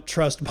don't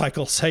trust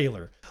Michael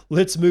Saylor.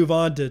 Let's move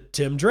on to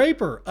Tim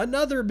Draper,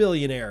 another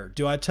billionaire.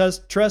 Do I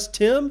trust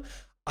Tim?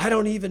 I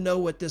don't even know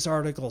what this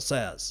article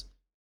says,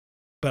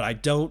 but I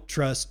don't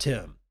trust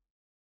Tim.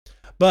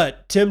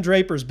 But Tim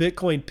Draper's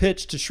Bitcoin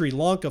pitch to Sri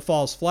Lanka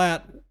falls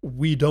flat.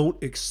 We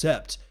don't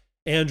accept.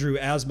 Andrew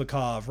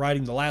Asmakov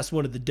writing the last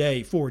one of the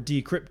day for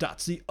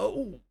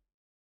Decrypt.co.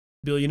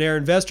 Billionaire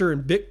investor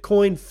and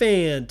Bitcoin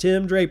fan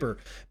Tim Draper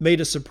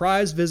made a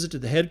surprise visit to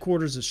the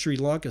headquarters of Sri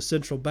Lanka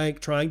Central Bank,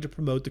 trying to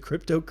promote the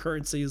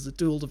cryptocurrency as a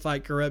tool to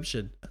fight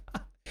corruption.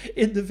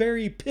 In the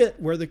very pit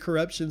where the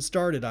corruption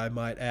started, I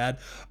might add,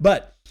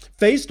 but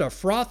faced a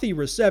frothy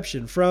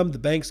reception from the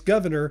bank's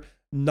governor.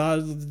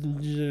 Was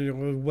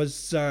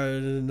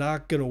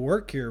not going to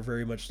work here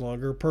very much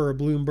longer, per a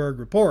Bloomberg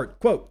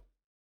report. Quote,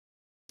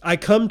 I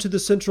come to the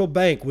central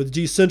bank with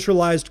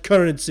decentralized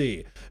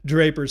currency,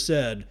 Draper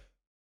said,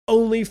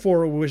 only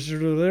for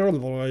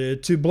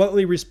to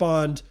bluntly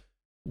respond,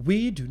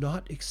 we do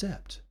not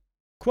accept.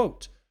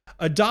 Quote,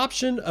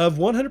 adoption of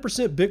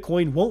 100%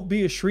 Bitcoin won't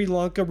be a Sri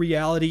Lanka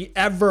reality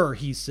ever,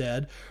 he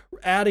said,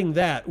 adding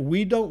that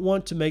we don't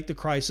want to make the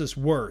crisis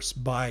worse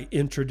by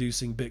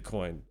introducing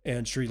Bitcoin.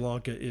 And Sri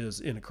Lanka is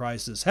in a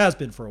crisis, has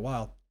been for a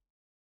while.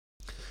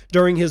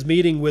 During his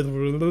meeting with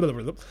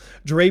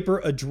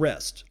Draper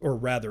dressed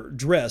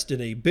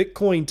in a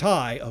Bitcoin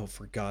tie, oh,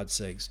 for God's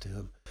sakes,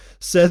 Tim,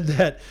 said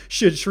that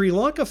should Sri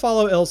Lanka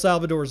follow El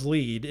Salvador's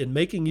lead in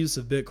making use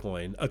of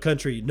Bitcoin, a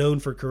country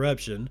known for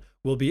corruption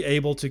will be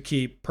able to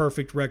keep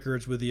perfect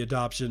records with the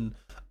adoption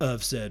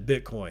of said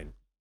Bitcoin.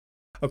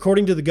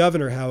 According to the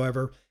governor,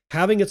 however,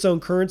 Having its own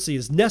currency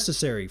is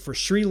necessary for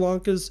Sri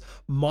Lanka's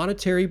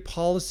monetary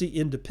policy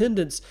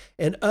independence,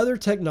 and other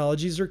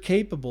technologies are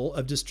capable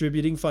of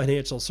distributing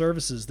financial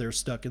services. They're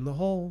stuck in the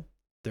hole.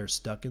 They're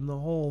stuck in the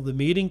hole. The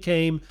meeting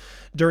came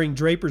during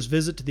Draper's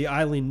visit to the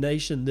island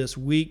nation this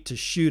week to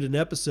shoot an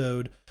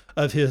episode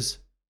of his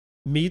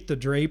Meet the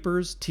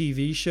Drapers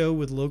TV show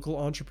with local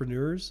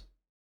entrepreneurs.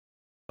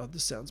 Oh,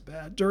 this sounds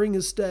bad. During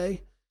his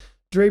stay,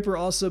 Draper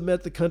also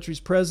met the country's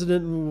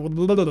president,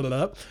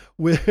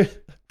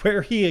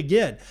 where he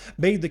again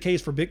made the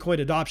case for Bitcoin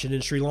adoption in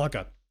Sri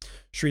Lanka.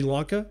 Sri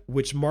Lanka,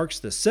 which marks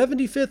the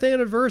 75th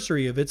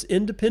anniversary of its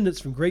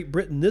independence from Great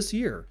Britain this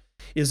year,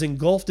 is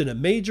engulfed in a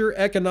major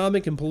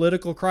economic and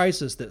political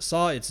crisis that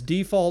saw its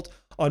default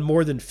on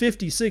more than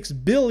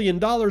 $56 billion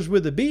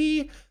with a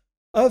B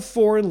of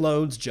foreign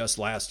loans just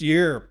last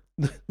year.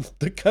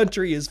 The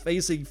country is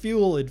facing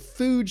fuel and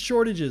food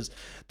shortages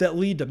that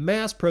lead to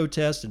mass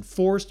protests and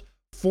forced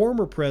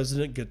former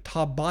President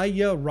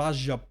Gotabaya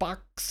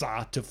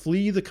Rajapaksa to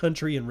flee the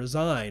country and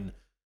resign.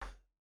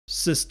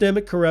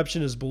 Systemic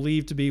corruption is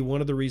believed to be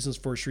one of the reasons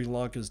for Sri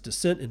Lanka's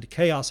descent into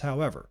chaos,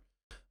 however.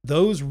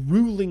 Those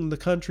ruling the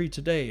country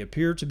today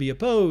appear to be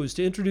opposed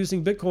to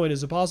introducing Bitcoin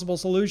as a possible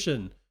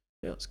solution.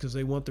 Yeah, it's because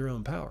they want their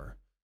own power.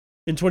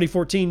 In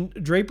 2014,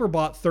 Draper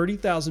bought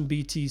 30,000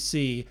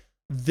 BTC,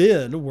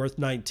 then worth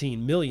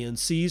 $19 million,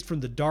 seized from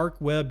the dark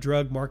web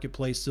drug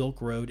marketplace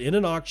Silk Road in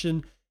an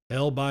auction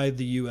held by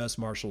the U.S.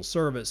 Marshals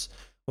Service.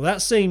 Well,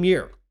 that same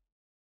year,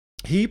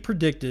 he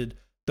predicted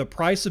the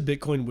price of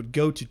Bitcoin would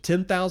go to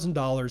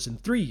 $10,000 in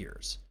 3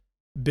 years.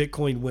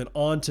 Bitcoin went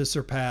on to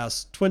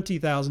surpass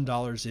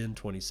 $20,000 in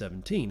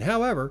 2017.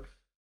 However,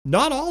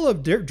 not all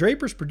of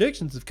Draper's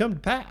predictions have come to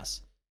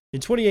pass.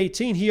 In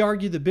 2018, he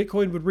argued that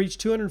Bitcoin would reach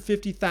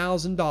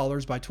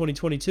 $250,000 by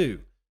 2022.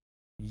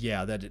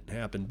 Yeah, that didn't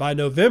happen. By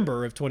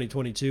November of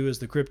 2022, as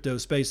the crypto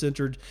space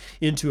entered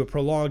into a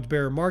prolonged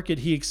bear market,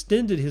 he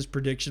extended his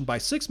prediction by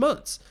 6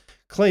 months,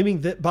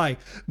 claiming that by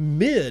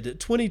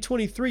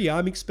mid-2023,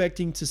 I'm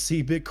expecting to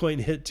see Bitcoin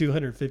hit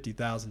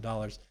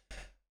 $250,000.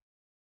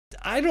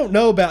 I don't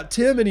know about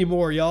Tim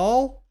anymore,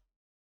 y'all.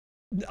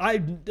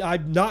 I'm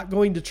not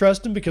going to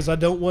trust him because I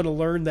don't want to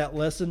learn that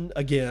lesson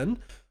again.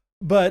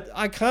 But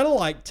I kind of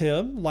like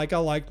Tim, like I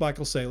like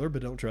Michael Saylor,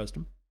 but don't trust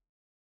him.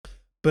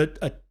 But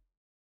a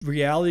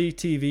reality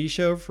TV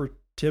show for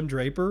Tim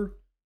Draper,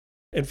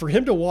 and for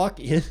him to walk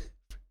in,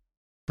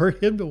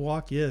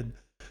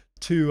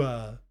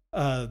 to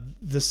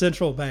the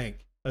central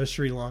bank of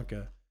Sri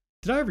Lanka.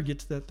 Did I ever get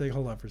to that thing?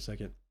 Hold on for a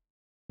second.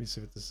 Let me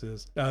see what this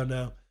is. Oh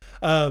no.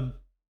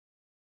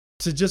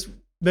 To just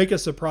make a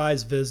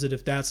surprise visit,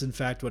 if that's in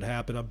fact what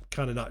happened. I'm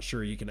kind of not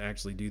sure you can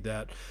actually do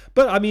that.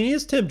 But I mean, he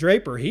is Tim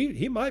Draper.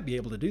 He might be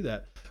able to do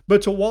that.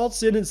 But to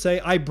waltz in and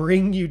say, I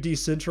bring you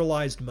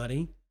decentralized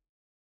money.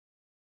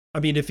 I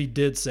mean, if he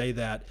did say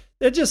that,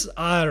 it just,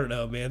 I don't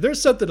know, man.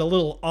 There's something a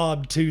little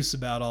obtuse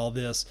about all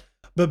this.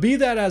 But be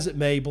that as it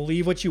may,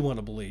 believe what you want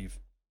to believe.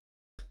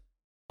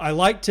 I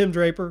like Tim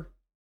Draper.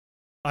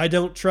 I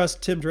don't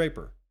trust Tim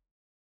Draper.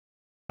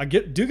 I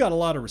do got a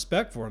lot of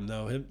respect for him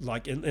though.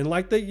 Like and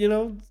like the, you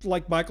know,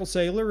 like Michael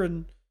Saylor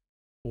and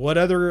what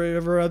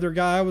other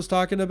guy I was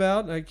talking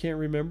about. I can't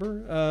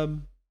remember.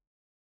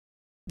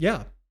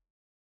 Yeah,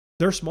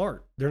 they're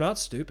smart. They're not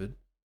stupid.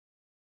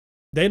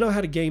 They know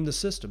how to game the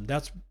system.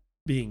 That's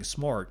being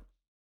smart.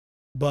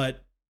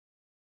 But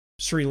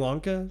Sri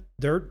Lanka,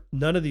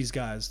 none of these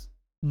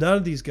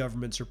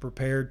governments are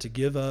prepared to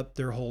give up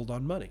their hold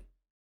on money.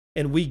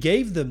 And we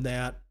gave them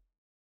that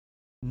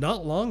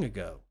not long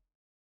ago.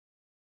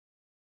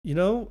 You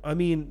know, I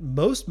mean,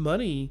 most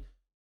money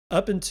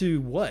up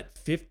into what,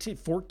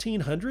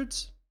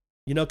 1400s?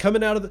 You know,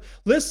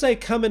 let's say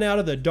coming out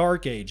of the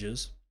dark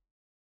ages,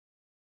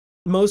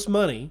 most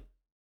money,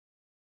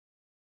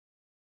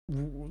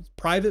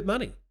 private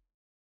money.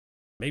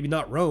 Maybe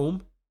not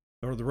Rome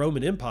or the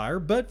Roman Empire,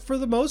 but for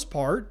the most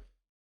part,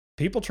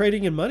 people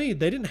trading in money,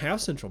 they didn't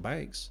have central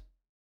banks.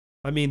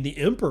 I mean, the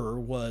emperor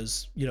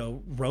was, you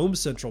know, Rome's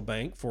central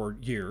bank for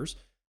years.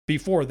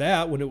 Before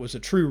that, when it was a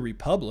true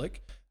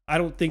republic, I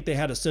don't think they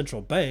had a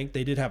central bank.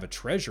 They did have a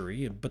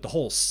treasury, but the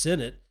whole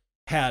Senate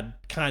had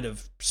kind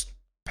of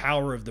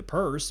power of the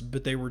purse,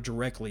 but they were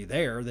directly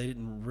there. They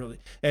didn't really,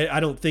 I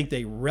don't think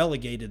they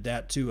relegated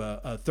that to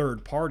a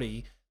third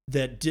party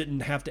that didn't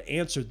have to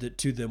answer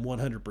to them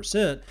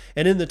 100%.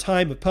 And in the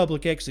time of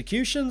public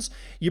executions,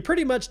 you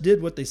pretty much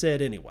did what they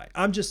said anyway.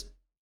 I'm just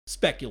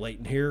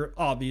speculating here,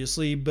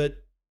 obviously,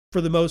 but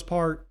for the most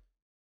part,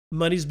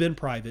 money's been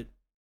private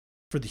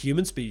for the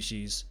human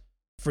species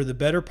for the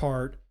better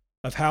part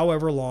of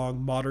however long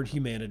modern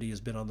humanity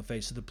has been on the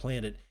face of the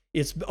planet.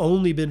 It's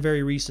only been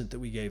very recent that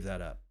we gave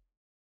that up.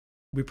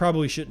 We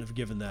probably shouldn't have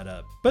given that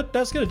up. But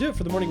that's going to do it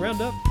for the morning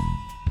roundup.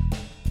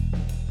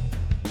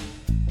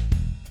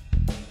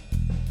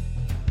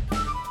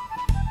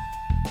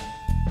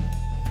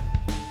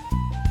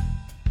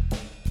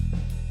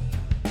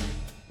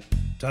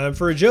 Time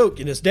for a joke,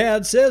 and his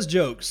dad says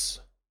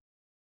jokes.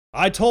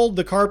 I told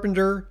the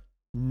carpenter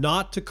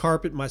not to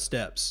carpet my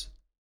steps.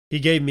 He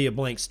gave me a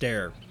blank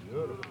stare.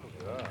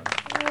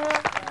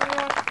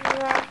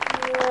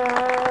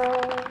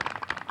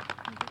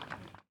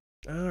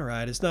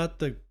 right. It's not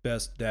the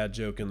best dad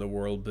joke in the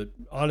world, but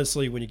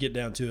honestly, when you get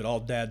down to it, all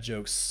dad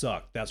jokes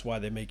suck. That's why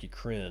they make you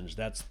cringe.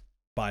 That's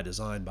by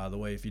design, by the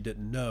way, if you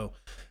didn't know.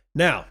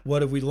 Now,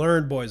 what have we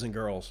learned, boys and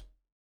girls?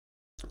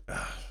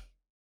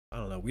 I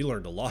don't know. We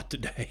learned a lot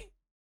today.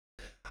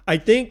 I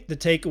think the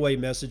takeaway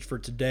message for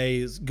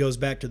today goes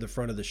back to the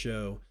front of the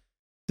show.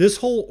 This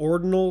whole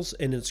ordinals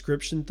and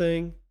inscription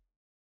thing,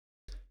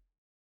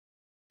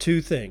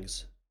 two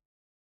things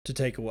to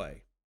take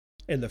away.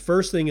 And the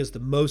first thing is the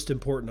most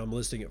important. I'm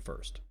listing it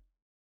first.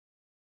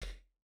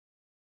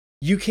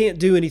 You can't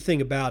do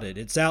anything about it.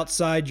 It's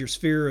outside your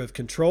sphere of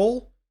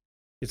control.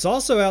 It's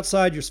also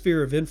outside your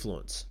sphere of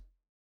influence.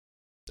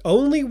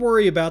 Only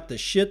worry about the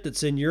shit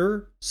that's in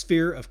your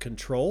sphere of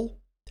control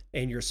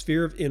and your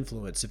sphere of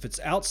influence. If it's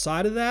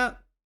outside of that,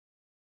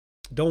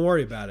 don't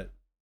worry about it.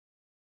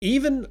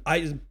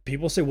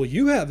 People say, well,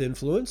 you have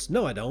influence.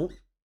 No, I don't.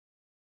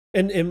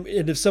 And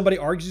if somebody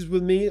argues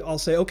with me, I'll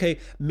say, okay,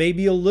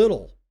 maybe a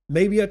little,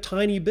 maybe a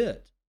tiny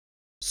bit.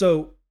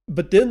 So,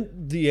 but then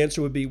the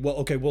answer would be, well,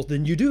 okay, well,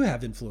 then you do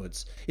have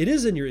influence. It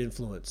is in your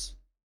influence.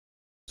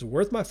 Is it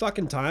worth my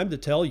fucking time to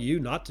tell you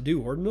not to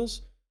do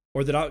ordinals?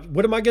 Or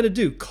what am I going to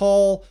do?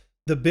 Call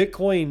the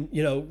Bitcoin,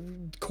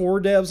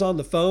 core devs on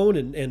the phone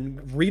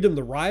and read them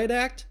the riot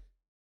act?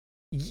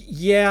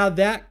 Yeah,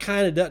 that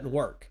kind of doesn't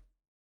work.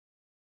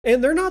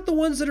 And they're not the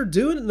ones that are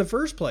doing it in the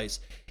first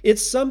place.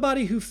 It's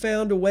somebody who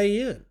found a way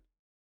in.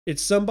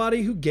 It's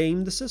somebody who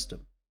gamed the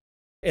system.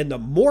 And the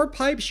more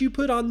pipes you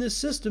put on this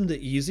system, the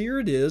easier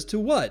it is to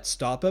what?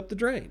 Stop up the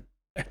drain.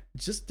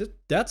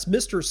 That's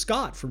Mr.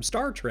 Scott from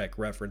Star Trek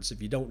reference, if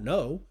you don't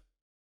know.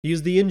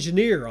 He's the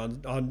engineer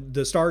on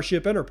the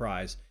Starship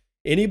Enterprise.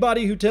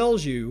 Anybody who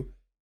tells you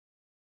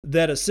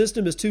that a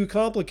system is too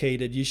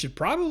complicated, you should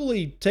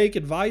probably take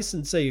advice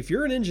and say, if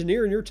you're an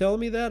engineer and you're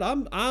telling me that,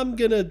 I'm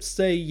going to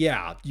say,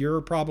 yeah,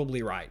 you're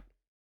probably right.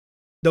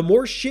 The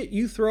more shit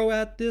you throw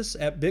at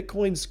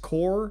Bitcoin's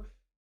core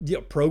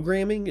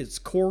programming, its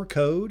core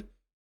code,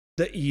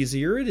 the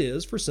easier it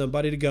is for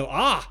somebody to go,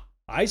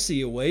 I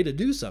see a way to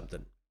do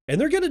something. And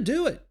they're going to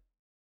do it.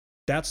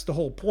 That's the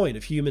whole point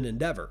of human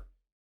endeavor.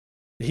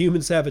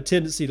 Humans have a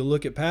tendency to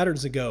look at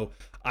patterns and go,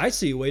 I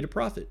see a way to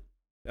profit.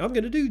 I'm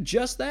going to do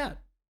just that.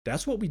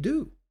 That's what we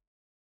do.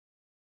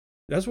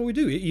 That's what we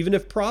do. Even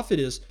if profit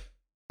is,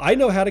 I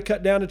know how to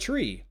cut down a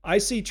tree. I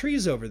see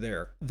trees over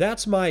there.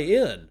 That's my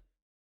in.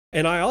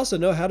 And I also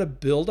know how to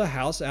build a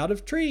house out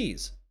of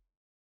trees.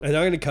 And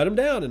I'm going to cut them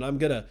down and I'm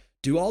going to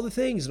do all the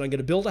things and I'm going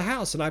to build a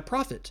house and I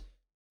profit.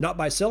 Not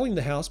by selling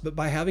the house, but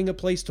by having a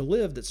place to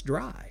live that's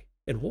dry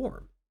and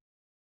warm.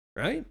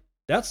 Right?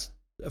 That's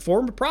a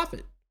form of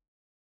profit.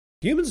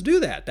 Humans do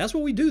that. That's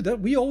what we do.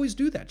 We always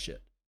do that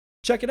shit.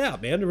 Check it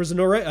out, man. There's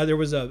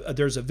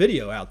a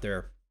video out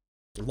there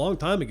a long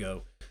time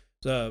ago.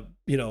 A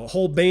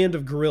whole band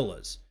of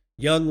gorillas,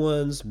 young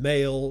ones,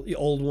 male,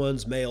 old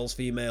ones, males,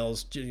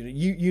 females,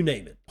 you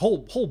name it.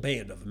 Whole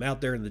band of them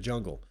out there in the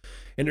jungle.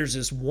 And there's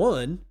this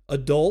one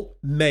adult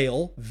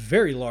male,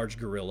 very large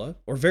gorilla,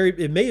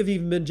 it may have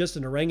even been just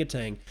an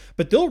orangutan,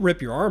 but they'll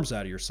rip your arms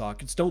out of your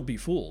sockets. Don't be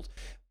fooled.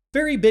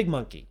 Very big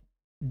monkey,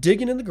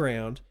 digging in the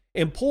ground.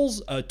 And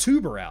pulls a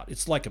tuber out.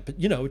 It's like a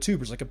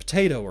tuber's like a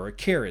potato or a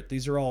carrot.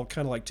 These are all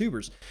kind of like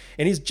tubers.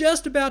 And he's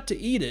just about to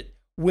eat it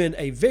when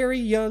a very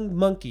young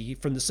monkey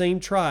from the same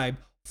tribe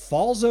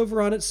falls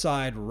over on its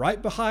side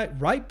right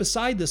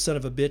beside this son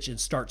of a bitch and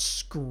starts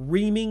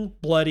screaming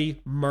bloody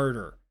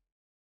murder.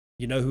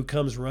 You know who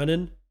comes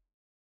running?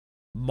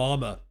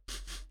 Mama.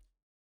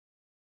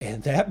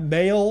 And that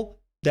male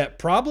that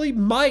probably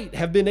might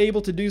have been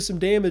able to do some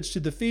damage to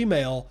the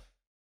female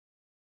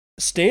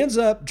stands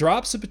up,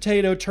 drops a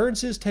potato,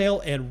 turns his tail,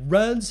 and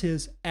runs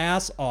his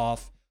ass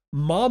off.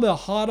 Mama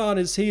hot on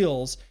his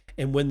heels.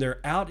 And when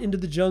they're out into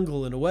the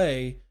jungle and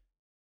away,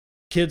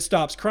 kid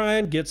stops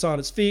crying, gets on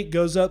its feet,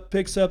 goes up,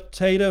 picks up a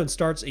potato, and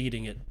starts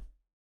eating it.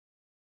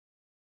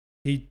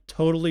 He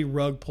totally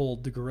rug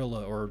pulled the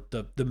gorilla or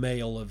the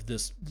male of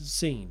this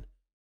scene.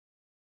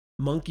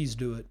 Monkeys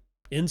do it.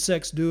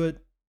 Insects do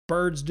it.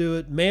 Birds do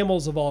it.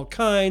 Mammals of all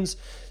kinds.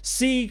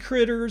 Sea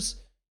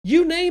critters.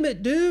 You name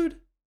it, dude.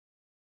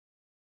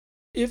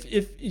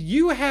 If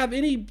you have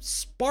any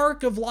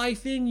spark of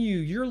life in you,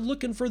 you're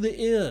looking for the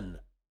in.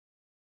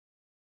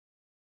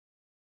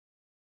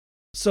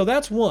 So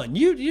that's one.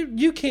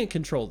 You can't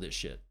control this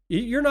shit.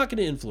 You're not going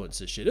to influence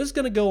this shit. It's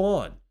going to go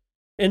on.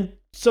 And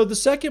so the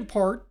second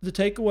part, the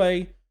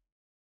takeaway,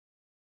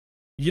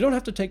 you don't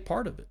have to take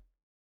part of it.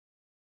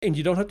 And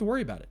you don't have to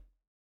worry about it.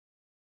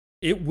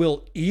 It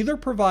will either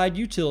provide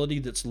utility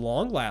that's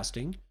long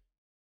lasting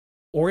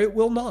or it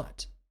will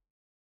not.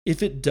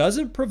 If it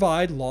doesn't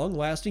provide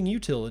long-lasting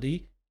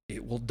utility,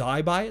 it will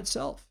die by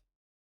itself.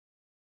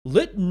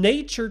 Let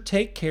nature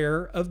take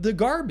care of the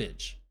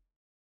garbage.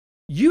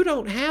 You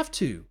don't have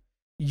to.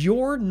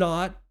 You're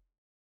not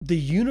the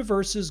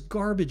universe's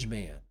garbage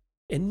man,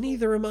 and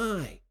neither am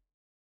I.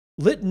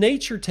 Let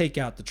nature take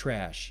out the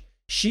trash.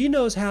 She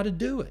knows how to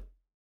do it.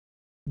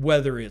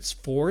 Whether it's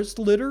forest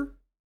litter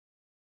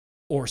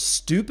or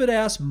stupid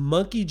ass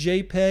monkey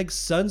JPEG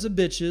sons of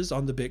bitches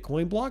on the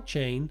Bitcoin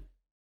blockchain.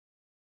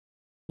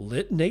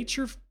 Let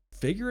nature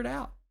figure it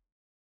out.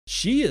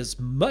 She is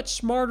much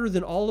smarter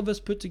than all of us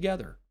put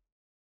together.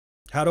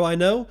 How do I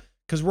know?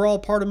 Because we're all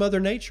part of Mother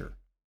Nature.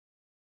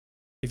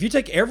 If you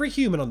take every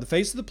human on the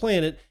face of the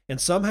planet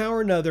and somehow or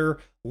another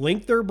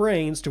link their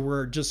brains to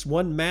where just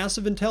one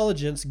massive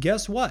intelligence,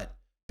 guess what?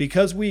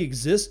 Because we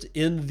exist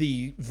in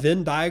the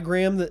Venn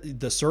diagram,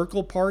 the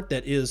circle part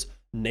that is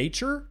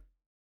nature,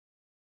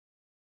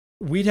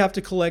 we'd have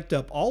to collect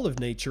up all of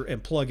nature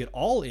and plug it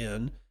all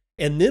in,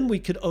 and then we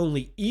could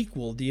only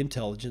equal the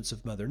intelligence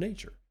of Mother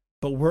Nature.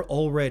 But we're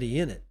already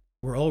in it.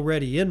 We're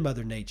already in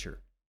Mother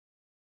Nature.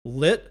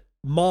 Let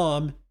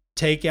mom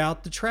take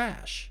out the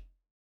trash.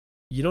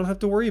 You don't have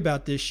to worry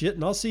about this shit,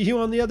 and I'll see you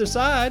on the other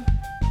side.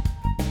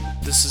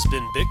 This has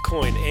been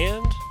Bitcoin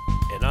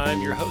and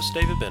I'm your host,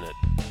 David Bennett.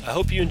 I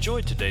hope you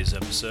enjoyed today's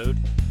episode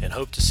and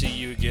hope to see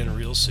you again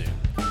real soon.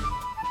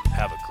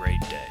 Have a great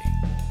day.